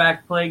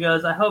quarterback play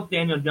goes, I hope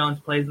Daniel Jones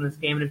plays in this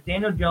game. And if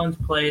Daniel Jones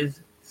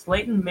plays,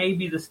 Slayton may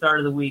be the start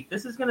of the week.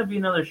 This is going to be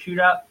another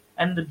shootout.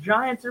 And the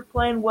Giants are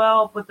playing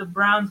well, but the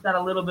Browns got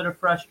a little bit of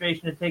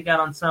frustration to take out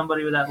on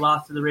somebody with that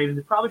loss to the Ravens.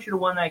 They probably should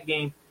have won that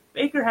game.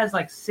 Baker has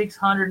like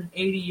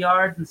 680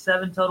 yards and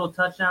 7 total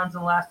touchdowns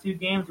in the last 2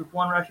 games with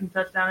 1 rushing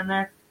touchdown in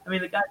there. I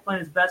mean, the guy's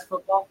playing his best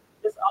football.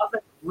 This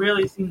offense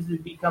really seems to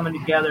be coming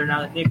together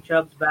now that Nick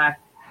Chubb's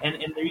back, and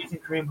they're using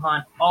Kareem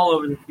Hunt all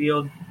over the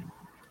field.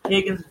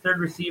 Higgins, third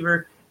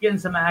receiver, getting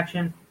some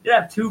action. Did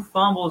have 2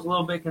 fumbles, a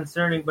little bit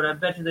concerning, but I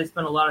bet you they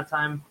spent a lot of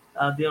time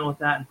dealing with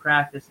that in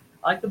practice.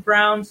 I like the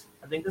Browns.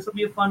 I think this will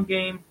be a fun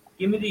game.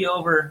 Give me the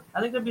over.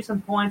 I think there'll be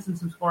some points and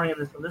some scoring in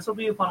this one. This will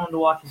be a fun one to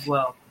watch as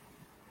well.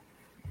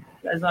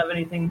 You guys don't have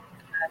anything?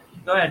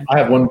 Go ahead.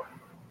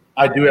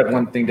 I do have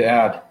one thing to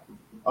add.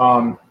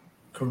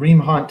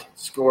 Kareem Hunt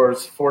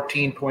scores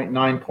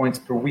 14.9 points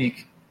per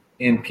week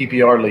in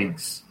PPR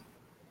leagues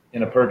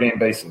in a per-game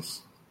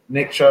basis.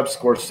 Nick Chubb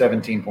scores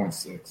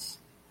 17.6.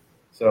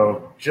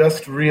 So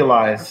just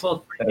realize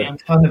that a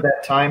ton of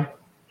that time,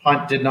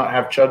 Hunt did not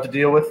have Chubb to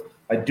deal with.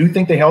 I do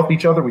think they help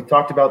each other. We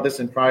talked about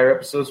this in prior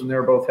episodes when they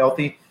were both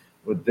healthy.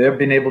 They've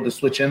been able to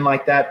switch in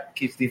like that,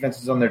 keeps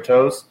defenses on their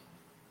toes.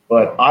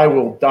 But I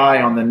will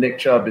die on the Nick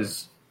Chubb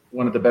is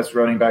one of the best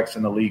running backs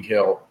in the league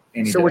hill.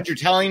 So what you're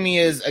telling me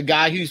is a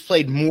guy who's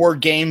played more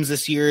games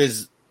this year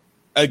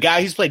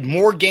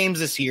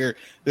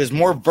who is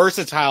more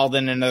versatile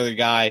than another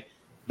guy,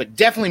 but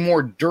definitely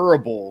more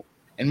durable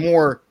and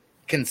more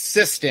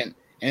consistent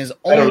and is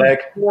only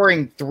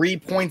scoring 3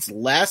 points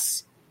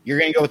less. You're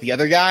going to go with the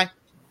other guy?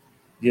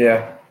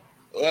 Yeah.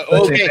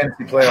 Okay.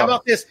 How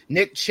about this?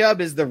 Nick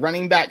Chubb is the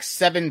running back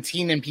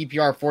 17 in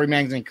PPR 40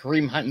 man, and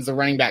Kareem Hunt is the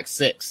running back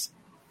 6.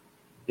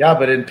 Yeah,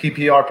 but in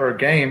PPR per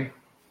game,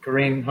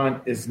 Kareem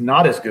Hunt is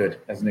not as good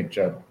as Nick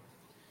Chubb.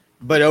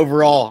 But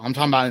overall, I'm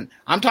talking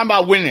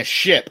about winning a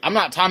ship. I'm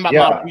not talking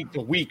about week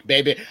to week,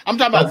 baby. I'm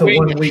talking about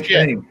winning a ship.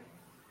 Thing.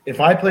 If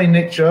I play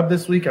Nick Chubb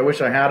this week, I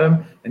wish I had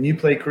him, and you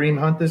play Kareem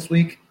Hunt this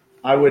week,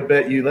 I would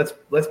bet you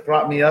let's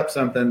prop me up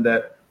something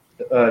that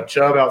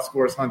Chubb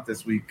outscores Hunt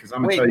this week, because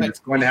I'm going to tell you it's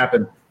going to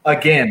happen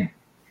again.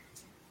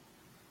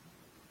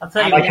 I'll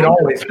tell you like it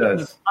always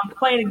does. I'm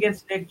playing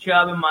against Nick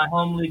Chubb in my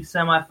home league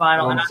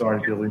semifinal. I'm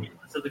sorry, Billy.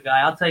 To the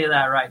guy, I'll tell you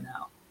that right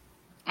now.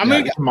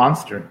 He's a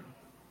monster.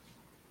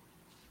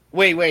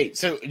 Wait.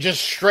 So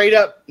just straight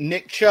up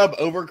Nick Chubb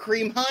over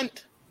Kareem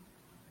Hunt?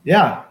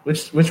 Yeah.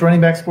 Which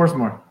running back scores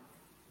more?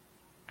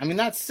 I mean,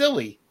 that's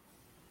silly.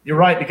 You're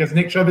right, because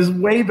Nick Chubb is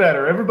way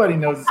better. Everybody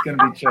knows it's going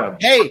to be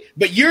Chubb. Hey,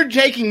 but you're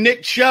taking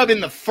Nick Chubb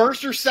in the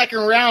 1st or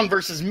 2nd round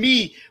versus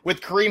me with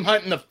Kareem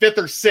Hunt in the 5th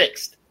or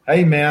 6th.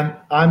 Hey, man,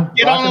 I'm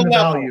Get on the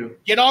level. Value.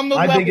 Get on the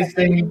level.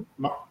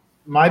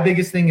 My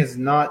biggest thing is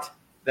not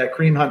that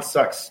Kareem Hunt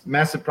sucks.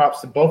 Massive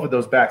props to both of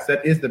those backs.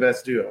 That is the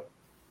best duo.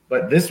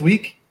 But this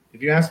week,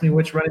 if you ask me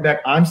which running back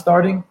I'm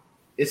starting,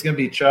 it's going to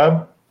be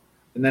Chubb,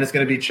 and then it's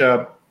going to be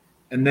Chubb,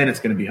 and then it's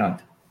going to be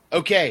Hunt.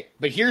 Okay,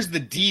 but here's the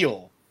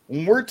deal.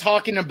 When we're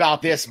talking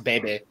about this,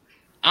 baby,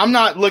 I'm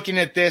not looking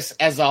at this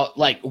as a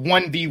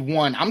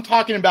 1v1. I'm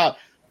talking about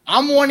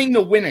I'm wanting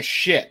to win a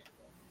ship.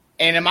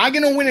 And am I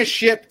going to win a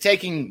ship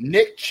taking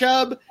Nick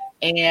Chubb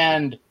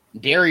and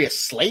Darius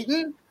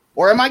Slayton?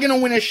 Or am I going to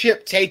win a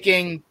ship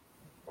taking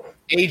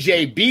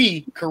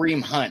AJB,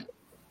 Kareem Hunt?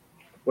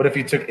 What if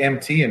you took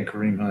MT and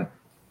Kareem Hunt?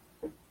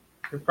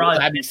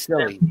 That'd be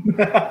silly.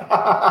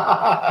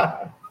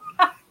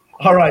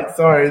 All right,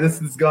 sorry. This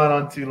has gone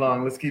on too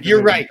long. Let's keep it You're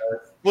moving, right.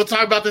 Guys. We'll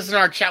talk about this in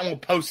our chat and we'll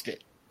post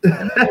it.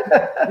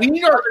 We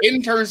need our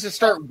interns to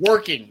start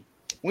working.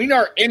 We need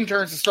our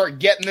interns to start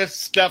getting this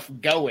stuff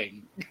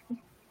going.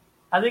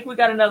 I think we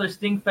got another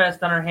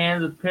Stinkfest on our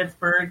hands with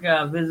Pittsburgh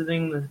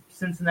visiting the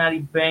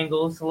Cincinnati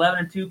Bengals.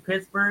 11-2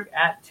 Pittsburgh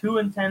at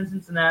 2-10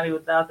 Cincinnati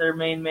without their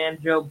main man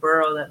Joe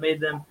Burrow. That made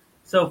them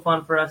so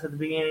fun for us at the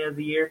beginning of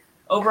the year.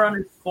 Over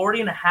under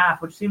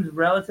 40.5, which seems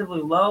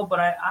relatively low, but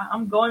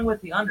I'm going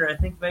with the under. I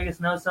think Vegas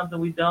knows something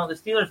we don't. The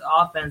Steelers'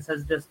 offense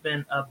has just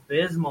been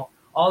abysmal.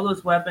 All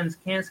those weapons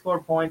can't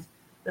score points.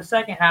 The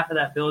second half of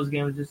that Bills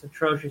game was just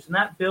atrocious. And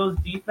that Bills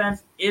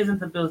defense isn't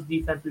the Bills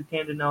defense we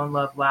came to know and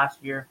love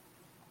last year.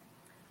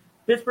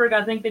 Pittsburgh,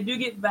 I think they do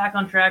get back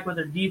on track with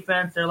their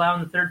defense. They're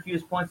allowing the third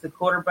fewest points to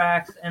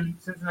quarterbacks, and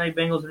Cincinnati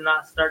Bengals are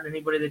not starting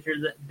anybody that you're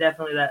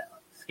definitely that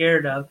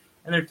scared of.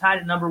 And they're tied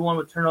at number 1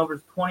 with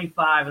turnovers,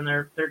 25 in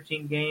their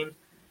 13 games.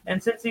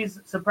 And since he's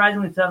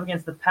surprisingly tough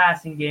against the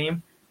passing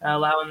game,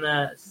 allowing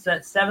the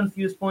 7th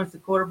fewest points to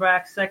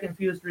quarterbacks, 2nd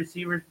fewest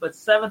receivers, but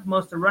 7th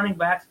most to running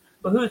backs.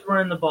 But who's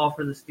running the ball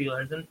for the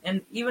Steelers?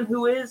 And even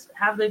who is,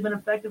 have they been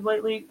effective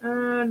lately?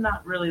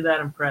 Not really that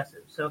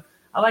impressive. So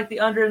I like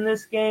the under in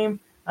this game.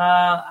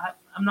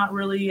 I'm not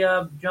really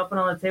jumping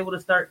on the table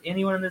to start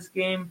anyone in this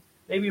game.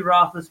 Maybe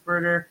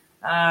Roethlisberger,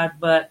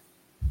 but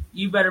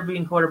you better be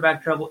in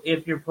quarterback trouble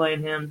if you're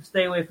playing him.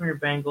 Stay away from your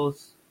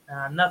Bengals.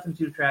 Nothing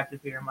too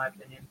attractive here, in my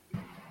opinion.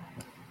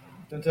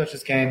 Don't touch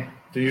this game.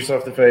 Do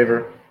yourself the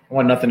favor. I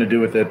want nothing to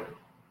do with it.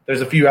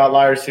 There's a few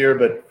outliers here,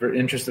 but for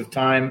interest of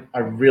time, I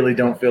really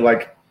don't feel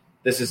like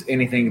this is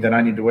anything that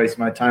I need to waste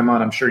my time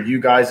on. I'm sure you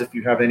guys, if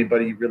you have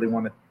anybody you really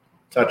want to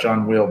touch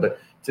on, will. But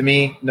to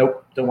me,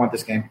 nope, don't want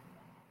this game.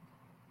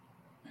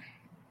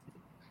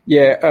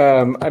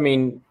 Yeah, I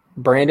mean,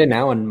 Brandon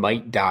Allen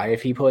might die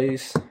if he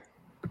plays.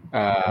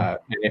 And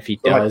if he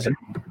does,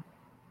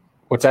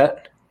 what's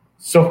that?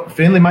 So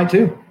Finley might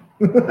too.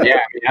 Yeah,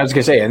 I mean, I was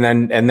gonna say, and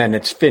then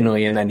it's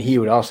Finley, and then he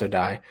would also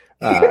die.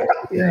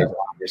 Yeah.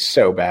 It's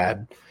so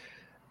bad.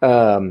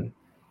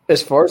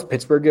 As far as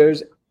Pittsburgh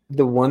goes,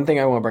 the one thing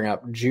I want to bring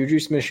up, Juju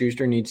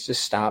Smith-Schuster needs to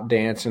stop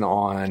dancing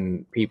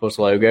on people's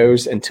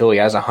logos until he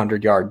has a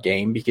 100-yard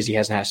game, because he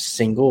hasn't had a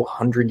single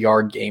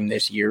 100-yard game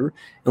this year.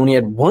 And only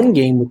had one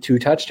game with 2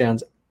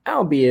 touchdowns,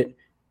 albeit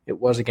it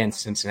was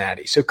against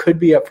Cincinnati. So could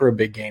be up for a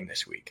big game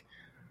this week.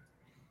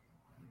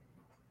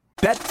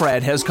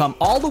 Betfred has come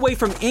all the way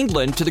from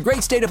England to the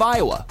great state of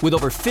Iowa with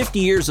over 50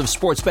 years of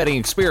sports betting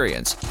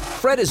experience.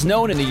 Fred is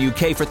known in the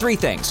UK for 3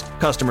 things: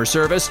 customer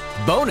service,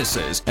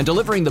 bonuses, and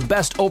delivering the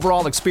best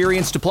overall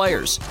experience to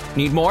players.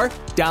 Need more?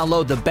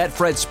 Download the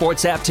Betfred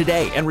Sports app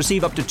today and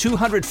receive up to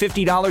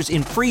 $250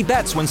 in free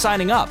bets when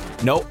signing up.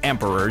 No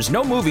emperors,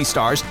 no movie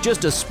stars,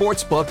 just a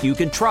sports book you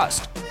can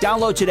trust.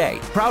 Download today.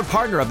 Proud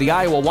partner of the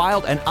Iowa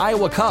Wild and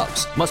Iowa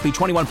Cubs. Must be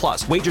 21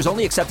 plus. Wagers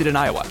only accepted in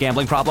Iowa.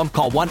 Gambling problem?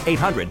 Call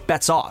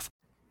 1-800-BETS-OFF.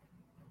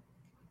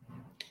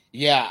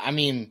 Yeah, I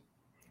mean,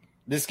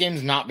 this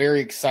game's not very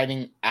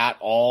exciting at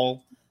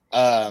all.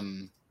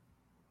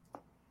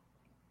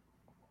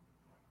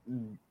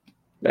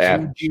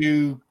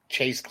 Juju,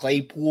 Chase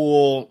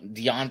Claypool,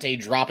 Deontay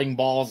dropping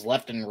balls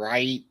left and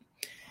right.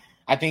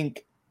 I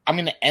think I'm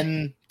going to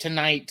end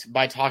tonight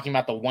by talking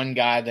about the one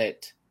guy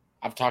that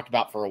I've talked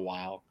about for a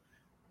while,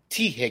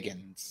 T.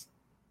 Higgins.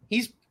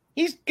 He's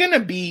going to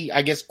be,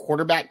 I guess,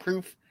 quarterback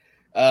proof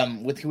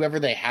with whoever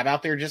they have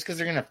out there, just because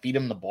they're going to feed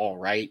him the ball,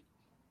 right?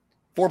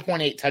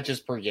 4.8 touches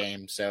per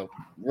game. So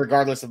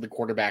regardless of the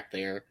quarterback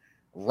there,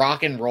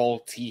 rock and roll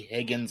T.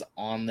 Higgins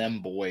on them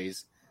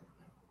boys.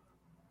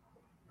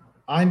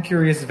 I'm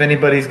curious if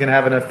anybody's going to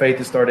have enough faith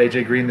to start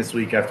AJ Green this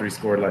week after he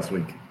scored last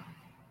week.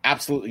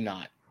 Absolutely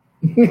not.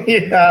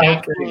 Yeah,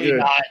 absolutely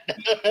not.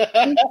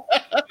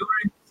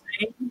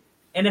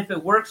 And if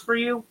it works for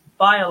you,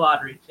 buy a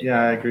lottery ticket.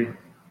 Yeah, I agree.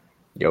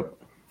 Yep.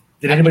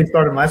 Did anybody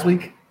start him last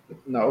week?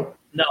 No.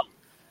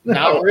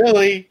 Not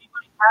really. Did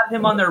anybody have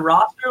him on their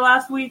roster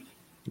last week?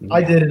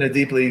 I did in a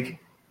deep league.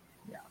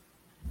 Yeah.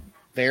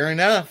 Fair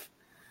enough.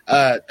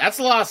 That's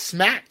a lot of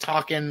smack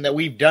talking that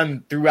we've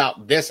done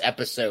throughout this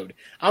episode.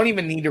 I don't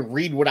even need to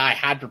read what I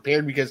had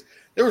prepared, because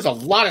there was a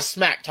lot of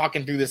smack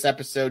talking through this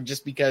episode,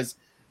 just because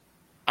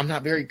I'm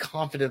not very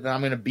confident that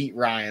I'm going to beat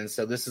Ryan.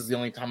 So this is the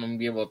only time I'm going to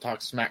be able to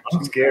talk smack.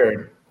 I'm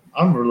scared.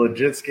 I'm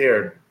legit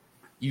scared.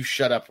 You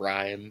shut up,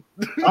 Ryan.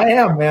 I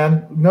am,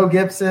 man. No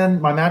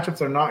Gibson. My matchups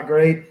are not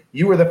great.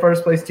 You were the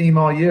first place team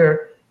all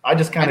year. I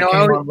just kind of came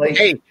on late.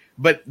 Hey,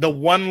 but the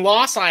one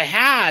loss I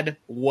had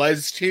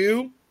was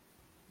to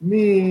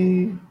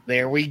me.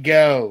 There we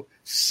go.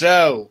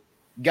 So,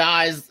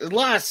 guys, a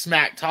lot of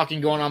smack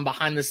talking going on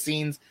behind the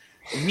scenes.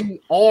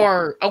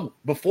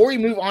 Before we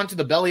move on to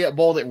the Belly Up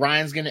Bowl that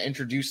Ryan's going to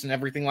introduce and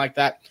everything like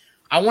that,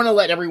 I want to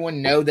let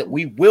everyone know that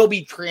we will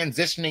be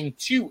transitioning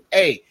to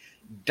a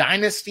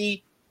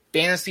Dynasty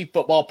Fantasy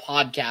Football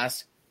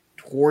podcast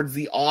towards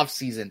the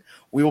offseason.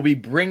 We will be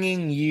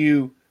bringing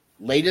you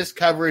latest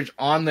coverage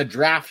on the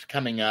draft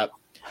coming up.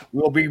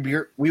 We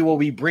will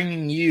be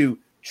bringing you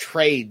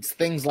trades,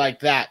 things like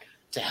that,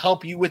 to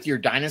help you with your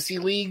dynasty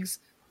leagues,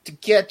 to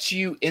get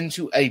you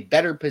into a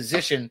better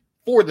position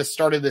for the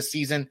start of the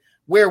season,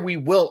 where we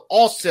will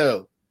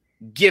also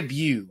give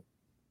you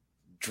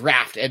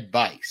draft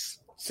advice.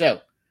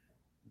 So,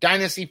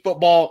 dynasty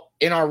football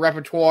in our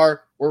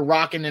repertoire. We're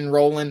rocking and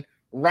rolling.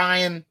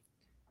 Ryan,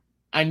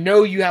 I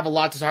know you have a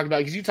lot to talk about,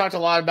 because you talked a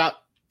lot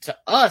to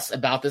us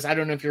about this. I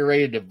don't know if you're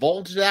ready to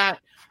divulge that,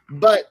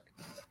 but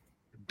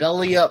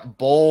Belly Up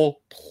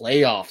Bowl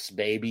playoffs,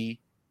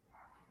 baby.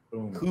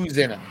 Boom. Who's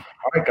in them?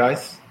 All right,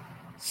 guys.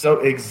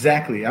 So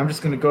exactly. I'm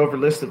just going to go over a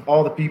list of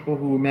all the people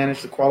who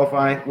managed to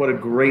qualify. What a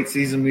great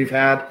season we've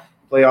had.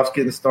 Playoffs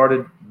getting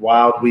started.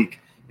 Wild week.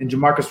 In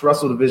Jamarcus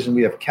Russell division,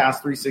 we have Cass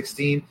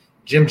 316,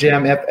 Jim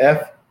Jam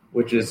FF,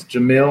 which is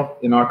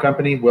Jamil in our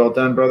company. Well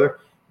done, brother.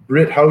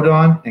 Britt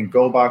Hodon and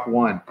Golbach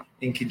 1.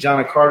 In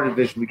Kijana Carter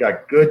division, we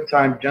got Good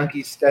Time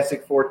Junkie,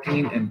 Stesic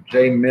 14, and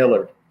Jay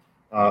Millard.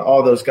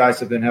 All those guys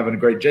have been having a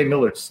great. Jay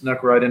Millard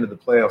snuck right into the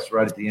playoffs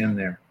right at the end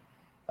there.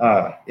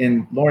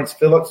 In Lawrence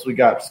Phillips, we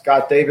got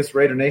Scott Davis,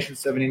 Raider Nation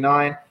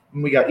 79.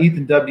 And we got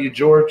Ethan W.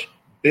 George,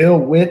 Bill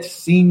Witt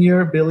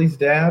Sr., Billy's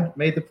dad,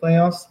 made the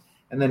playoffs.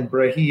 And then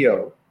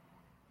Brahio.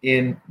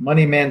 In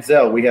Money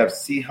Manziel, we have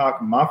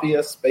Seahawk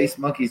Mafia, Space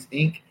Monkeys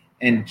Inc.,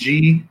 and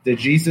G.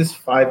 DeJesus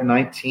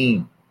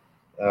 519.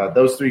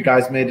 Those three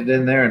guys made it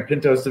in there in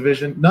Pinto's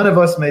division. None of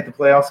us made the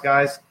playoffs,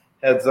 guys.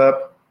 Heads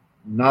up.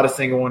 Not a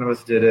single one of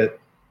us did it.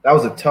 That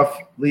was a tough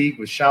league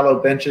with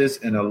shallow benches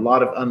and a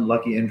lot of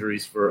unlucky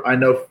injuries. I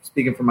know,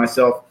 speaking for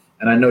myself,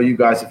 and I know you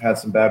guys have had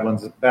some bad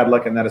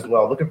luck in that as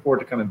well. Looking forward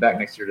to coming back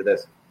next year to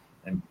this.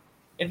 And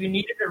if you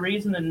needed a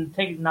reason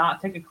to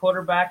not take a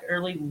quarterback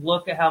early,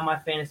 look at how my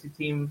fantasy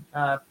team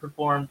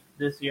performed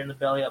this year in the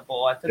Belly Up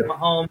Bowl. I took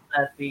Mahomes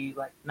at the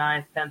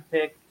 9th, 10th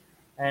pick,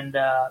 and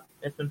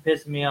it's been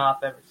pissing me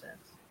off ever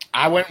since.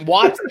 I went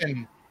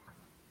Watson.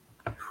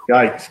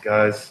 Yikes,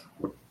 guys.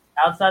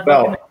 Outside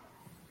looking at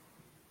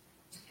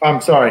I'm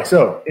sorry.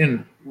 So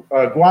in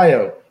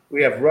Guayo,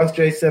 we have Russ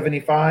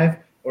J75,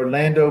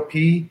 Orlando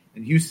P,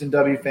 and Houston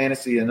W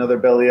Fantasy, another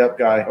belly up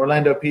guy.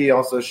 Orlando P,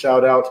 also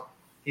shout out.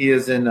 He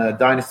is in a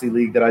dynasty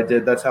league that I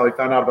did. That's how we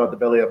found out about the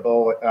Belly Up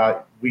Bowl.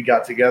 We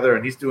got together,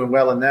 and he's doing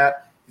well in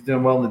that. He's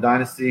doing well in the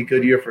dynasty.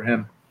 Good year for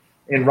him.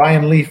 In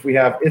Ryan Leaf, we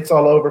have It's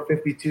All Over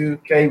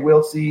 52, Kay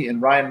Wilsey,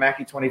 and Ryan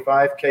Mackey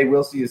 25. Kay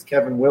Wilsey is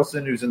Kevin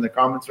Wilson, who's in the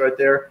comments right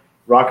there.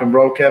 Rock and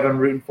roll, Kevin.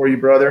 Rooting for you,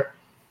 brother.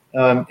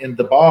 In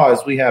the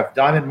Boz, we have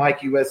Diamond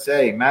Mike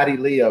USA, Matty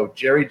Leo,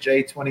 Jerry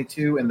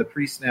J22, and the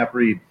pre-snap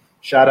read.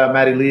 Shout out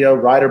Matty Leo,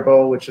 Ryder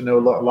Bowl, which I know a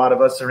lot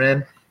of us are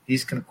in.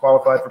 He's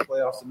qualified for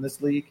playoffs in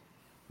this league.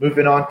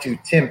 Moving on to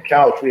Tim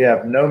Couch, we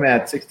have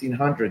Nomad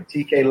 1600,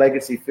 TK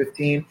Legacy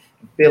 15,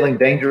 and Feeling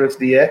Dangerous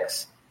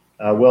DX.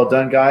 Well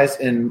done, guys.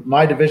 In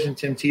my division,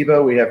 Tim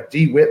Tebow, we have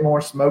D. Whitmore,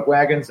 Smoke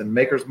Wagons, and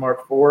Makers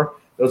Mark 4.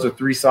 Those are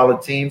three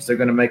solid teams. They're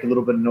going to make a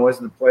little bit of noise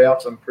in the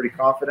playoffs. I'm pretty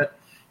confident.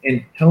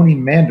 In Tony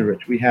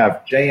Mandarich, we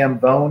have J.M.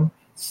 Bone,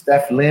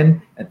 Steph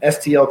Lynn, and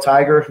STL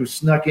Tiger, who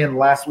snuck in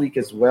last week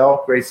as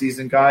well. Great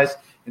season, guys.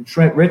 And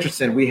Trent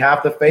Richardson, we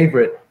have the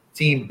favorite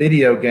team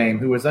Video Game,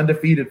 who was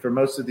undefeated for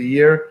most of the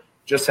year,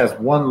 just has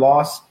one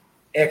loss.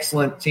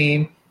 Excellent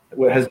team.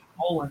 Has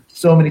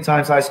so many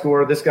times high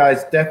scorer. This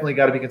guy's definitely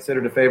got to be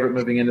considered a favorite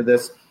moving into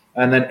this.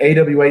 And then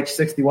AWH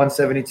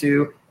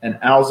 6172 and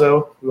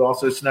Alzo, who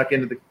also snuck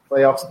into the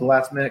playoffs at the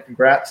last minute.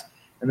 Congrats.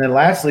 And then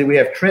lastly, we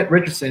have Trent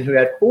Richardson, who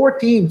had 4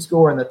 teams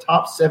score in the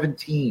top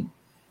 17.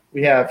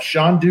 We have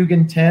Sean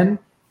Dugan 10,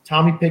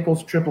 Tommy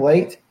Pickles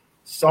 888,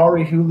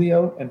 Sorry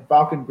Julio, and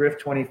Falcon Griff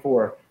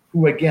 24,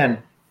 who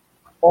again,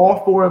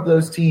 all 4 of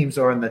those teams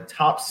are in the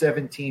top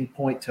 17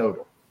 point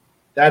total.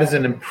 That is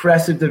an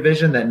impressive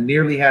division that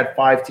nearly had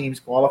 5 teams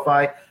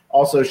qualify.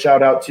 Also,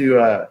 shout out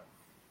to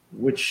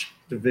which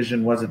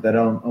division was it that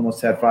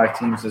almost had 5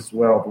 teams as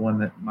well? The one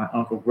that my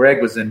Uncle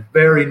Greg was in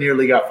very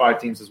nearly got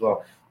 5 teams as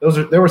well.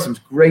 There were some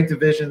great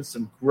divisions,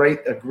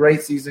 a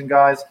great season,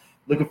 guys.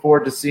 Looking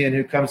forward to seeing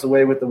who comes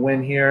away with the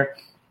win here.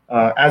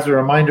 As a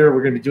reminder,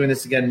 we're going to be doing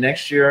this again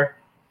next year.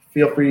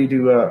 Feel free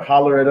to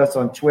holler at us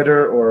on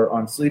Twitter or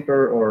on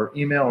Sleeper or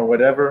email or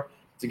whatever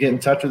to get in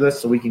touch with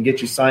us so we can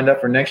get you signed up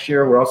for next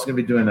year. We're also going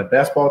to be doing a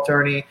best ball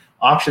tourney,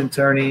 auction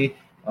tourney,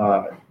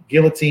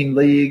 guillotine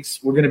leagues.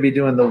 We're going to be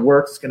doing the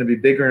works. It's going to be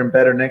bigger and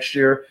better next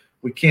year.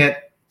 We can't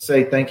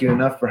say thank you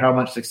enough for how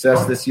much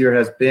success this year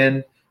has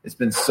been. It's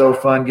been so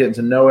fun getting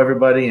to know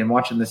everybody and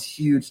watching this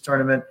huge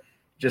tournament.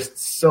 Just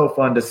so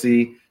fun to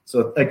see.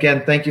 So,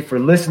 again, thank you for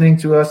listening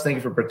to us. Thank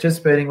you for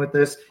participating with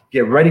this.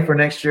 Get ready for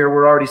next year.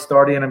 We're already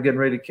starting, and I'm getting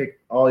ready to kick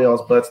all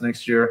y'all's butts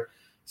next year.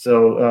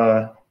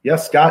 So,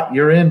 Scott,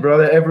 you're in,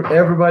 brother.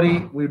 Everybody,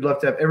 we'd love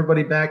to have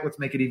everybody back. Let's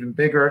make it even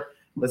bigger.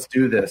 Let's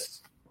do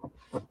this.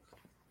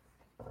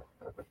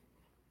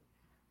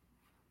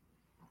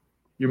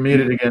 You're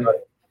muted again.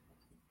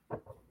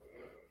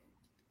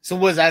 So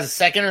was that a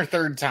second or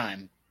third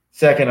time?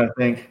 Second, I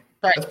think.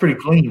 Right. That's pretty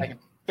clean.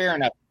 Fair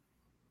enough.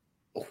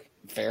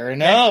 Fair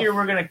enough. Next year,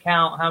 we're going to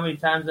count how many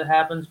times it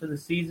happens for the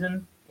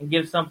season and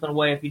give something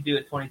away if you do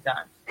it 20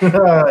 times.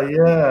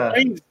 Yeah.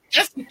 I mean,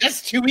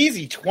 that's too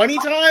easy. 20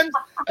 times?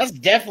 That's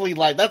definitely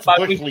that's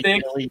bush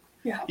league.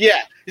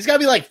 Yeah. It's got to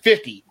be like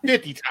 50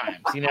 times.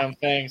 You know what I'm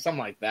saying? Something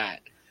like that.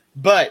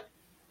 But,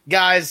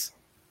 guys,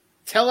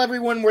 tell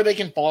everyone where they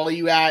can follow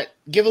you at.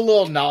 Give a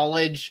little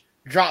knowledge.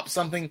 Drop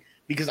something.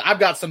 Because I've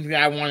got something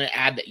that I want to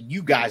add that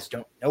you guys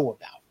don't know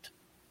about.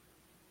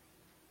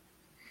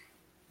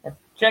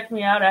 Check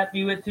me out at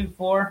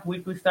Bewit24.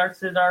 Weekly Start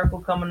Sit article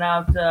coming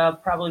out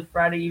probably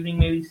Friday evening,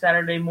 maybe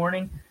Saturday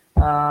morning.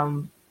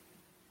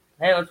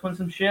 Hey, let's win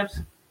some ships.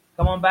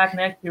 Come on back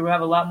next year. We'll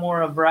have a lot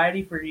more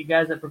variety for you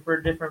guys that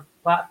prefer different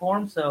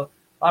platforms. So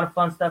a lot of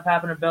fun stuff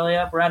happening at Belly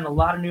Up. We're adding a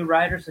lot of new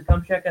writers, so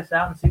come check us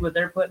out and see what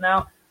they're putting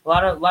out. A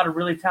lot of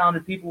really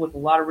talented people with a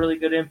lot of really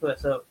good input.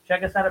 So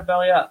check us out at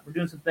Belly Up. We're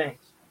doing some things.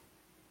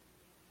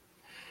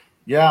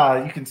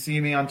 Yeah, you can see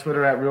me on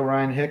Twitter at Real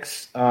Ryan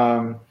Hicks.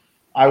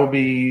 I will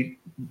be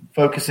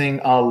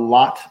focusing a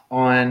lot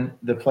on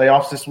the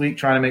playoffs this week,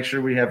 trying to make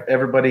sure we have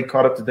everybody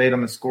caught up to date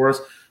on the scores.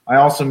 I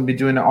also will be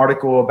doing an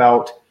article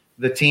about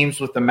the teams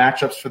with the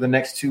matchups for the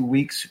next 2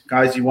 weeks,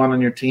 guys you want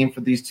on your team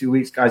for these 2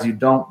 weeks, guys you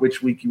don't,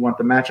 which week you want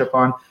the matchup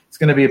on. It's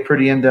going to be a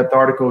pretty in-depth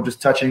article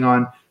just touching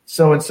on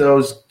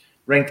so-and-so's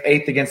ranked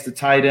 8th against the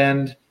tight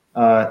end.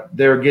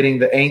 They're getting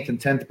the 8th and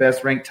 10th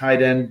best ranked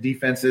tight end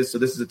defenses. So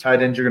this is a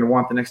tight end you're going to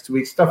want the next 2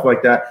 weeks, stuff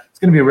like that. It's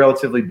going to be a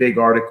relatively big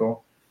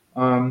article.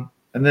 And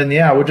then,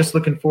 we're just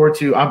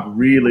I'm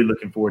really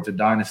looking forward to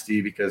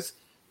Dynasty because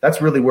that's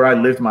really where I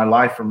lived my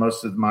life for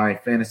most of my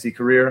fantasy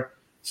career.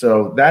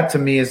 So that to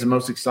me is the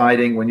most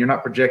exciting. When you're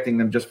not projecting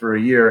them just for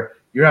a year,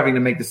 you're having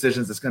to make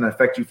decisions that's going to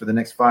affect you for the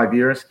next 5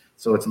 years.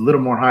 So it's a little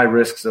more high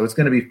risk. So it's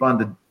going to be fun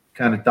to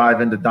kind of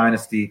dive into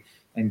Dynasty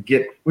and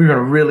we're going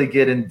to really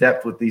get in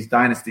depth with these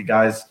Dynasty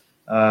guys.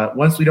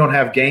 Once we don't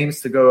have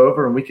games to go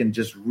over and we can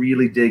just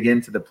really dig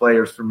into the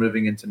players for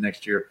moving into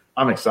next year,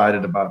 I'm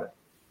excited about it.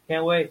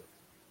 Can't wait.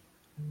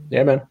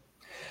 Yeah, man.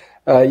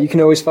 You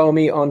can always follow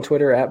me on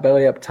Twitter at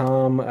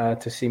BellyUpTom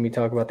to see me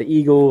talk about the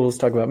Eagles,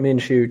 talk about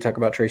Minshew, talk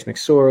about Trace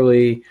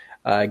McSorley,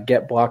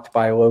 get blocked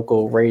by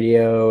local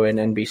radio and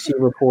NBC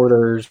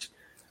reporters.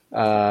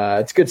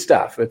 It's good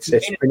stuff. It's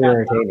pretty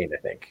entertaining,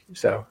 I think.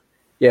 So,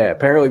 yeah,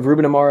 apparently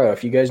Ruben Amaro,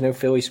 if you guys know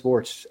Philly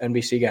sports,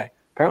 NBC guy,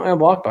 apparently I'm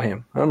blocked by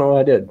him. I don't know what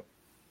I did.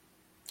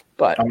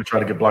 But I'm going to try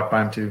to get blocked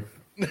by him too.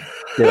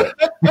 Yeah.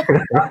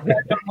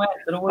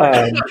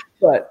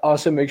 But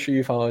also make sure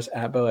you follow us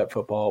at Belly Up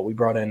Football. We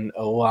brought in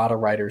a lot of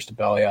writers to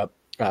Belly Up,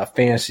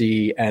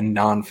 fantasy and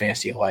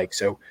non-fantasy alike.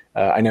 So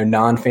I know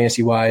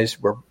non-fantasy wise,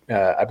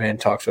 I've been in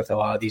talks with a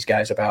lot of these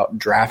guys about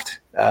draft,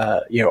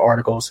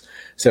 articles.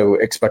 So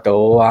expect a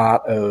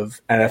lot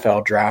of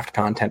NFL draft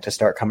content to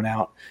start coming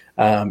out,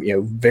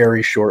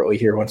 very shortly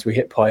here. Once we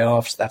hit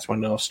playoffs, that's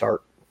when they'll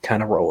start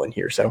kind of rolling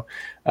here. So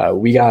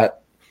we got,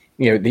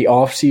 the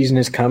off season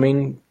is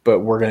coming, but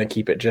we're going to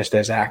keep it just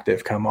as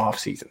active come off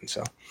season.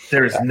 So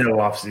there is no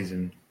off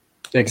season.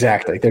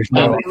 Exactly. There's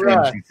no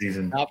off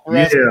season.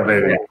 Yeah,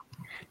 baby.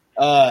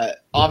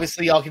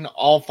 Obviously, y'all can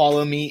all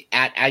follow me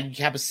at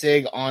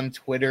AggieCappaSig on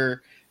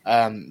Twitter.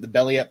 The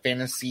Belly Up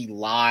Fantasy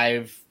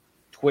Live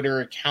Twitter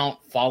account.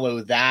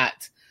 Follow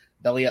that.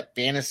 Belly Up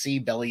Fantasy,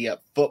 Belly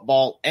Up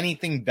Football,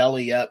 anything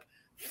Belly Up.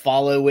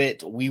 Follow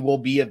it. We will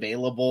be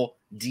available.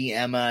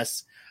 DM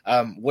us.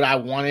 What I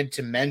wanted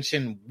to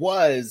mention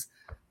was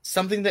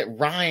something that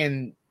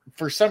Ryan,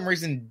 for some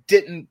reason,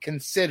 didn't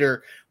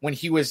consider when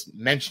he was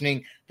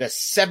mentioning the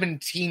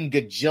 17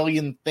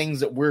 gajillion things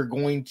that we're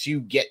going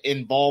to get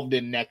involved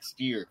in next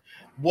year.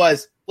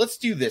 Was, let's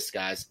do this,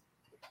 guys.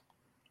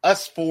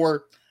 Us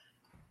four,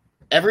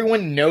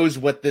 everyone knows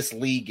what this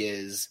league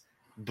is,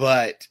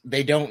 but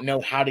they don't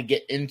know how to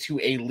get into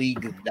a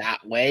league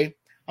that way.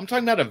 I'm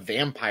talking about a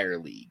vampire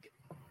league.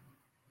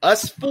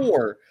 Us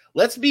four,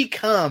 let's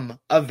become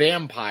a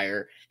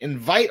vampire.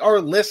 Invite our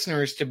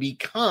listeners to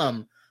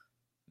become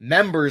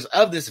members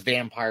of this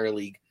vampire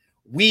league.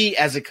 We,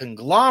 as a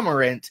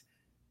conglomerate,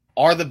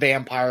 are the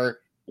vampire.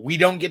 We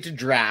don't get to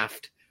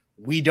draft.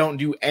 We don't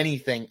do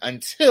anything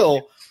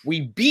until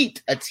we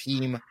beat a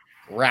team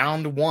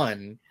round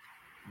one,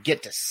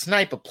 get to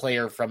snipe a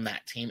player from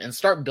that team, and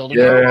start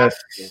building our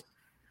roster.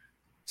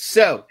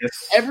 So,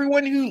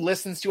 everyone who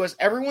listens to us,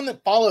 everyone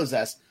that follows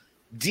us,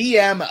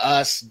 DM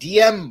us,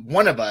 DM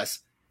one of us,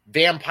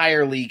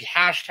 Vampire League,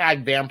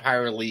 hashtag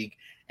Vampire League,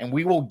 and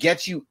we will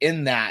get you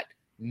in that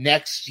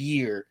next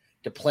year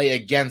to play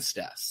against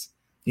us.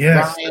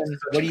 Yes. Ryan,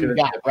 what do you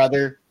got,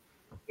 brother?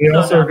 We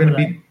also are going to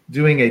be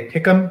doing a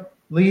pick'em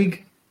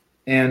league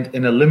and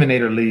an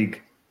eliminator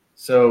league.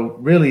 So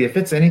really, if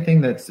it's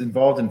anything that's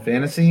involved in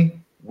fantasy,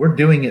 we're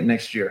doing it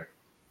next year.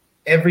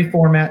 Every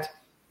format,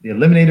 the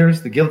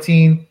eliminators, the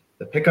guillotine,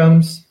 the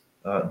pick'ems,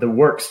 the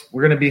works.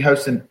 We're going to be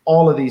hosting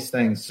all of these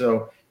things.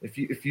 So if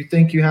you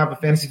think you have a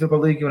fantasy football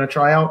league you want to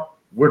try out,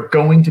 we're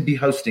going to be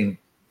hosting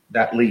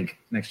that league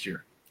next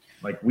year.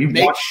 Like we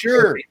make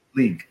sure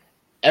league.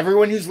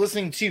 Everyone who's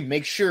listening to,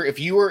 make sure if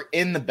you are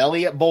in the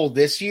Belly Up Bowl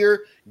this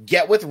year,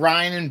 get with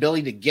Ryan and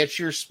Billy to get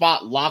your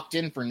spot locked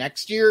in for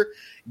next year.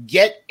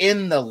 Get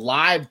in the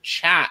live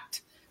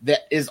chat that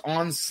is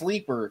on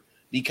Sleeper,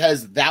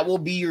 because that will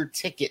be your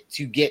ticket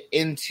to get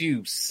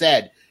into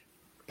said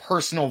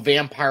personal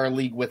vampire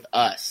league with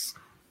us.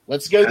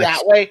 Let's go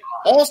that way.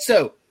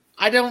 Also,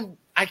 I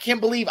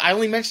can't believe I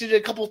only mentioned it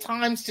a couple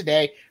times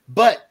today,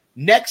 but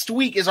next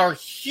week is our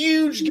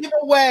huge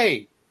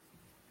giveaway.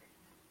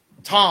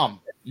 Tom,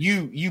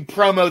 you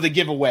promo the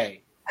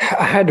giveaway.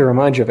 I had to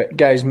remind you of it.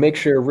 Guys, make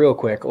sure real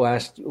quick,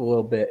 last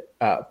little bit,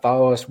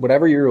 follow us,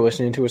 whatever you're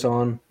listening to us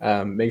on.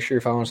 Make sure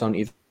you're following us on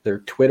either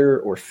Twitter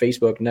or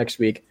Facebook next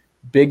week.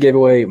 big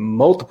giveaway,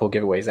 multiple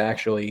giveaways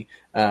actually,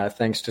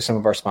 thanks to some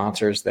of our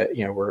sponsors that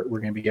we're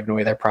going to be giving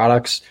away their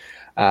products.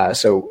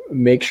 So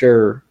make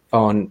sure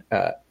on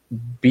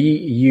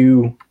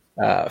BU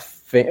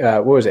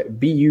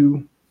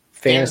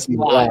Fantasy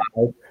Live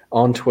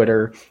on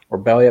Twitter or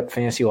Belly Up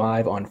Fantasy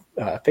Live on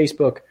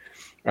Facebook.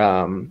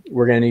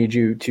 We're going to need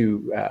you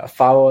to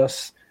follow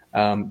us.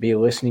 Be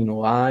listening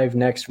live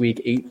next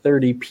week,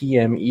 8:30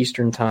 p.m.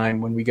 Eastern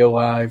time when we go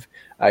live.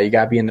 You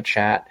got to be in the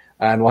chat.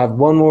 And we'll have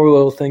one more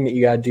little thing that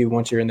you got to do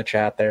once you're in the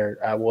chat there.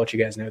 We'll let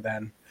you guys know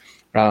then.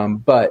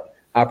 But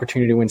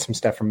opportunity to win some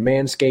stuff from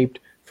Manscaped,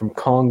 from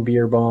Kong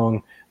Beer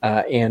Bong,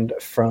 and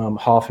from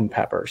Hoff and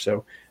Pepper.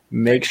 So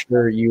make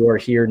sure you are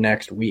here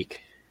next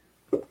week.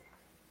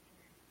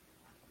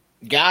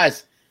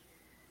 Guys,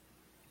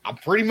 I'm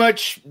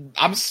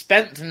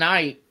spent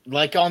tonight.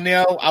 Like y'all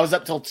know, I was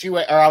up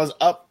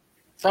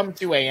from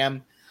 2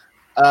 a.m.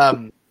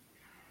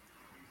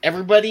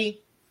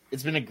 Everybody,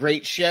 it's been a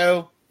great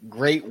show,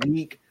 great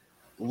week.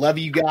 Love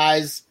you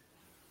guys.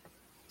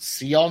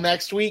 See y'all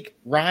next week.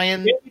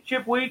 Ryan.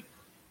 Championship week.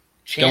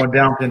 Going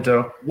down,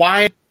 Pinto.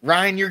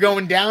 Ryan, you're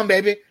going down,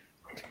 baby.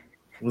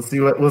 We'll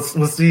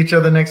see each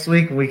other next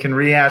week and we can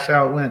rehash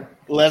how it went.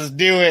 Let's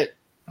do it.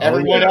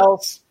 Everyone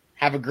else,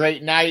 have a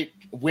great night.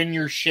 Win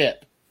your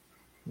ship.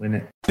 Win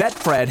it.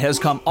 Betfred has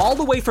come all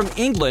the way from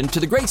England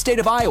to the great state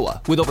of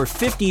Iowa with over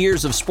 50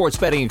 years of sports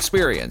betting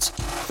experience.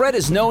 Fred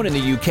is known in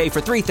the UK for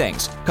three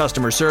things: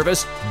 customer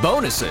service,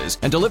 bonuses,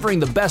 and delivering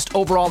the best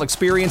overall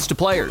experience to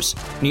players.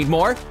 Need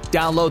more?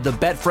 Download the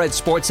Betfred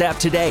Sports app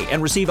today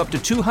and receive up to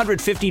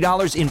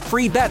 $250 in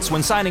free bets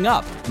when signing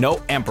up.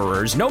 No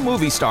emperors, no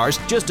movie stars,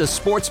 just a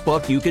sports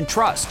book you can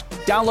trust.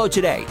 Download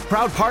today.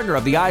 Proud partner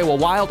of the Iowa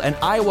Wild and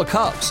Iowa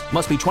Cubs.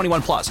 Must be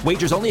 21 plus.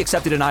 Wagers only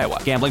accepted in Iowa.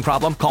 Gambling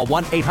problem? Call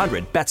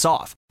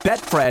 1-800-BETS-OFF.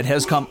 Betfred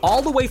has come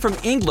all the way from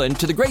England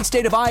to the great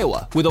state of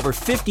Iowa with over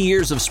 50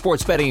 years of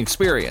sports betting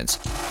experience.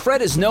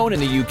 Fred is known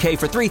in the UK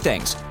for three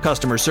things: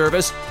 customer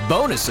service,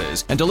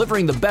 bonuses, and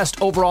delivering the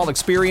best overall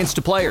experience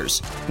to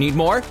players. Need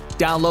more?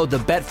 Download the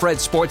Betfred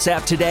Sports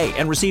app today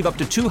and receive up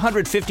to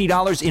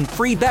 $250 in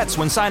free bets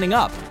when signing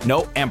up.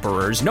 No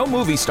emperors, no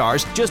movie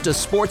stars, just a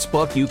sports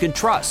book you can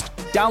trust.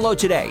 Download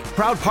today.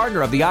 Proud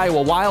partner of the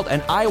Iowa Wild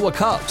and Iowa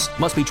Cubs.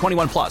 Must be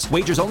 21 plus.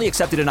 Wagers only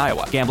accepted in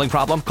Iowa. Gambling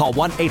problem? Call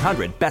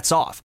 1-800-BETS-OFF.